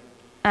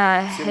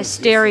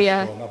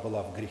hysteria,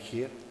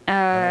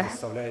 the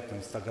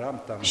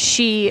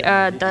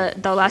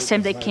last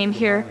time they came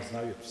here,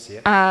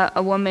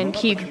 a woman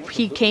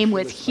he came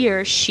with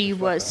here, she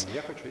was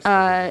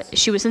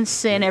in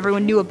sin.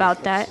 Everyone knew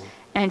about that.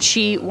 And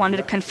she wanted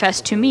to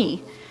confess to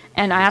me.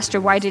 And I asked her,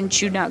 why didn't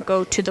you not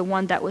go to the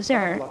one that was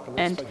there?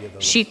 And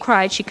she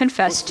cried, she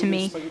confessed to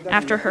me.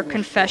 After her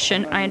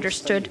confession, I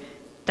understood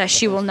that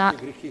she will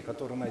not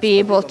be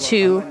able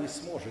to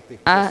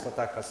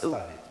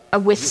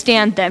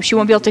withstand them. She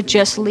won't be able to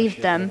just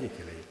leave them.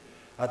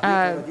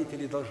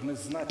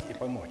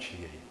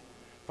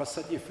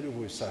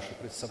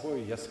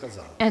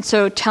 And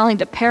so telling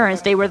the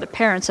parents, they were the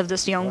parents of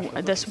this young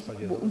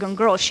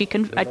girl, I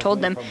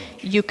told them,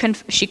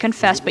 she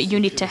confessed, but you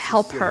need to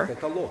help her.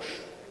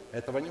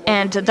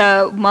 And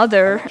the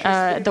mother,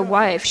 the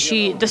wife,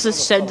 said, this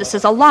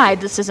is a lie,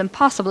 this is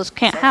impossible, this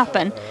can't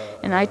happen.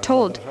 And I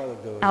told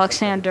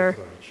Alexander,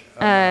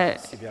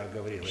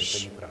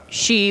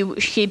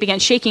 he began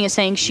shaking and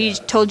saying, she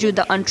told you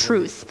the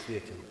untruth.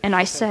 And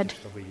I said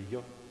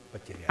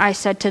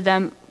to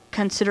them,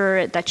 consider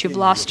it that you've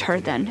lost her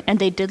then. And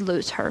they did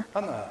lose her.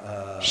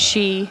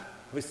 She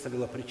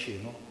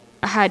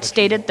had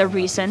stated the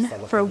reason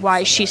for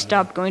why she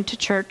stopped going to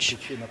church.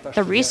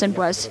 The reason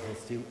was,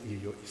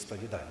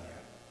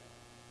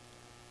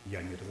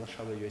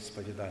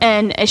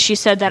 and she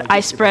said that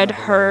I spread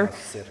her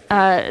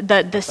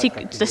the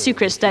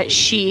secrets that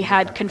she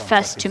had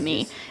confessed to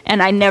me,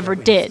 and I never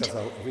did.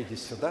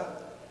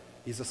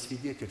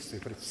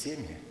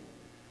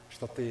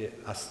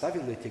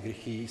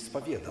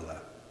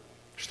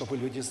 Чтобы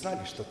люди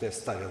знали, что ты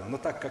оставила. Но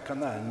так как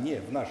она не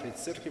в нашей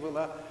церкви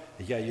была,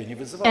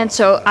 And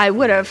so I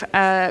would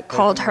have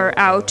called her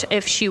out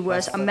if she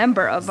was a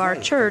member of our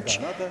church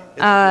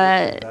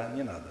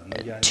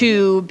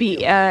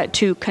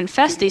to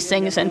confess these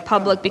things in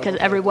public, because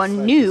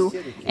everyone knew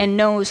and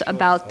knows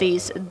about the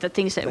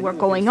things that were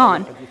going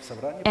on.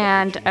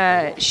 And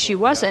she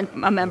wasn't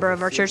a member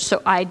of our church,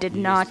 so I did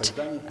not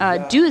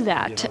do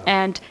that.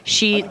 And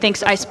she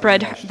thinks I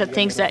spread the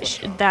things that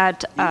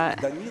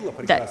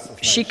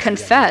she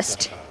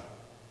confessed.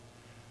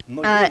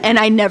 And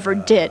I never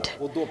did.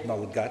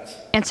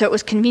 And so it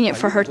was convenient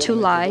for her to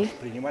lie.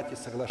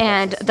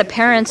 And the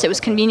parents, it was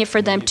convenient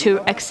for them to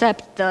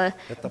accept the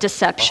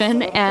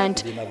deception. And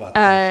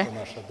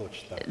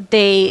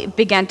they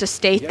began to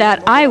state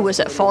that I was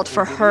at fault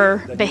for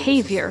her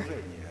behavior.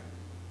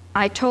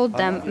 I told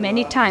them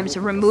many times,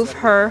 remove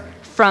her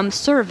from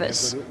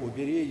service.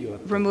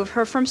 Remove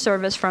her from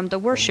service, from the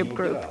worship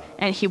group.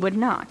 And he would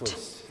not.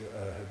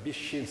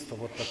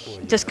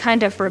 This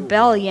kind of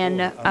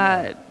rebellion,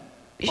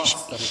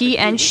 he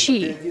and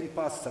she,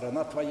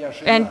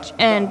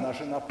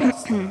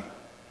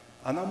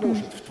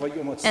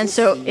 and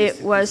so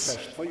it was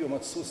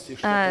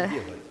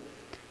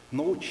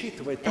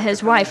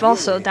his wife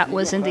also that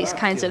was in these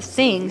kinds of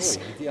things,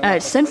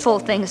 sinful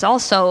things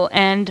also,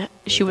 and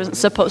she wasn't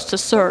supposed to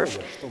serve.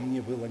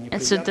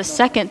 And so the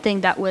second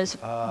thing that was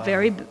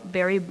very,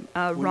 very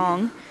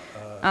wrong,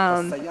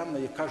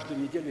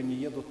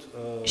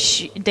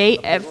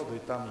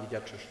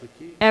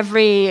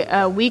 every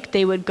week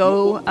they would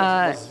go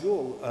out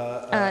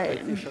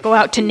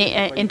to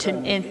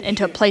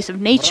into a place of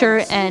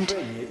nature and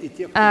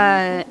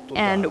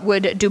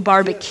would do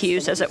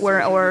barbecues, as it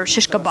were, or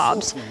shish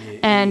kebabs,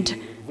 and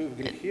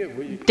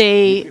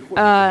they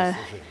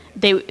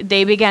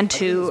began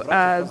to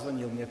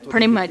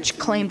pretty much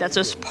claim that this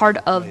was part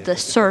of the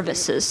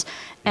services.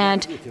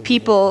 And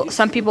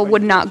some people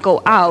would not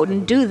go out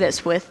and do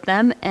this with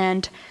them,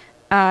 and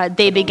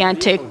they began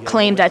to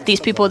claim that these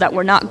people that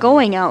were not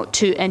going out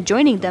to and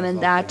joining them in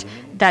that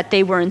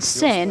they were in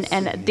sin.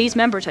 And these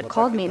members had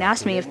called me and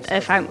asked me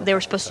if they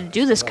were supposed to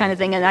do this kind of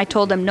thing, and I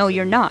told them, no,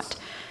 you're not.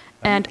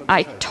 And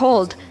I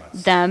told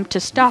them to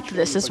stop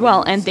this as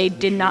well, and they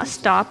did not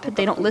stop.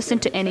 They don't listen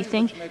to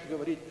anything.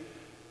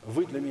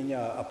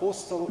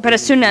 But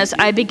as soon as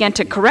I began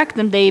to correct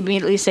them, they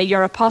immediately say,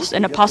 you're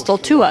an apostle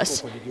to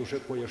us.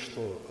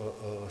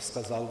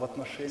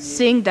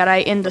 Seeing that I,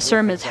 in the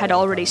sermons, had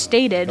already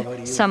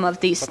stated some of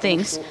these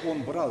things,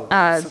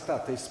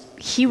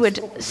 he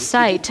would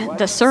cite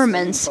the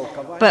sermons,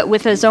 but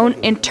with his own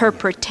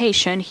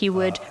interpretation, he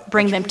would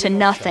bring them to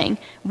nothing.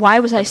 Why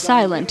was I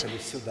silent?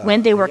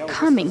 When they were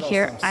coming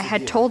here, I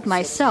had told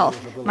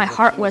myself, my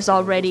heart was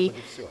already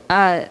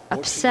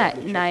upset,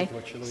 and I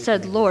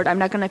said, Lord, I'm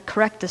not going to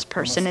correct this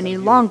person any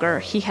longer.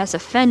 He has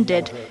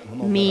offended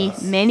me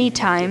many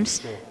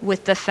times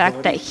with the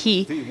fact that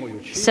he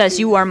says,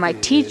 you are my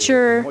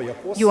teacher,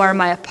 you are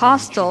my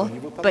apostle,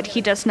 but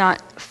he does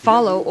not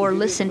follow or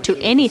listen to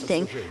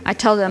anything. I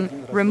tell them,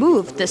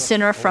 remove the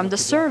sinner from the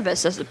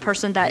service as a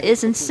person that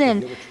is in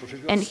sin,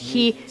 and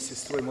he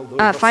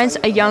finds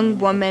a young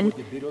woman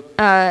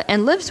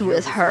and lives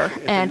with her.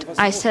 And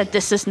I said,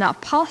 this is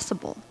not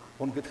possible.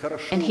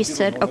 And he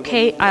said,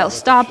 okay, I'll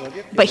stop,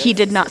 but he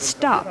did not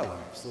stop.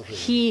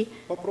 He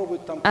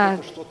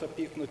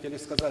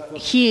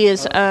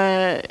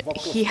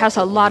has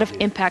a lot of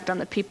impact on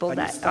the people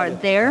that are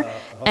there,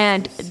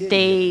 and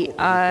they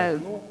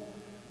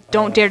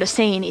don't dare to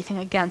say anything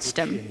against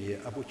him.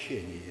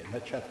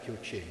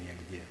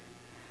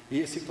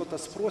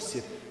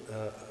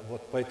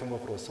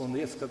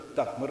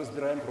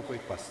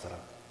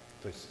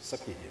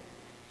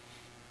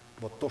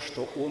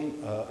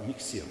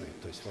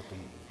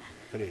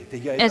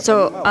 And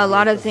so a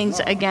lot of things,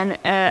 again,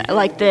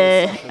 like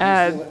the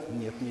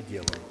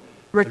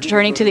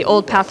returning to the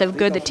old path of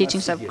good, the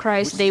teachings of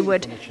Christ, he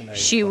would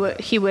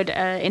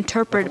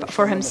interpret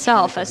for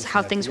himself as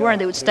how things were,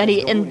 and they would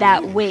study in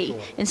that way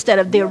instead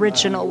of the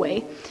original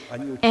way.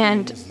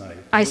 And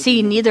I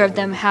see neither of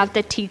them have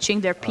the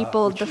teaching. They're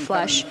people of the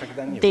flesh.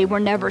 They were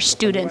never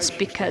students,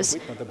 because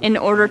in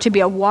order to be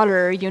a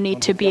waterer, you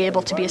need to be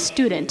able to be a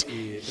student.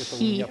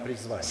 He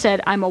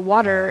said, I'm a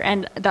waterer,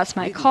 and that's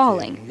my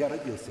calling.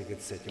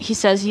 He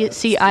says,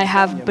 see, I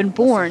have been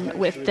born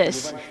with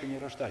this.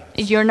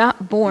 You're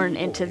not born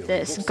into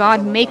this.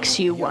 God makes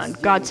you one.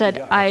 God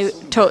said, I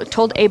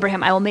told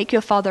Abraham, I will make you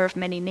a father of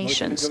many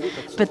nations.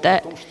 But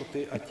that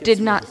does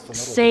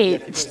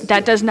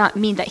not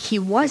mean that he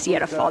was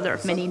yet a father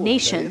of many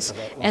nations.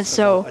 And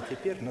so,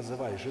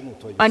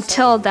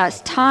 until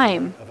that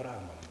time,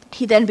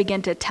 he then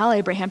began to tell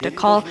Abraham to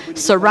call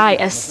Sarai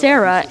as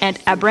Sarah and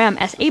Abraham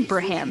as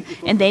Abraham.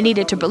 And they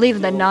needed to believe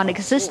in the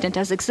non-existent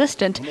as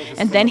existent.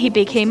 And then he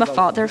became a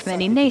father of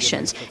many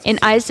nations. In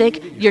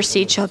Isaac, your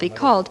seed shall be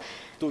called.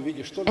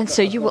 And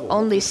so you will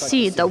only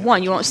see the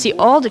one. You won't see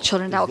all the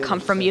children that will come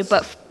from you,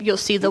 but you'll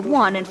see the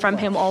one, and from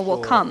him all will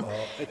come.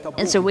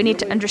 And so we need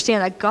to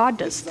understand that God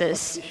does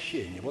this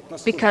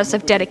because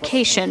of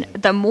dedication.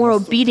 The more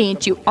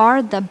obedient you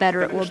are, the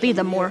better it will be.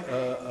 The more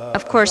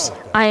Of course,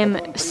 I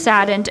am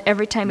saddened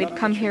every time he'd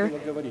come here.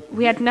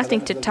 We had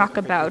nothing to talk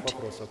about.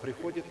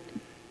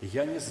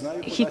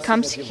 He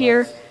comes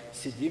here,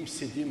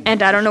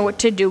 and I don't know what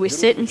to do. We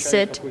sit and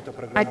sit.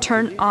 I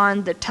turn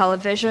on the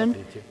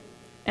television,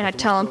 and I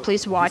tell him,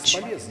 please watch,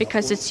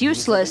 because it's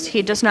useless.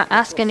 He does not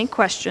ask any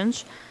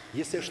questions.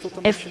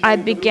 If I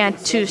began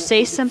to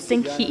say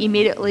something, he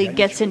immediately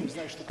gets in,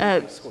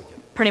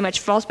 pretty much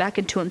falls back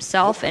into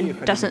himself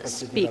and doesn't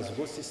speak.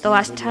 The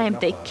last time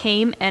they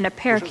came, and a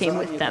pair came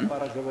with them.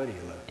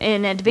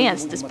 In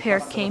advance, this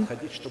pair came.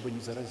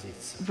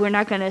 We're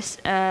not going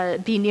to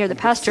be near the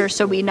pastor,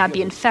 so we not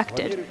be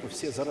infected.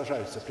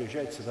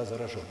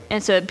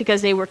 And so,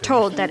 because they were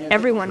told that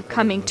everyone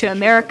coming to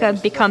America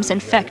becomes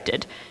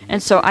infected.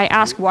 And so I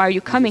asked, why are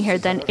you coming here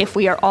then if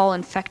we are all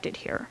infected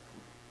here?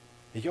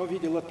 I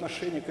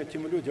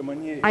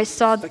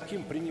saw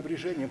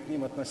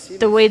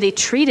the way they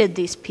treated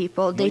these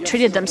people. They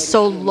treated them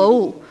so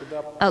low,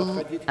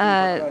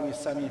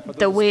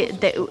 the way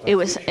that it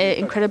was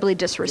incredibly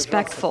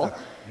disrespectful.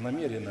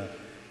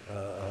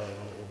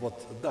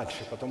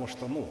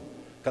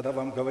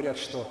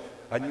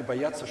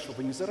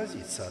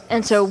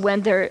 And so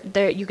when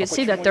you can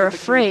see that they're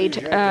afraid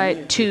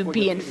to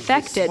be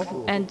infected,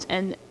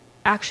 and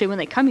actually, when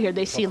they come here,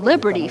 they see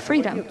liberty,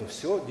 freedom.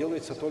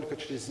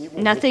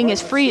 Nothing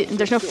is free.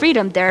 There's no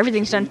freedom there.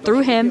 Everything's done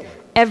through him.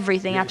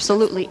 Everything,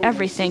 absolutely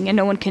everything, and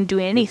no one can do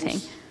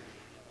anything.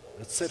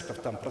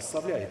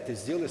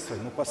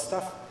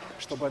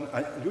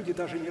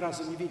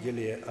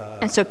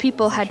 And so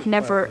people had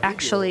never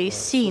actually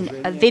seen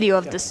a video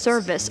of the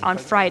service on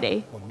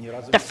Friday.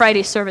 The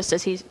Friday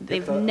services,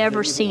 they've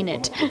never seen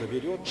it.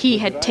 He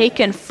had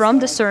taken from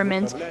the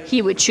sermons,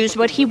 he would choose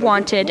what he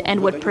wanted and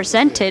would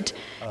present it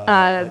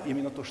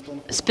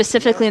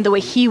specifically in the way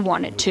he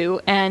wanted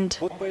to, and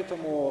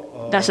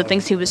that's the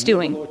things he was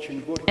doing.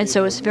 And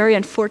so it's very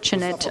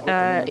unfortunate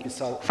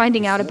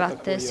finding out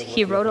about this.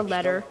 He wrote a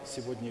letter.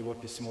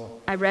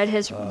 I read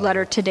his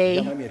letter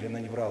today.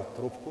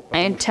 I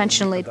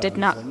intentionally did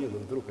not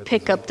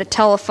pick up the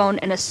telephone,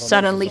 and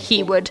suddenly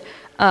he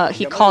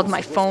called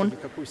my phone,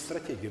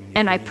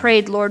 and I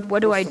prayed, Lord,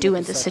 what do I do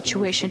in this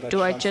situation?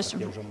 Do I give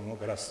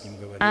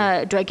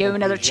him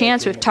another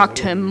chance? We've talked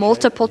to him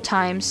multiple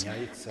times,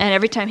 and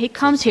every time he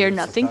comes here,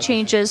 nothing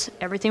changes,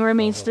 everything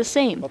remains the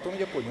same.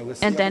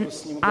 And then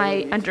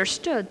I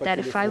understood that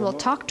if I will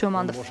talk to him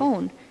on the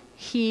phone,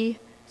 he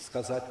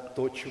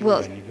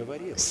will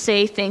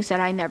say things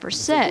that I never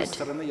said.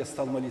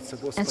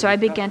 And so I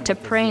began to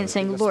pray and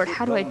saying, Lord,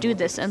 how do I do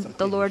this? And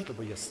the Lord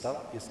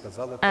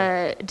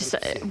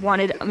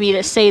wanted me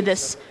to say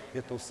this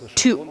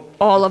to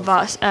all of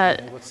us,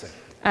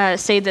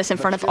 say this in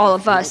front of all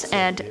of us,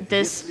 and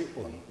this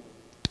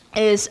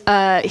is,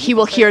 he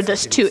will hear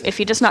this too. If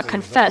he does not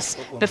confess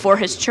before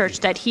his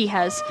church that he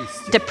has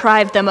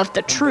deprived them of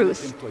the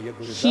truth,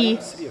 he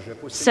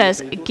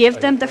says, give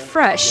them the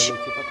fresh,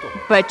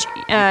 but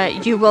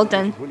you will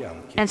then,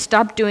 and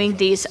stop doing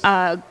these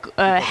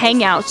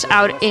hangouts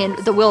out in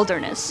the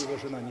wilderness.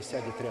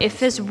 If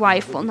his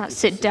wife will not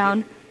sit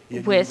down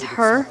with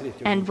her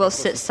and will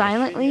sit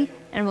silently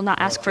and will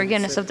not ask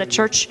forgiveness of the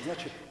church,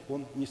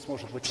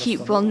 he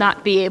will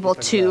not be able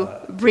to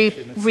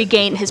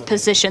regain his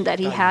position that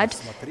he had,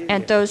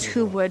 and those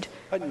who would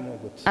and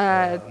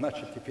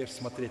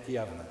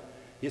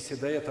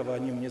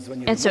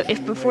so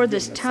if before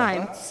this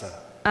time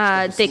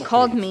they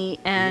called me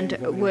and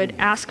would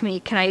ask me,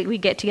 can we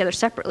get together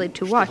separately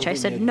to watch? I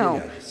said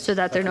no, so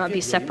that there not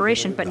be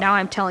separation, but now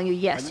I'm telling you,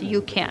 yes,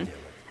 you can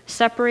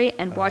separate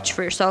and watch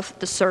for yourself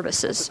the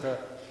services.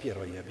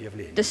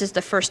 This is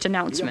the first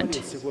announcement.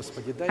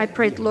 I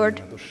prayed,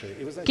 Lord,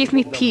 give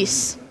me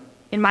peace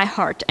in my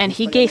heart, and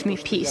he gave me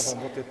peace.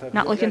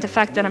 Not looking at the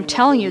fact that I'm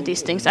telling you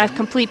these things. I have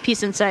complete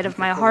peace inside of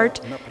my heart,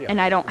 and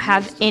I don't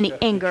have any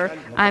anger.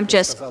 I'm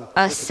just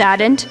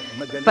saddened,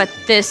 but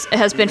this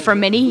has been for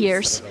many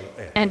years,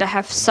 and I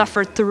have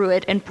suffered through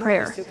it in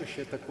prayer.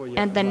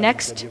 And the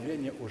next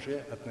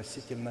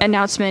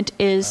announcement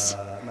is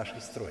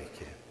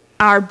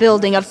our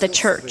building of the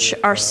church.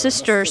 Our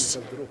sisters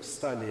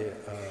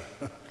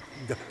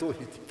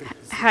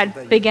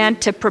had began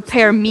to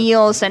prepare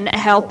meals and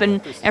help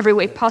in every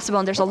way possible,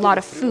 and there's a lot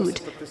of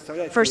food.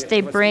 First they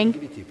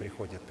bring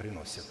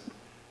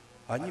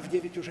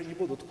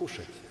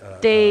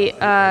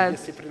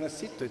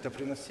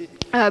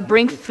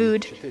bring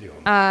food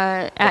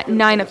at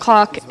 9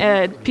 o'clock.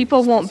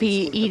 People won't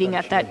be eating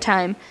at that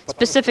time.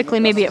 Specifically,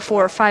 maybe at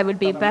 4 or 5 would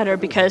be better,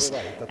 because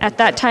at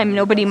that time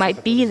nobody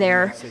might be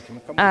there.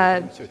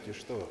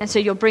 And so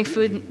you'll bring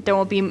food. There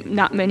will be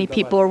not many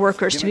people or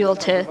workers to be able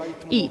to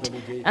eat.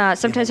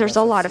 Sometimes there's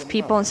a lot of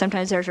people, and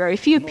sometimes there's very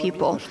few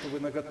people.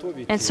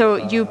 And so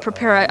you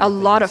prepare a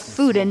lot of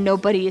food, and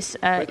nobody's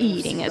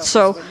eating it.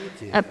 So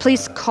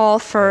please call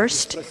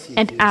first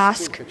and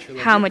ask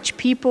how much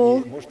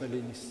people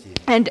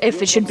and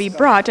if it should be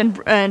brought,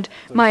 and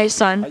my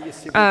son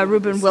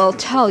Ruben will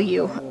tell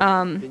you.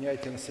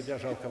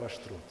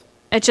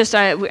 It's just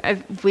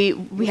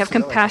we have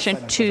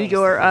compassion to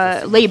your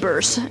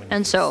labors,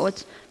 and so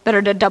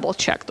better to double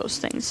check those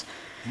things.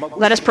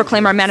 Let us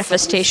proclaim our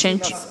manifestation.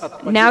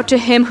 Now to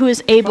him who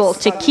is able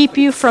to keep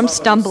you from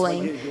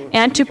stumbling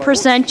and to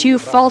present you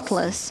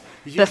faultless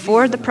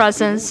before the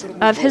presence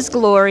of his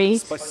glory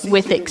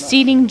with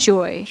exceeding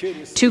joy,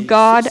 to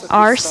God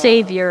our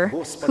Savior,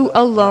 who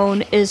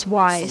alone is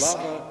wise,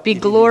 be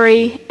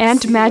glory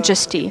and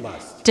majesty,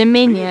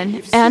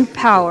 dominion and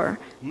power,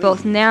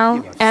 both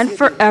now and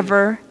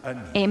forever.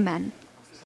 Amen.